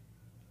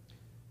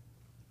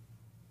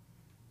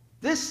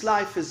 this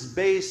life is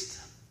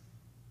based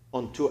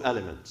on 2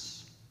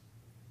 elements,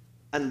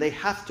 and they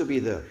have to be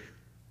there.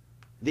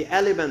 The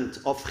element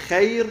of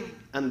khair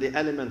and the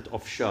element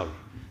of shar.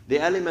 The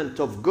element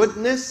of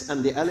goodness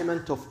and the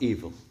element of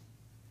evil.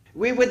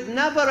 We would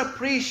never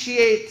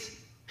appreciate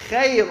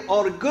khair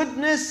or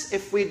goodness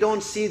if we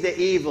don't see the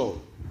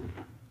evil.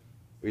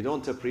 We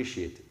don't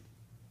appreciate it.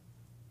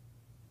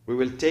 We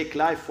will take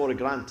life for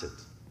granted.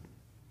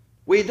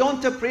 We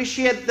don't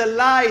appreciate the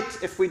light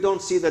if we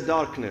don't see the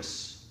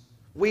darkness.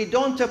 We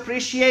don't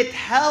appreciate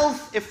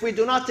health if we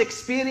do not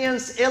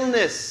experience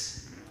illness.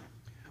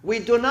 We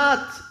do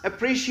not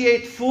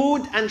appreciate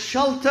food and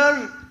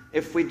shelter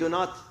if we do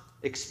not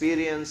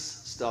experience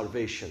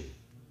starvation.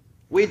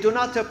 We do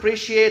not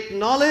appreciate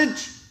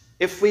knowledge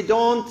if we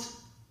don't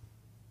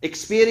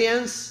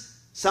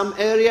experience some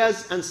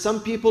areas and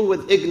some people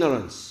with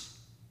ignorance.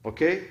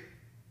 Okay?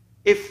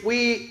 If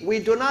we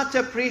do not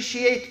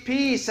appreciate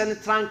peace and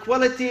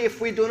tranquility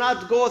if we do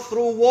not go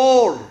through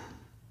war.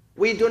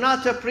 We do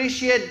not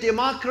appreciate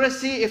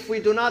democracy if we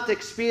do not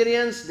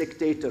experience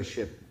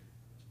dictatorship.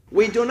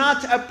 We do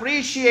not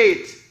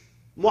appreciate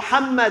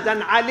Muhammad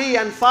and Ali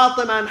and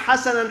Fatima and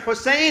Hassan and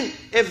Hussein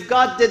if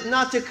God did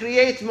not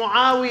create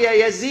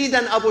Muawiyah, Yazid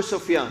and Abu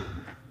Sufyan.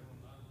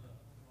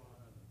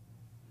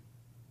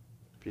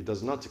 If He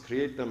does not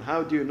create them,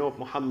 how do you know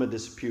Muhammad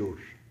is pure?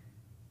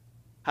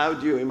 How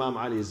do you Imam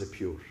Ali is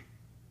pure?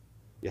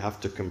 You have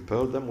to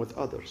compare them with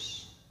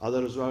others.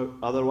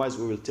 Otherwise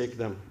we will take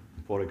them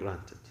for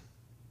granted.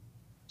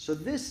 So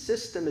this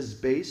system is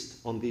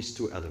based on these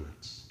 2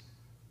 elements.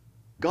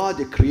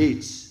 God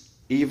creates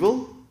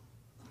evil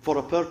for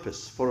a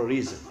purpose, for a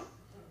reason.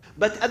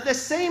 But at the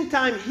same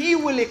time, He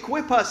will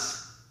equip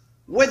us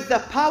with the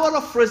power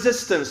of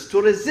resistance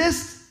to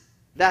resist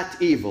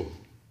that evil,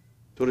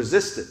 to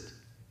resist it,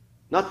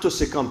 not to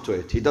succumb to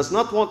it. He does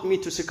not want me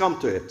to succumb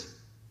to it.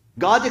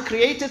 God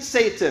created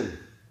Satan.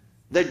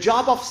 The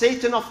job of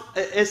Satan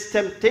is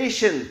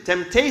temptation,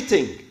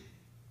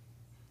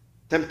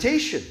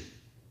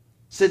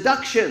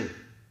 seduction.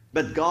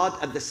 But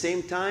God at the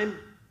same time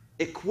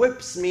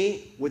equips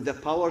me with the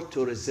power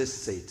to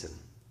resist Satan,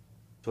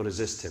 to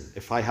resist him.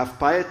 If I have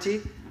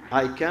piety,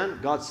 I can.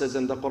 God says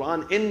in the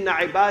Quran, إِنَّ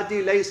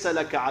عِبَادِي لَيْسَ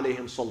لَكَ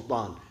عَلَيْهِمْ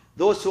سُلْطَانٌ.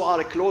 Those who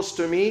are close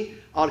to me,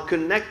 are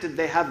connected,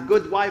 they have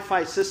good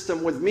Wi-Fi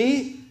system with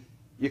me,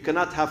 you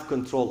cannot have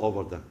control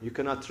over them. You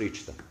cannot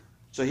reach them.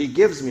 So He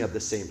gives me at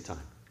the same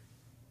time.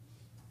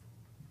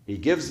 He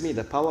gives me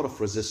the power of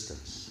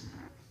resistance.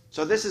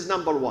 So this is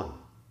number 1.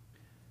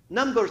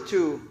 Number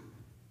 2,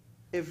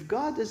 if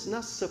God is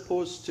not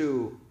supposed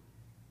to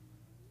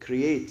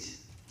create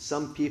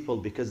some people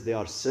because they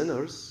are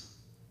sinners,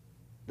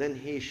 then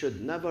He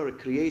should never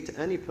create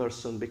any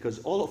person, because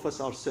all of us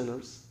are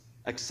sinners,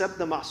 except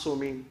the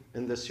ma'sumin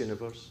in this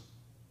universe.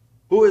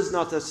 Who is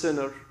not a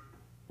sinner?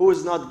 Who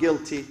is not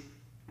guilty?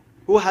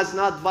 Who has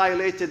not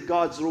violated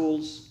God's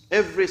rules?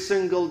 Every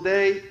single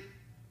day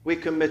we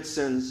commit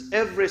sins.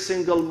 Every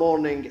single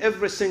morning,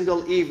 every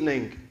single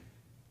evening.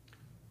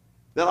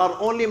 There are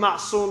only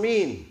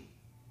ma'sumin,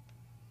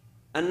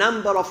 a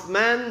number of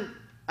men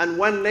and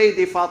one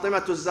lady,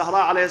 Fatima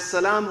Zahra alayhi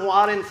salam, who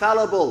are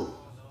infallible.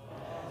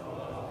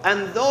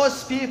 And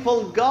those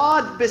people,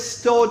 God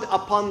bestowed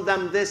upon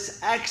them this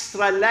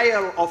extra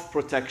layer of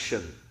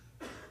protection.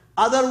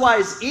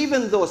 Otherwise,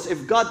 even those,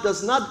 if God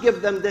does not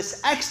give them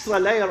this extra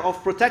layer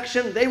of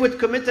protection, they would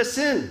commit a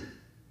sin.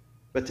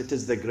 But it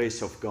is the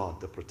grace of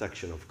God, the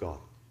protection of God.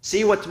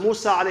 See what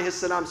Musa alayhi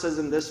salam says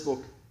in this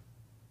book.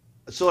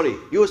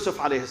 Yusuf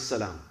alayhi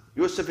salam.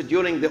 Yusuf,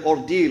 during the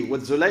ordeal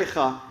with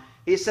Zulaykha,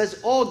 he says,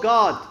 "Oh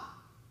God,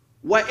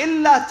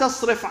 وَإِلَّا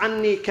تَصْرِفْ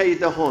عَنِّي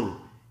كَيْدَهُنْ."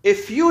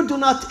 If you do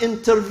not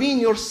intervene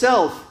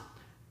yourself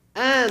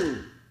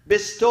and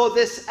bestow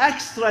this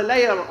extra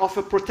layer of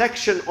a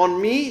protection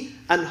on me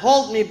and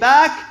hold me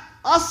back,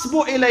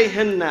 أَصْبُ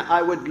إِلَيْهِنَّ,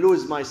 I would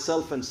lose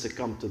myself and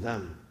succumb to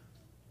them.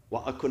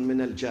 وَأَكُنْ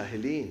مِنَ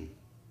الْجَاهِلِينَ,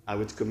 I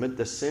would commit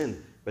the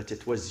sin, but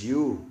it was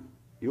you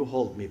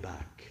hold me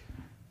back.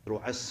 Through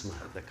isma,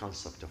 the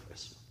concept of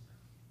isma.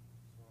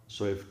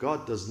 So if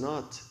God does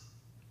not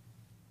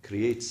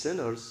create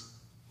sinners,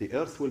 the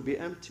earth will be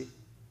empty.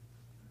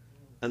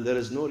 And there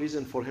is no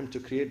reason for Him to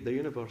create the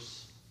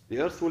universe. The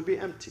earth will be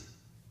empty.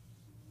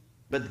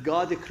 But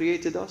God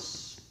created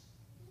us,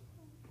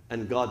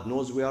 and God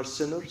knows we are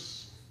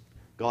sinners.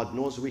 God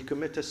knows we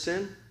commit a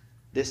sin.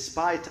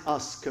 Despite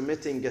us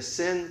committing a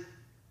sin,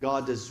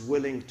 God is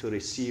willing to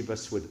receive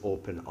us with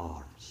open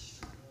arms.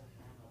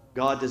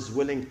 God is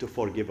willing to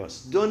forgive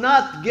us. Do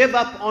not give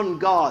up on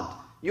God.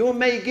 You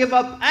may give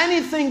up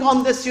anything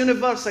on this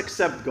universe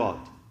except God.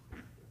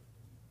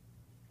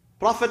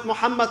 Prophet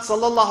Muhammad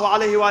sallallahu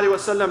alayhi wa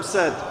sallam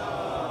said,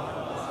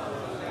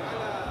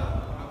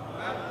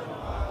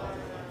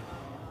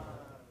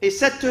 he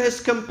said to his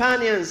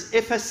companions,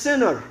 if a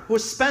sinner who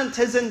spent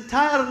his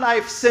entire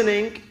life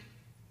sinning,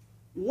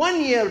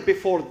 1 year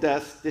before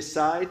death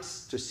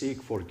decides to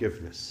seek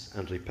forgiveness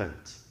and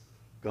repent,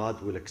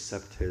 God will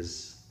accept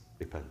his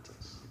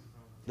repentance.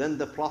 Then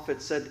the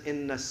Prophet said,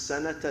 Inna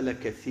sanata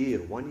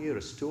lakathir. 1 year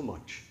is too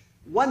much.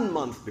 1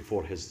 month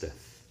before his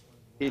death,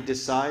 he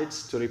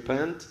decides to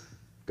repent,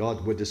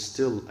 God would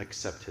still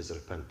accept his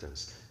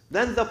repentance.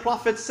 Then the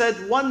Prophet said,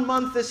 1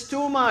 month is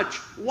too much.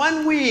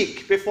 1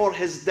 week before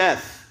his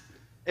death,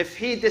 if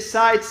he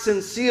decides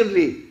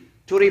sincerely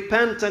to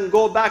repent and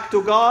go back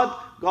to God,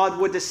 God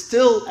would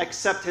still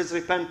accept his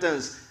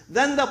repentance.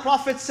 Then the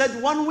Prophet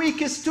said 1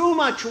 week is too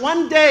much.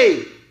 1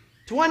 day,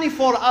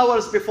 24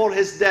 hours before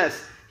his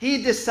death,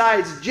 he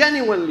decides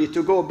genuinely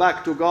to go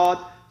back to God,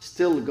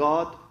 still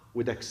God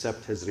would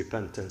accept his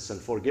repentance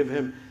and forgive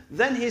him.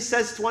 Then he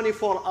says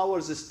 24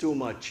 hours is too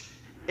much.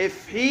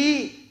 If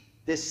he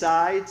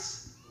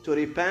decides to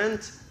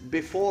repent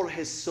before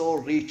his soul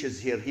reaches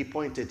here, he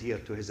pointed here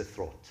to his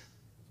throat.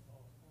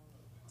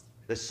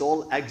 The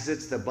soul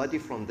exits the body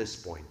from this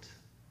point.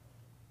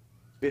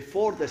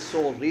 Before the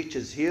soul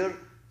reaches here,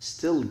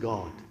 still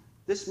God.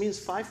 This means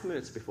 5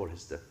 minutes before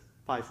his death.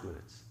 5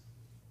 minutes.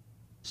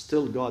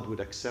 Still God would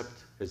accept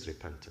his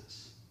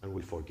repentance and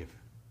will forgive him.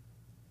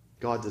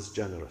 God is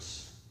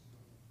generous.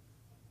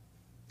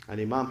 And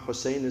Imam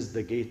Hussein is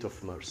the gate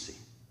of mercy.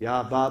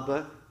 Ya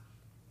Baba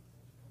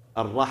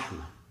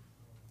al-Rahmah.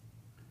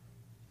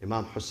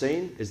 Imam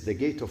Hussein is the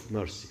gate of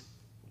mercy.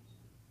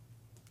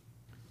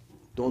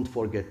 Don't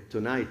forget,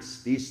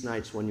 these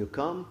nights when you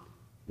come,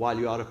 while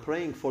you are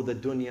praying for the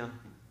dunya,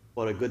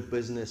 for a good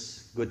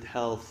business, good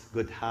health,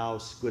 good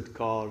house, good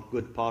car,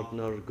 good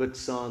partner, good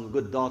son,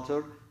 good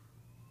daughter,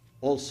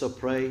 also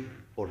pray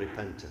for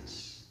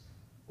repentance.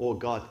 Oh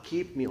God,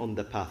 keep me on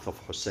the path of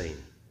Hussein.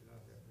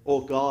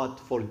 Oh God,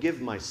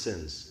 forgive my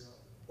sins.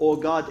 Oh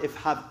God,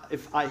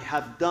 if I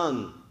have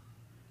done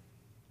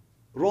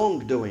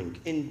wrongdoing,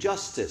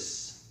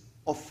 injustice,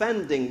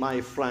 offending my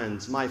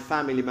friends, my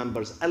family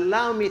members,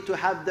 allow me to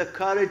have the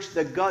courage,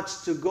 the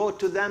guts to go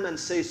to them and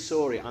say,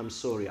 sorry, I'm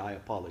sorry, I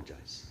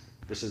apologize.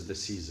 This is the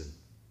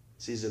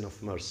season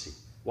of mercy.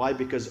 Why?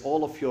 Because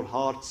all of your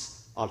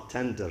hearts are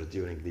tender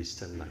during these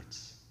 10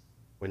 nights.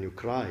 When you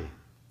cry,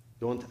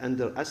 don't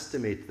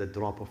underestimate the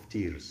drop of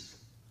tears.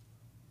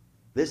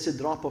 This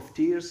drop of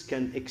tears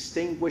can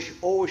extinguish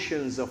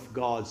oceans of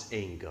God's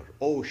anger.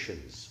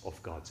 Oceans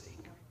of God's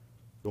anger.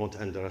 Don't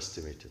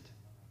underestimate it.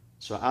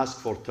 So ask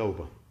for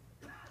tawbah.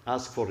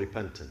 Ask for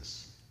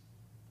repentance.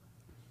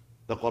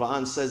 The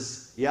Quran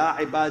says, Ya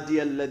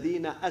ibadiya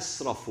alladhina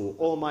asrafu,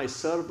 O my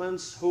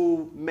servants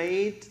who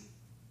made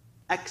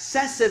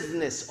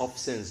excessiveness of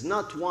sins,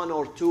 not 1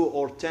 or 2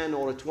 or 10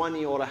 or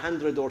 20 or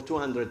 100 or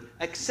 200,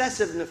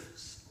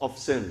 excessiveness of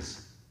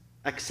sins.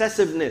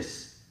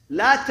 Excessiveness.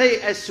 La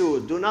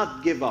tayasu, do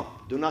not give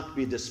up, do not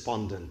be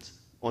despondent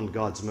on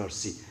God's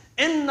mercy.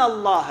 Inna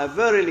Allah,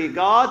 verily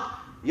God,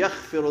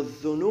 yaghfiru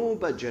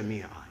dhunuba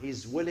jami'a.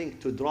 He's willing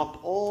to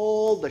drop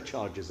all the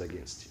charges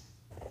against you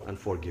and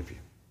forgive you.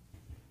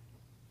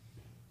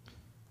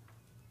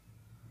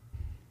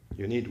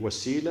 You need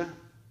wasila,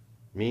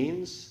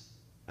 means,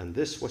 and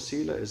this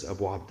wasila is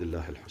Abu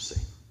Abdullah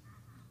al-Hussein,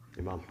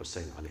 Imam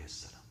Hussein alayhi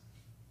salam.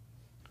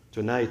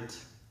 Tonight,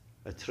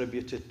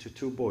 attributed to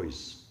 2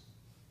 boys,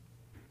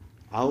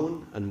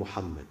 Aun and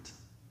Muhammad.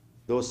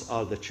 Those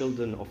are the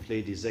children of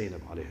Lady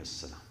Zainab alayhi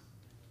salam.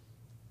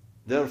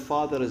 Their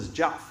father is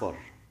Ja'far,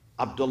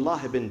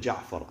 Abdullah ibn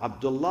Ja'far.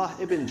 Abdullah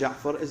ibn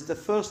Ja'far is the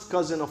first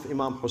cousin of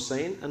Imam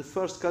Hussein and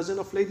first cousin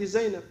of Lady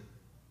Zainab.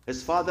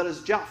 His father is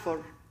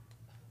Ja'far.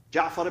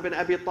 Ja'far ibn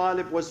Abi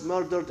Talib was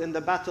murdered in the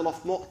Battle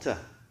of Mu'tah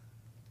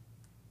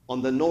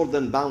on the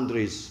northern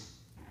boundaries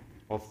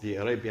of the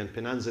Arabian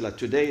Peninsula.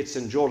 Today it's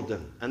in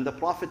Jordan. And the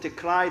Prophet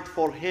cried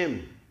for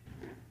him.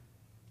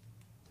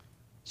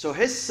 So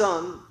his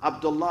son,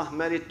 Abdullah,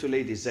 married to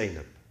Lady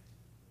Zainab.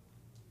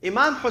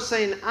 Imam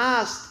Hussein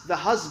asked the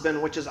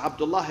husband, which is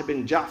Abdullah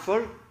ibn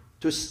Ja'far,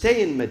 to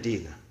stay in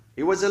Medina.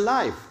 He was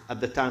alive at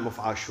the time of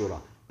Ashura.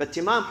 But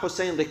Imam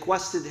Hussein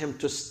requested him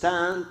to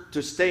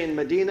stay in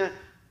Medina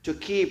to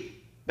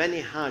keep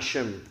Bani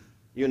Hashim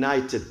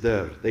united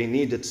there. They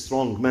needed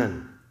strong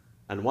men.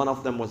 And one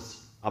of them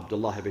was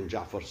Abdullah ibn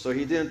Ja'far. So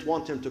he didn't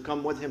want him to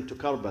come with him to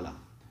Karbala.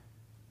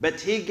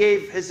 But he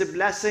gave his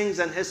blessings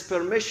and his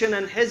permission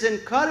and his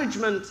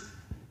encouragement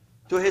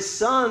to his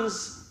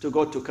sons to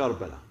go to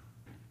Karbala.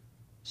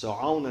 So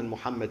Aun and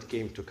Muhammad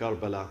came to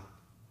Karbala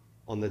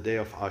on the day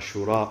of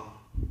Ashura.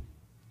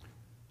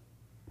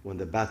 When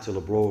the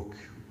battle broke,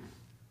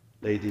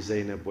 Lady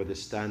Zainab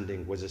was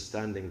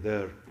standing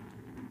there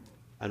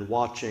and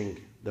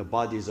watching the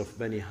bodies of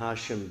Bani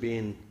Hashim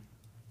being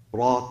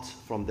brought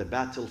from the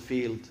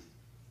battlefield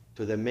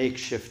to the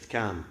makeshift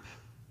camp.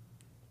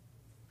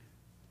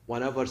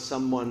 Whenever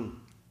someone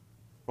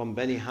from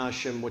Bani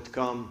Hashim would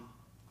come,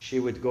 she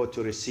would go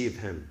to receive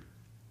him.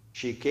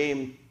 She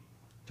came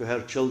to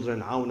her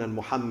children, Aun and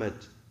Muhammad.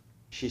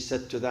 She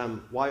said to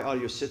them, why are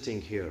you sitting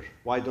here?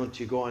 Why don't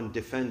you go and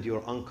defend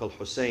your uncle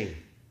Hussein?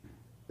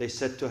 They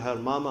said to her,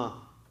 Mama,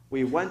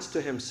 we went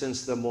to him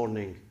since the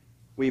morning.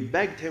 We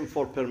begged him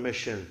for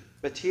permission,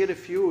 but he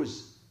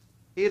refused.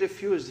 He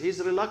refused.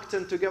 He's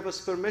reluctant to give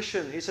us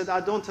permission. He said, I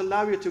don't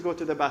allow you to go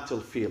to the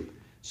battlefield.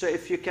 So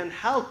if you can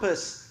help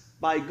us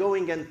by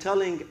going and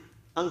telling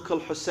Uncle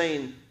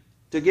Hussein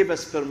to give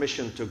us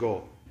permission to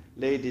go.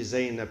 Lady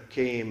Zainab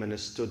came and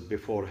stood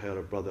before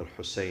her brother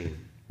Hussein.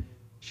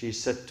 She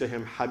said to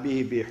him,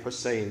 Habibi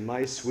Hussein,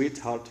 my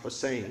sweetheart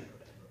Hussein,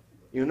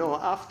 you know,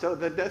 after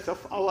the death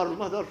of our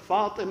mother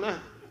Fatima,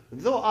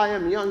 though I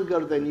am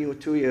younger than you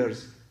 2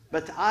 years,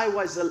 but I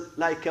was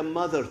like a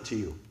mother to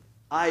you.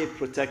 I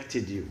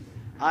protected you.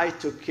 I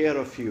took care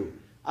of you.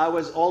 I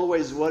was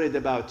always worried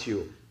about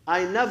you.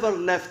 I never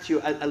left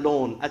you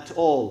alone at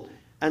all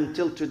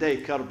until today,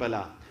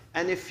 Karbala.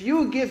 And if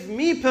you give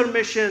me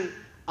permission,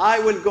 I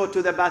will go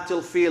to the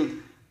battlefield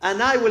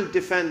and I will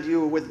defend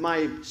you with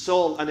my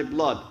soul and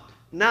blood.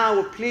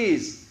 Now,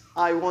 please,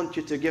 I want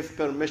you to give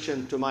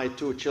permission to my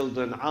 2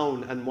 children,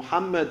 Aun and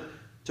Muhammad,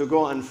 to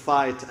go and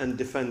fight and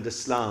defend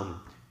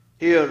Islam.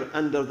 Here,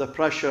 under the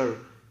pressure,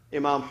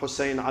 Imam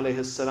Hussein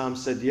alayhi salam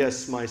said,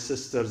 yes, my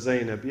sister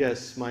Zainab,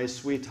 yes, my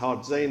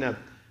sweetheart Zainab,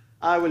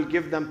 I will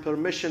give them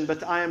permission,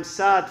 but I am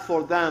sad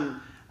for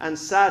them and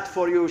sad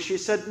for you. She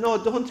said, no,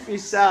 don't be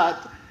sad.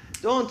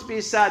 Don't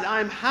be sad.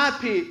 I'm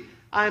happy.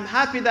 I'm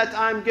happy that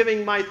I'm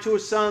giving my 2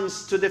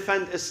 sons to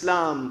defend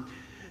Islam.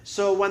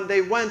 So when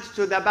they went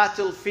to the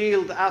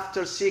battlefield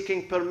after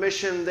seeking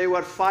permission, they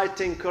were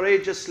fighting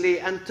courageously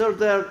until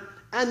their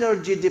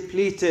energy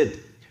depleted.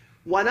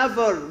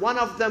 Whenever one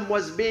of them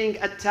was being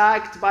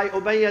attacked by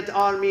Umayyad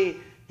army,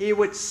 he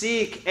would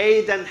seek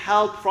aid and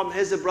help from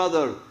his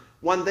brother.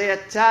 When they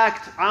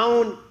attacked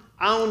Aun,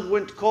 Aun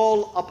would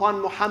call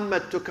upon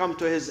Muhammad to come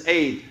to his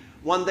aid.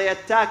 When they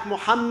attack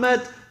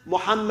Muhammad,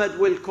 Muhammad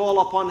will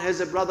call upon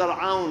his brother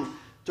Aun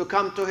to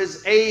come to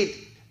his aid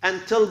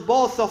until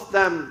both of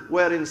them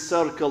were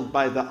encircled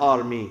by the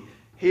army.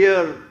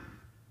 Here,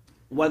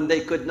 when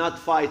they could not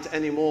fight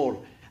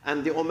anymore,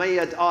 and the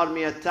Umayyad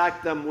army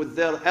attacked them with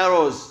their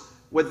arrows,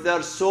 with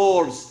their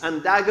swords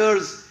and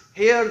daggers,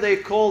 here they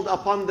called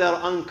upon their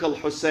uncle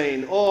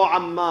Hussein. Oh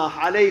Ammah,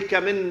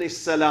 alayka minni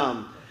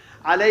salam.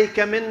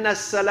 Alayka minna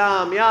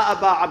salam, ya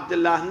Aba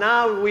Abdullah.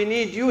 Now we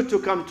need you to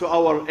come to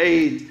our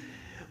aid.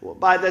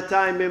 By the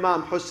time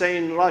Imam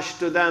Hussein rushed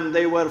to them,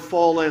 they were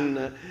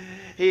fallen.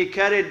 He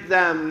carried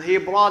them, he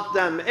brought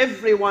them.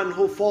 Everyone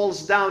who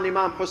falls down,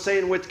 Imam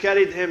Hussein would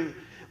carry him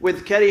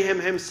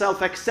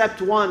himself,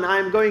 except one. I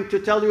am going to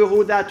tell you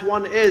who that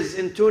one is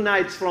in 2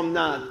 nights from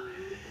now.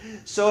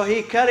 So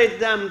he carried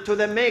them to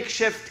the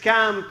makeshift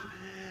camp.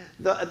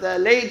 The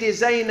lady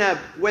Zainab,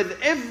 with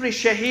every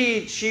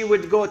shaheed, she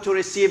would go to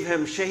receive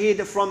him.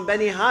 Shaheed from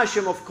Bani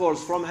Hashim, of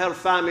course, from her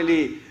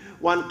family.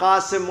 When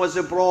Qasim was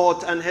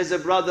brought and his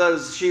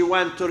brothers, she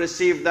went to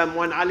receive them.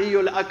 When Ali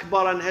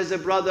al-Akbar and his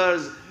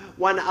brothers,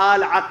 when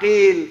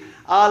Al-Aqil,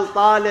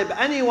 Al-Talib,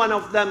 any one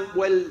of them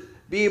will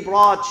be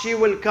brought, she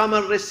will come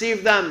and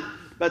receive them.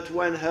 But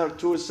when her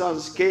 2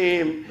 sons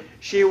came,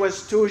 she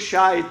was too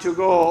shy to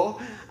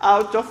go.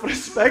 Out of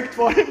respect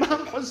for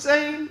Imam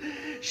Hussein,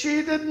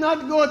 she did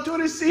not go to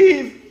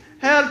receive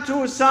her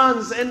 2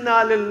 sons.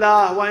 Inna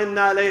lillah wa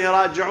inna ilayhi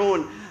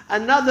raji'un.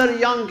 Another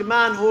young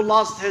man who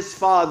lost his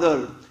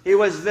father. He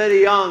was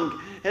very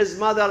young. His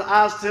mother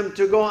asked him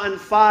to go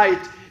and fight.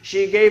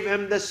 She gave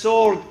him the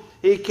sword.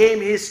 He came,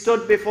 he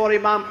stood before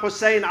Imam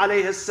Hussein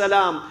alayhi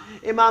salam.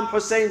 Imam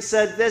Hussein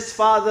said, this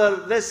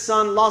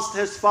son lost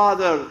his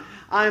father.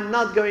 I am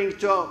not going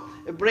to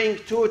bring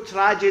 2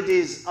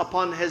 tragedies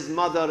upon his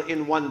mother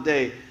in one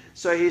day.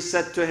 So he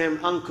said to him,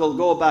 uncle,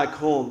 go back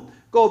home.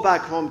 Go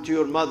back home to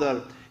your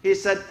mother. He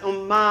said,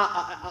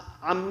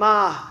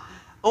 Ammah,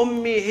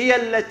 Ummi hiya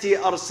allati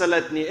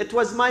arsalatni. It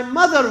was my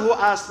mother who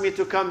asked me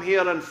to come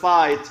here and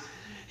fight.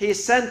 He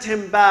sent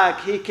him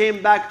back. He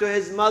came back to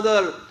his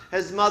mother.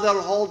 His mother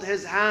held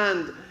his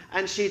hand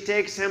and she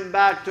takes him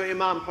back to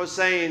Imam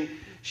Hussein.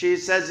 She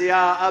says,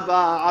 Ya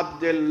Aba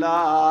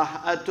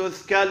Abdullah,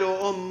 atuthkalu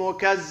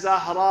ummuka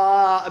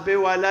az-Zahra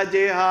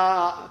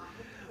biwaladiha,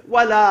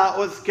 wala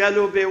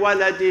uthkalu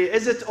biwaladi.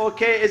 Is it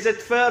okay? Is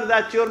it fair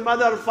that your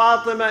mother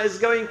Fatima is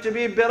going to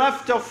be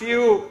bereft of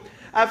you,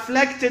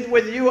 afflicted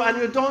with you, and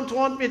you don't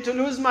want me to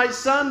lose my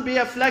son, be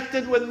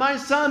afflicted with my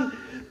son?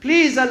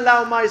 Please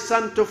allow my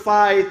son to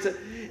fight.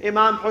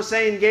 Imam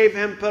Hussein gave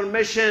him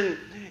permission.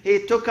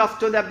 He took off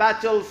to the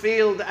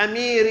battlefield.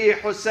 Amiri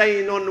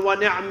Husaynun wa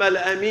ni'mal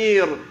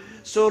amir.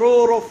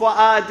 Sururu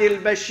fu'adi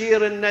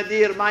al-Bashir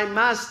al-Nadir. My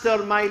master,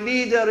 my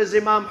leader is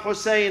Imam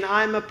Hussein.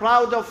 I'm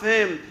proud of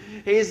him.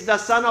 He is the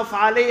son of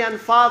Ali and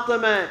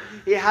Fatima.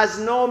 He has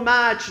no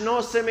match,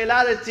 no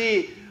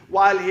similarity.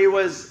 While he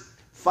was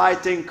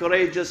fighting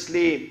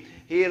courageously,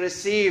 he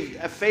received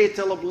a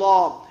fatal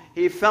blow.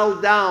 He fell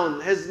down.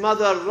 His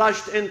mother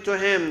rushed into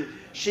him.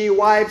 She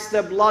wipes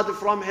the blood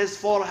from his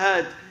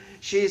forehead.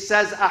 She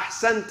says,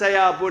 أحسنت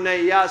يا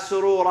بني يا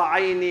سرور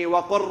عيني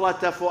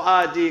وقرة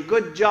فؤادي.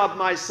 Good job,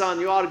 my son,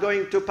 you are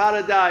going to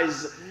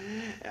paradise.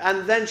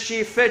 And then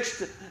she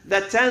fetched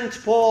the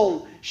 10th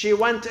pole. She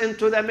went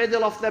into the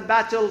middle of the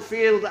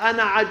battlefield.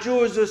 أنا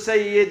عجوز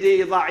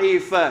سيدي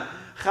ضعيفة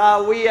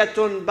خاوية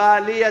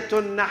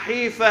بالية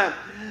نحيفة.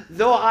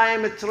 Though I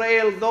am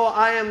trailed, though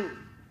I am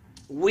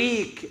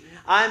weak,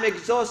 I am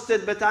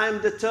exhausted, but I am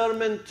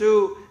determined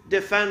to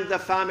defend the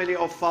family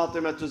of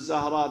Fatima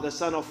al-Zahra, the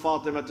son of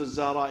Fatima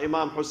al-Zahra.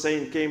 Imam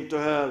Hussein came to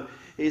her.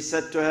 He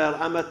said to her,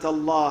 أمة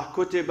الله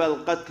كتب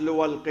القتل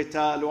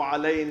والقتال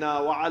علينا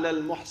وعلى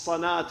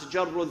المحصنات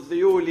جر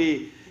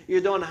الذيول.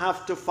 You don't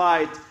have to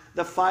fight.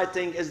 The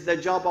fighting is the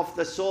job of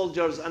the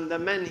soldiers and the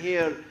men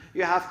here.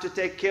 You have to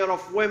take care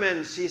of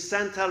women. She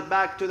sent her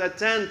back to the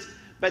tent,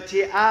 but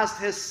he asked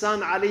his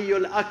son Ali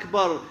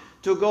al-Akbar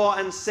to go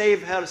and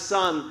save her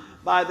son.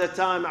 By the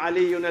time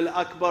Ali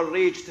al-Akbar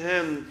reached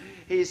him,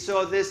 he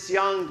saw this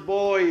young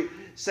boy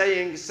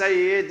saying,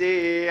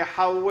 سيدي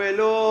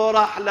حولوا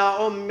رحل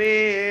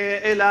أمي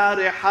إلى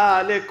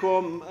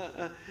رحالكم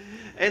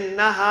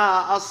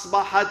إنها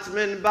أصبحت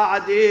من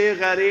بعدي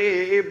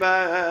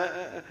غريبة.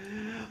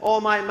 Oh,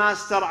 my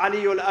master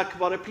Ali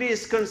al-Akbar,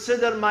 please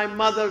consider my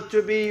mother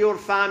to be your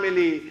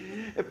family.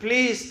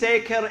 Please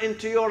take her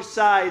into your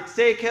side.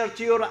 Take her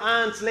to your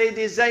aunt,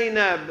 Lady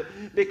Zainab,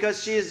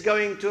 because she is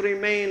going to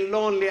remain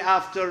lonely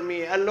after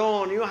me.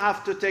 Alone, you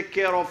have to take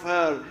care of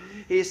her.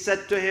 He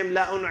said to him,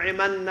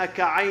 لَأُنْعِمَنَّكَ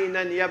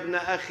عَيْنًا يَا ابْنَ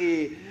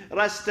أَخِي.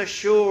 Rest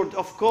assured,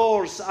 of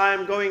course, I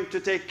am going to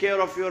take care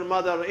of your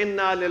mother.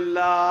 إِنَّا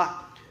لِلَّهِ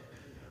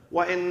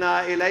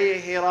وَإِنَّا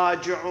إِلَيْهِ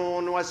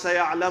رَاجِعُونَ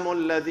وَسَيَعْلَمُ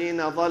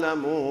الَّذِينَ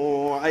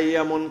ظَلَمُوا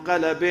أَيَّ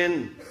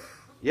مُنْقَلَبٍ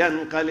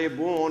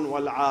ينقلبون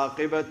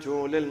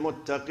والعاقبة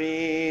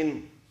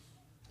للمتقين.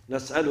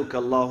 نسألك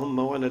اللهم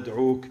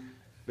وندعوك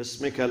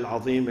باسمك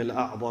العظيم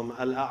الأعظم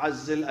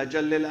الأعز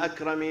الأجل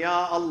الأكرم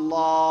يا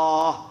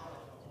الله.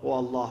 Oh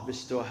Allah,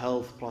 bestow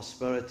health,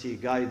 prosperity,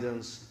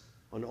 guidance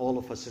on all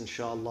of us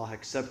inshallah.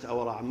 Accept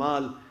our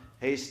a'mal,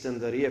 hasten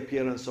the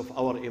reappearance of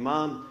our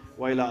Imam.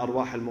 وإلى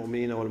أرواح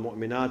المؤمنين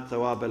والمؤمنات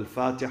ثواب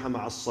الفاتحة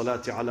مع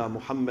الصلاة على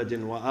محمد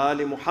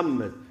وآل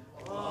محمد.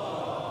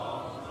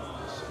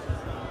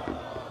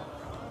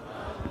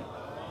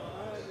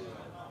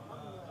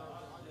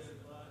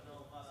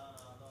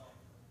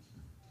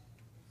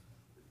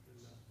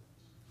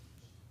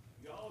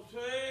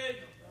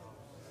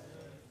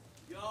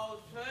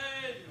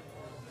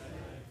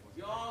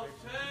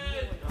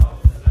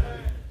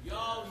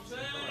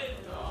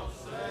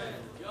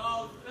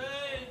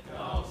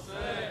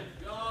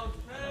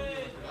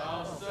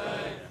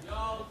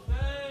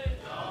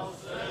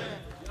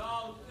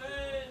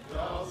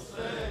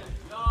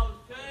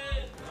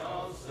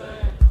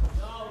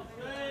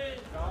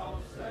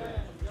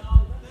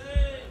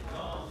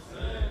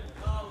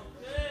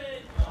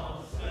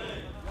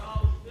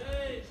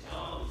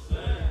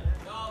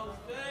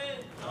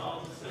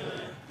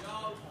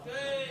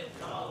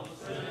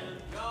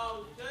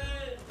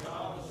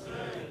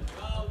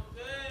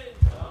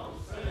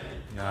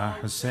 يا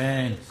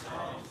حسين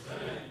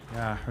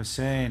يا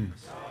حسين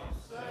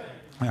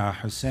يا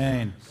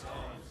حسين.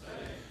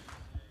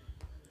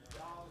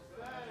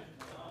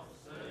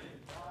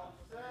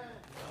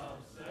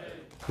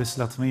 This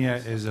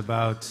Latmiya is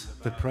about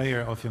the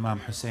prayer of Imam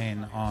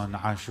Hussein on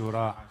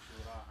Ashura.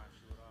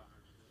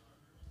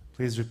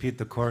 Please repeat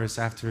the chorus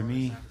after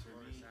me.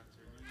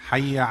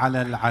 Hayya ala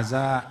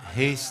al-aza,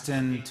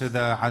 hasten to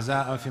the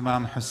aza of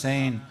Imam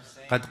Hussein.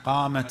 Qad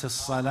qamat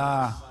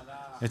as-salah,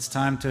 it's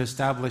time to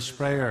establish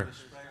prayer.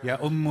 Ya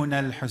ummuna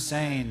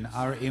al-Hussein,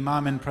 our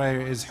Imam in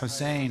prayer is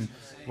Hussein.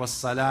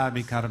 Was-salah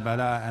bi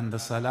Karbala, and the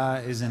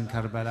salah is in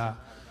Karbala.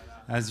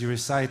 As you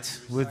recite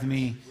with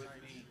me,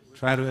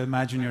 try to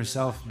imagine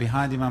yourself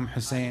behind Imam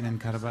Hussein in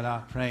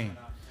Karbala praying.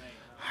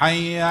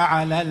 Hayya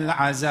ala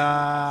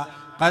al-aza,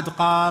 qad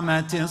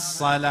qamat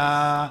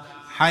as-salah.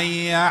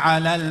 Hayya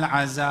ala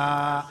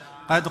al-aza,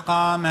 qad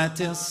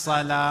qamat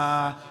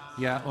as-salah.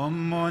 يا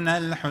أمنا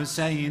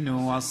الحسين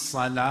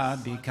والصلاة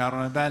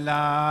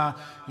بكربلاء.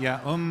 يا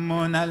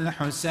أمنا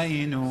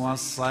الحسين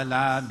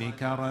والصلاة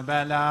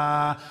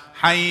بكربلاء.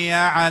 حي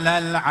على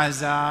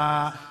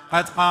العزاء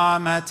قد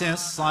قامت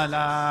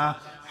الصلاة.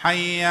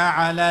 حي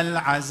على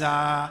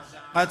العزاء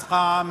قد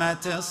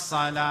قامت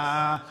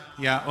الصلاة.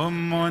 يا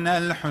أمنا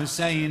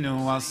الحسين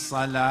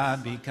والصلاة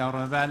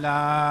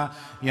بكربلاء.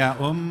 يا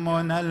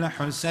أمنا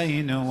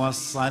الحسين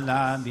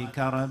والصلاة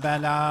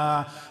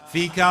بكربلاء.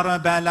 في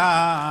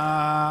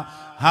كربلاء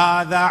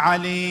هذا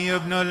علي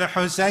بن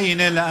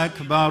الحسين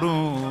الأكبر.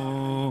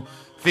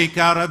 في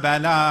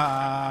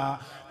كربلاء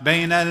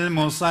بين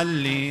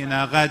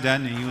المصلين غدا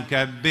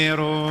يكبر.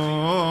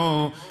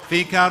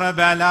 في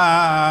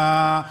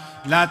كربلاء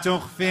لا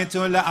تخفت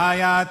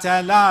الآيات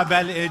لا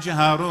بل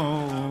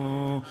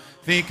اجهروا.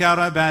 في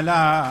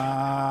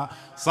كربلاء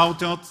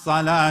صوت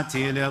الصلاة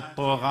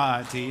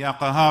للطغاة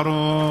يقهر.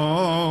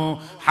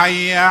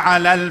 حي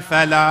على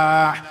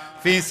الفلاح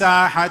في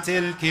ساحة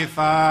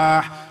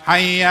الكفاح.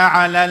 حي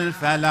على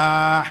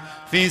الفلاح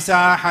في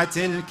ساحة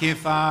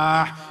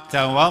الكفاح،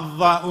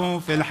 توضأوا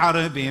في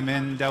الحرب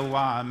من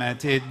دوامة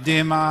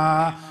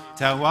الدماء،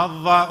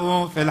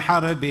 توضأوا في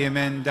الحرب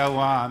من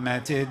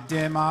دوامة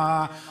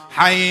الدماء.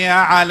 حي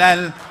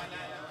على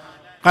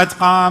قد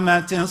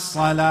قامت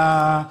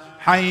الصلاة،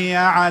 حي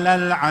على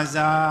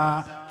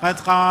العزاء، قد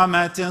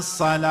قامت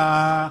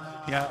الصلاة.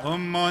 يا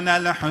أمنا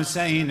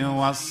الحسين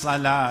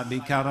والصلاة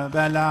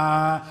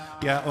بكربلاء،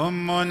 يا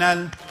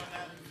أمنا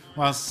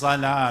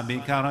والصلاة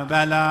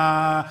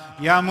بكربلاء.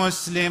 يا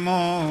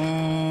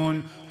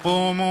مسلمون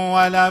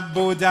قوموا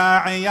ولبوا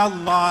داعي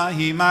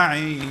الله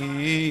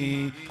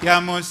معي، يا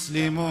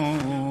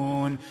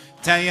مسلمون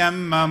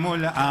تيمموا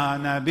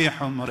الآن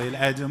بحمر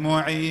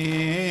الأدمع.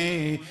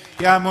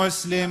 يا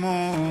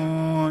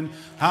مسلمون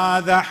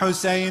هذا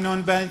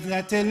حسين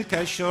بين تلك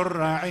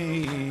الشرع.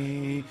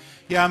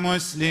 يا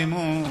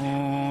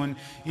مسلمون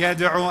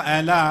يدعو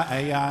ألا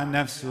يا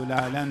نفس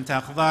لا لن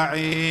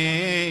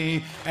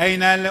تخضعي.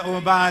 أين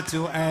الأبات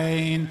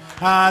أين؟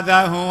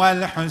 هذا هو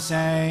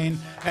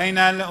الحسين. أين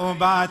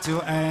الأبات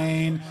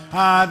أين؟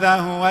 هذا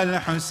هو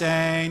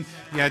الحسين.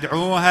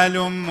 يدعو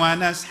هلم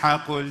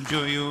ونسحق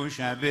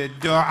الجيوش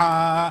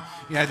بالدعاء،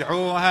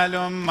 يدعو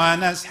هلم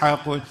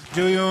ونسحق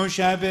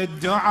الجيوش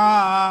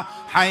بالدعاء.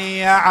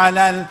 حي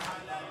على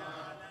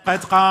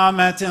قد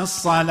قامت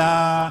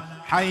الصلاة،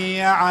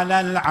 حي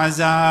على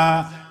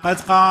العزاء،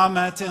 قد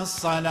قامت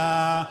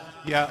الصلاة.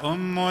 يا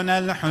أمنا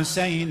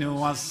الحسين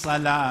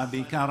والصلاة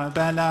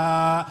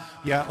بكربلاء،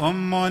 يا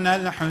أمنا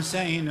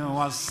الحسين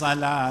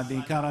والصلاة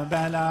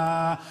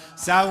بكربلاء.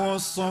 ساووا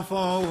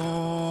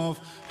الصفوف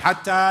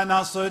حتى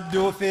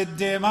نصد في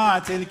الدماء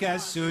تلك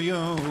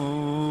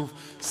السيوف،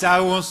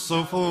 ساووا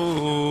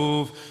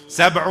الصفوف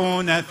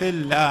 70 في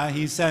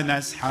الله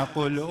سنسحق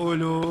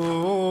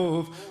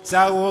الألوف.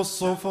 ساووا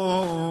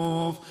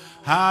الصفوف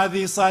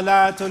هذه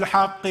صلاة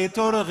الحق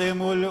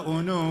ترغم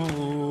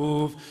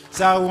الأنوف.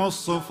 ساووا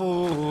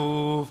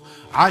الصفوف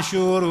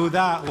عاشور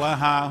ذا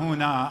وها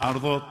هنا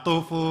أرض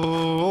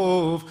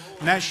الطفوف.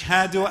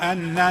 نشهد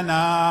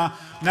أننا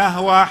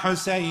نهوى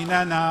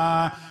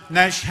حسيننا،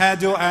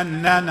 نشهد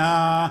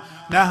أننا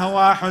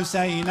نهوى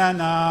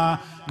حسيننا.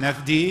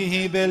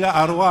 نفديه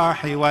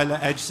بالأرواح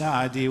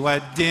والأجساد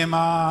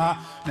والدماء،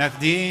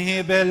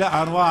 نفديه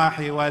بالأرواح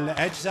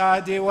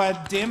والأجساد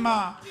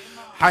والدماء.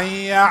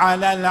 حي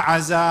على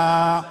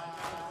العزاء،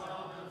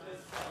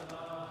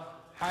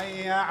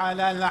 حي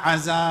على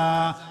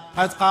العزاء،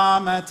 قد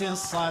قامت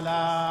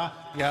الصلاة.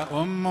 يا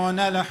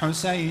أمنا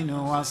الحسين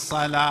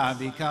والصلاة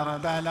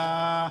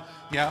بكربلاء،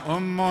 يا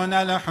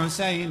أمنا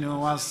الحسين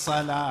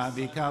والصلاة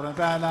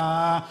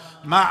بكربلاء.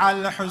 مع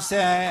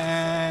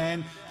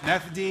الحسين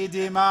نفدي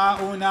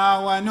دماؤنا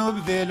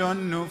ونبذل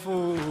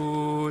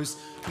النفوس،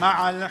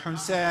 مع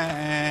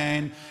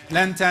الحسين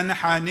لن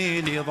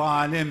تنحني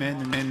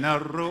لظالم من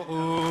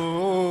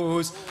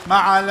الرؤوس.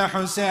 مع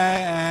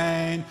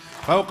الحسين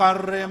فوق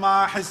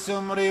الرماح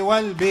السمر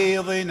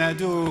والبيض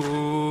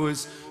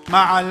ندوس.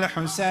 مع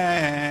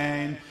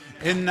الحسين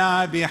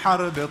إنا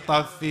بحرب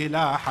الطف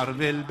لا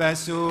حرب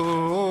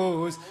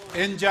البسوس.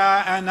 إن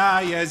جاءنا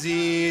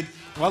يزيد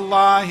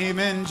والله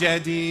من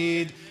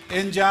جديد،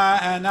 إن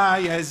جاءنا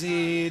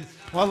يزيد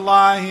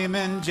والله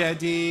من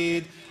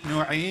جديد.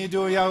 نعيد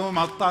يوم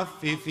الطف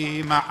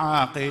في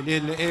معاقل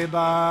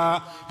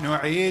الإباء،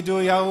 نعيد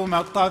يوم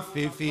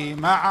الطف في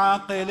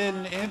معاقل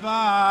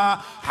الإباء.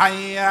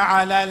 حي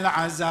على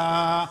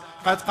العزاء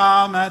قد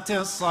قامت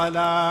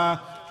الصلاة،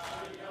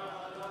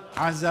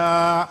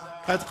 عزاء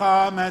قد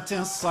قامت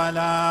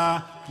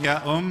الصلاة.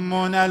 يا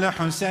أمنا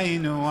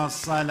الحسين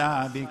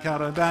والصلاة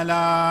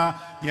بكربلاء،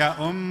 يا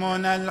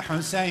أمنا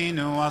الحسين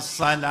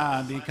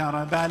والصلاة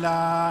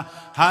بكربلاء.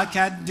 هاك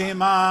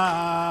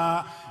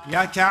الدماء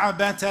يا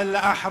كعبة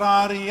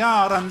الأحرار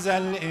يا رمز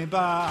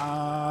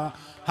الإباء،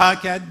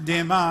 هاك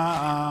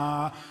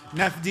الدماء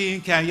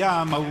نفديك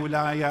يا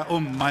مولاي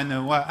أما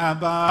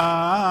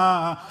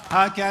وأبا.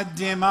 هاك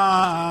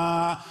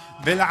الدماء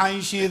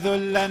بالعيش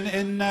ذلا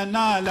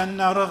إننا لن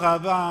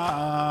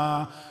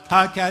نرغبا.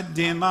 هاك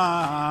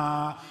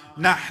الدماء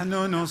نحن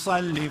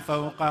نصلي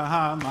فوق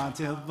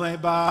هامات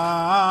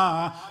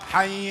الظبا.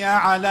 حي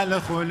على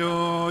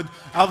الخلود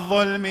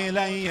الظلم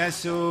لن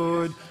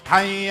يسود،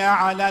 حي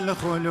على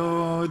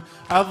الخلود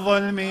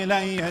الظلم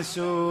لن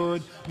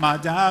يسود. ما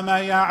دام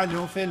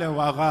يعلو في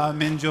الوغى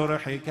من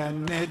جرحك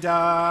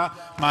النداء،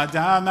 ما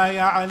دام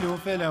يعلو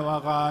في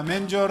الوغى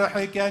من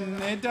جرحك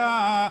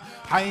النداء.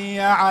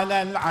 حي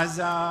على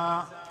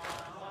العزاء،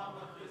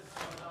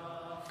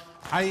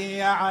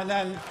 حي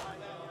على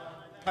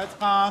قد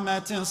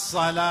قامت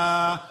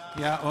الصلاة.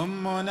 يا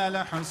أمنا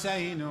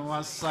الحسين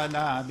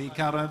والصلاة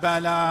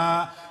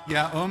بكربلاء،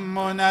 يا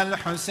أمنا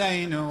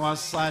الحسين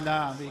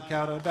والصلاة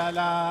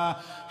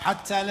بكربلاء.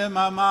 حتى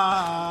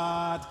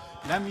الممات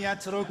لم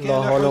يترك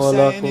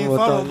الحسين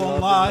فرض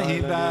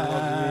الله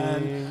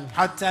بل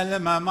حتى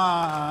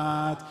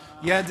الممات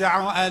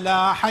يدعو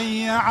ألا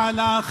حي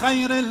على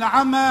خير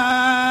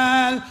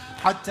العمل.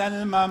 حتى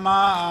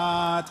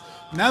الممات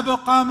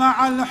نبقى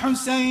مع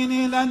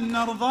الحسين لن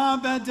نرضى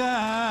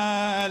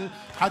بدل.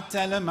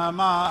 حتى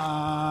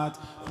الممات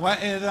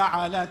وإذ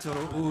علت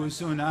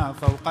رؤوسنا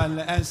فوق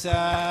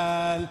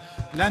الأسال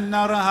لن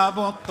نرهب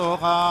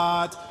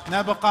الطغاة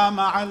نبقى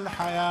مع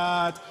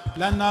الحياة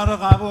لن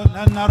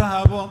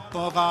نرهب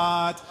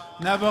الطغاة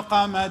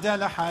نبقى مدى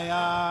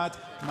الحياة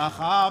ما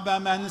خاب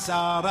من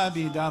سار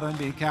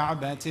بدرب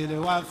كعبة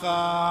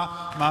الوفا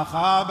ما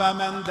خاب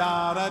من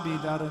دار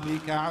بدرب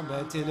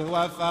كعبة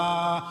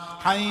الوفا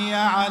حي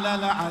على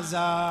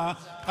العزاء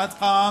قد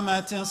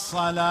قامت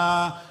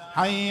الصلاة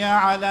حي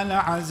على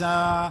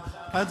العزاء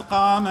قد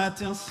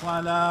قامت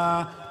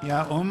الصلاة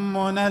يا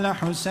أمنا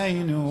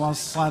الحسين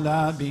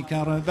والصلاة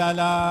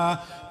بكربلاء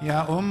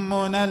يا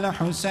أمنا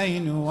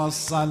الحسين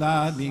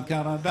والصلاة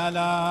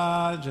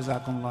بكربلاء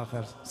جزاكم الله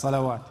خير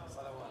صلوات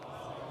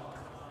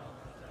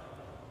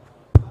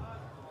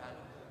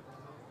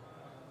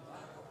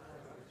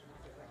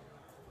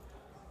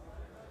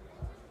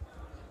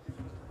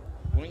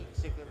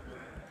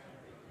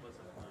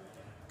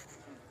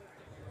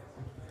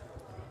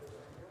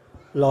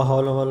لا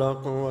حول ولا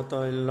قوة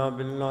إلا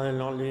بالله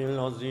العلي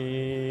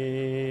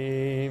العظيم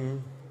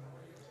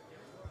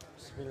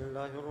بسم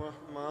الله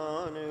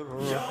الرحمن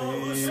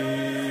الرحيم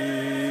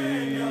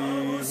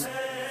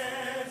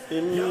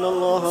إن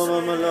الله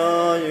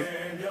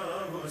وملائكته يا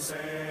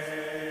حسين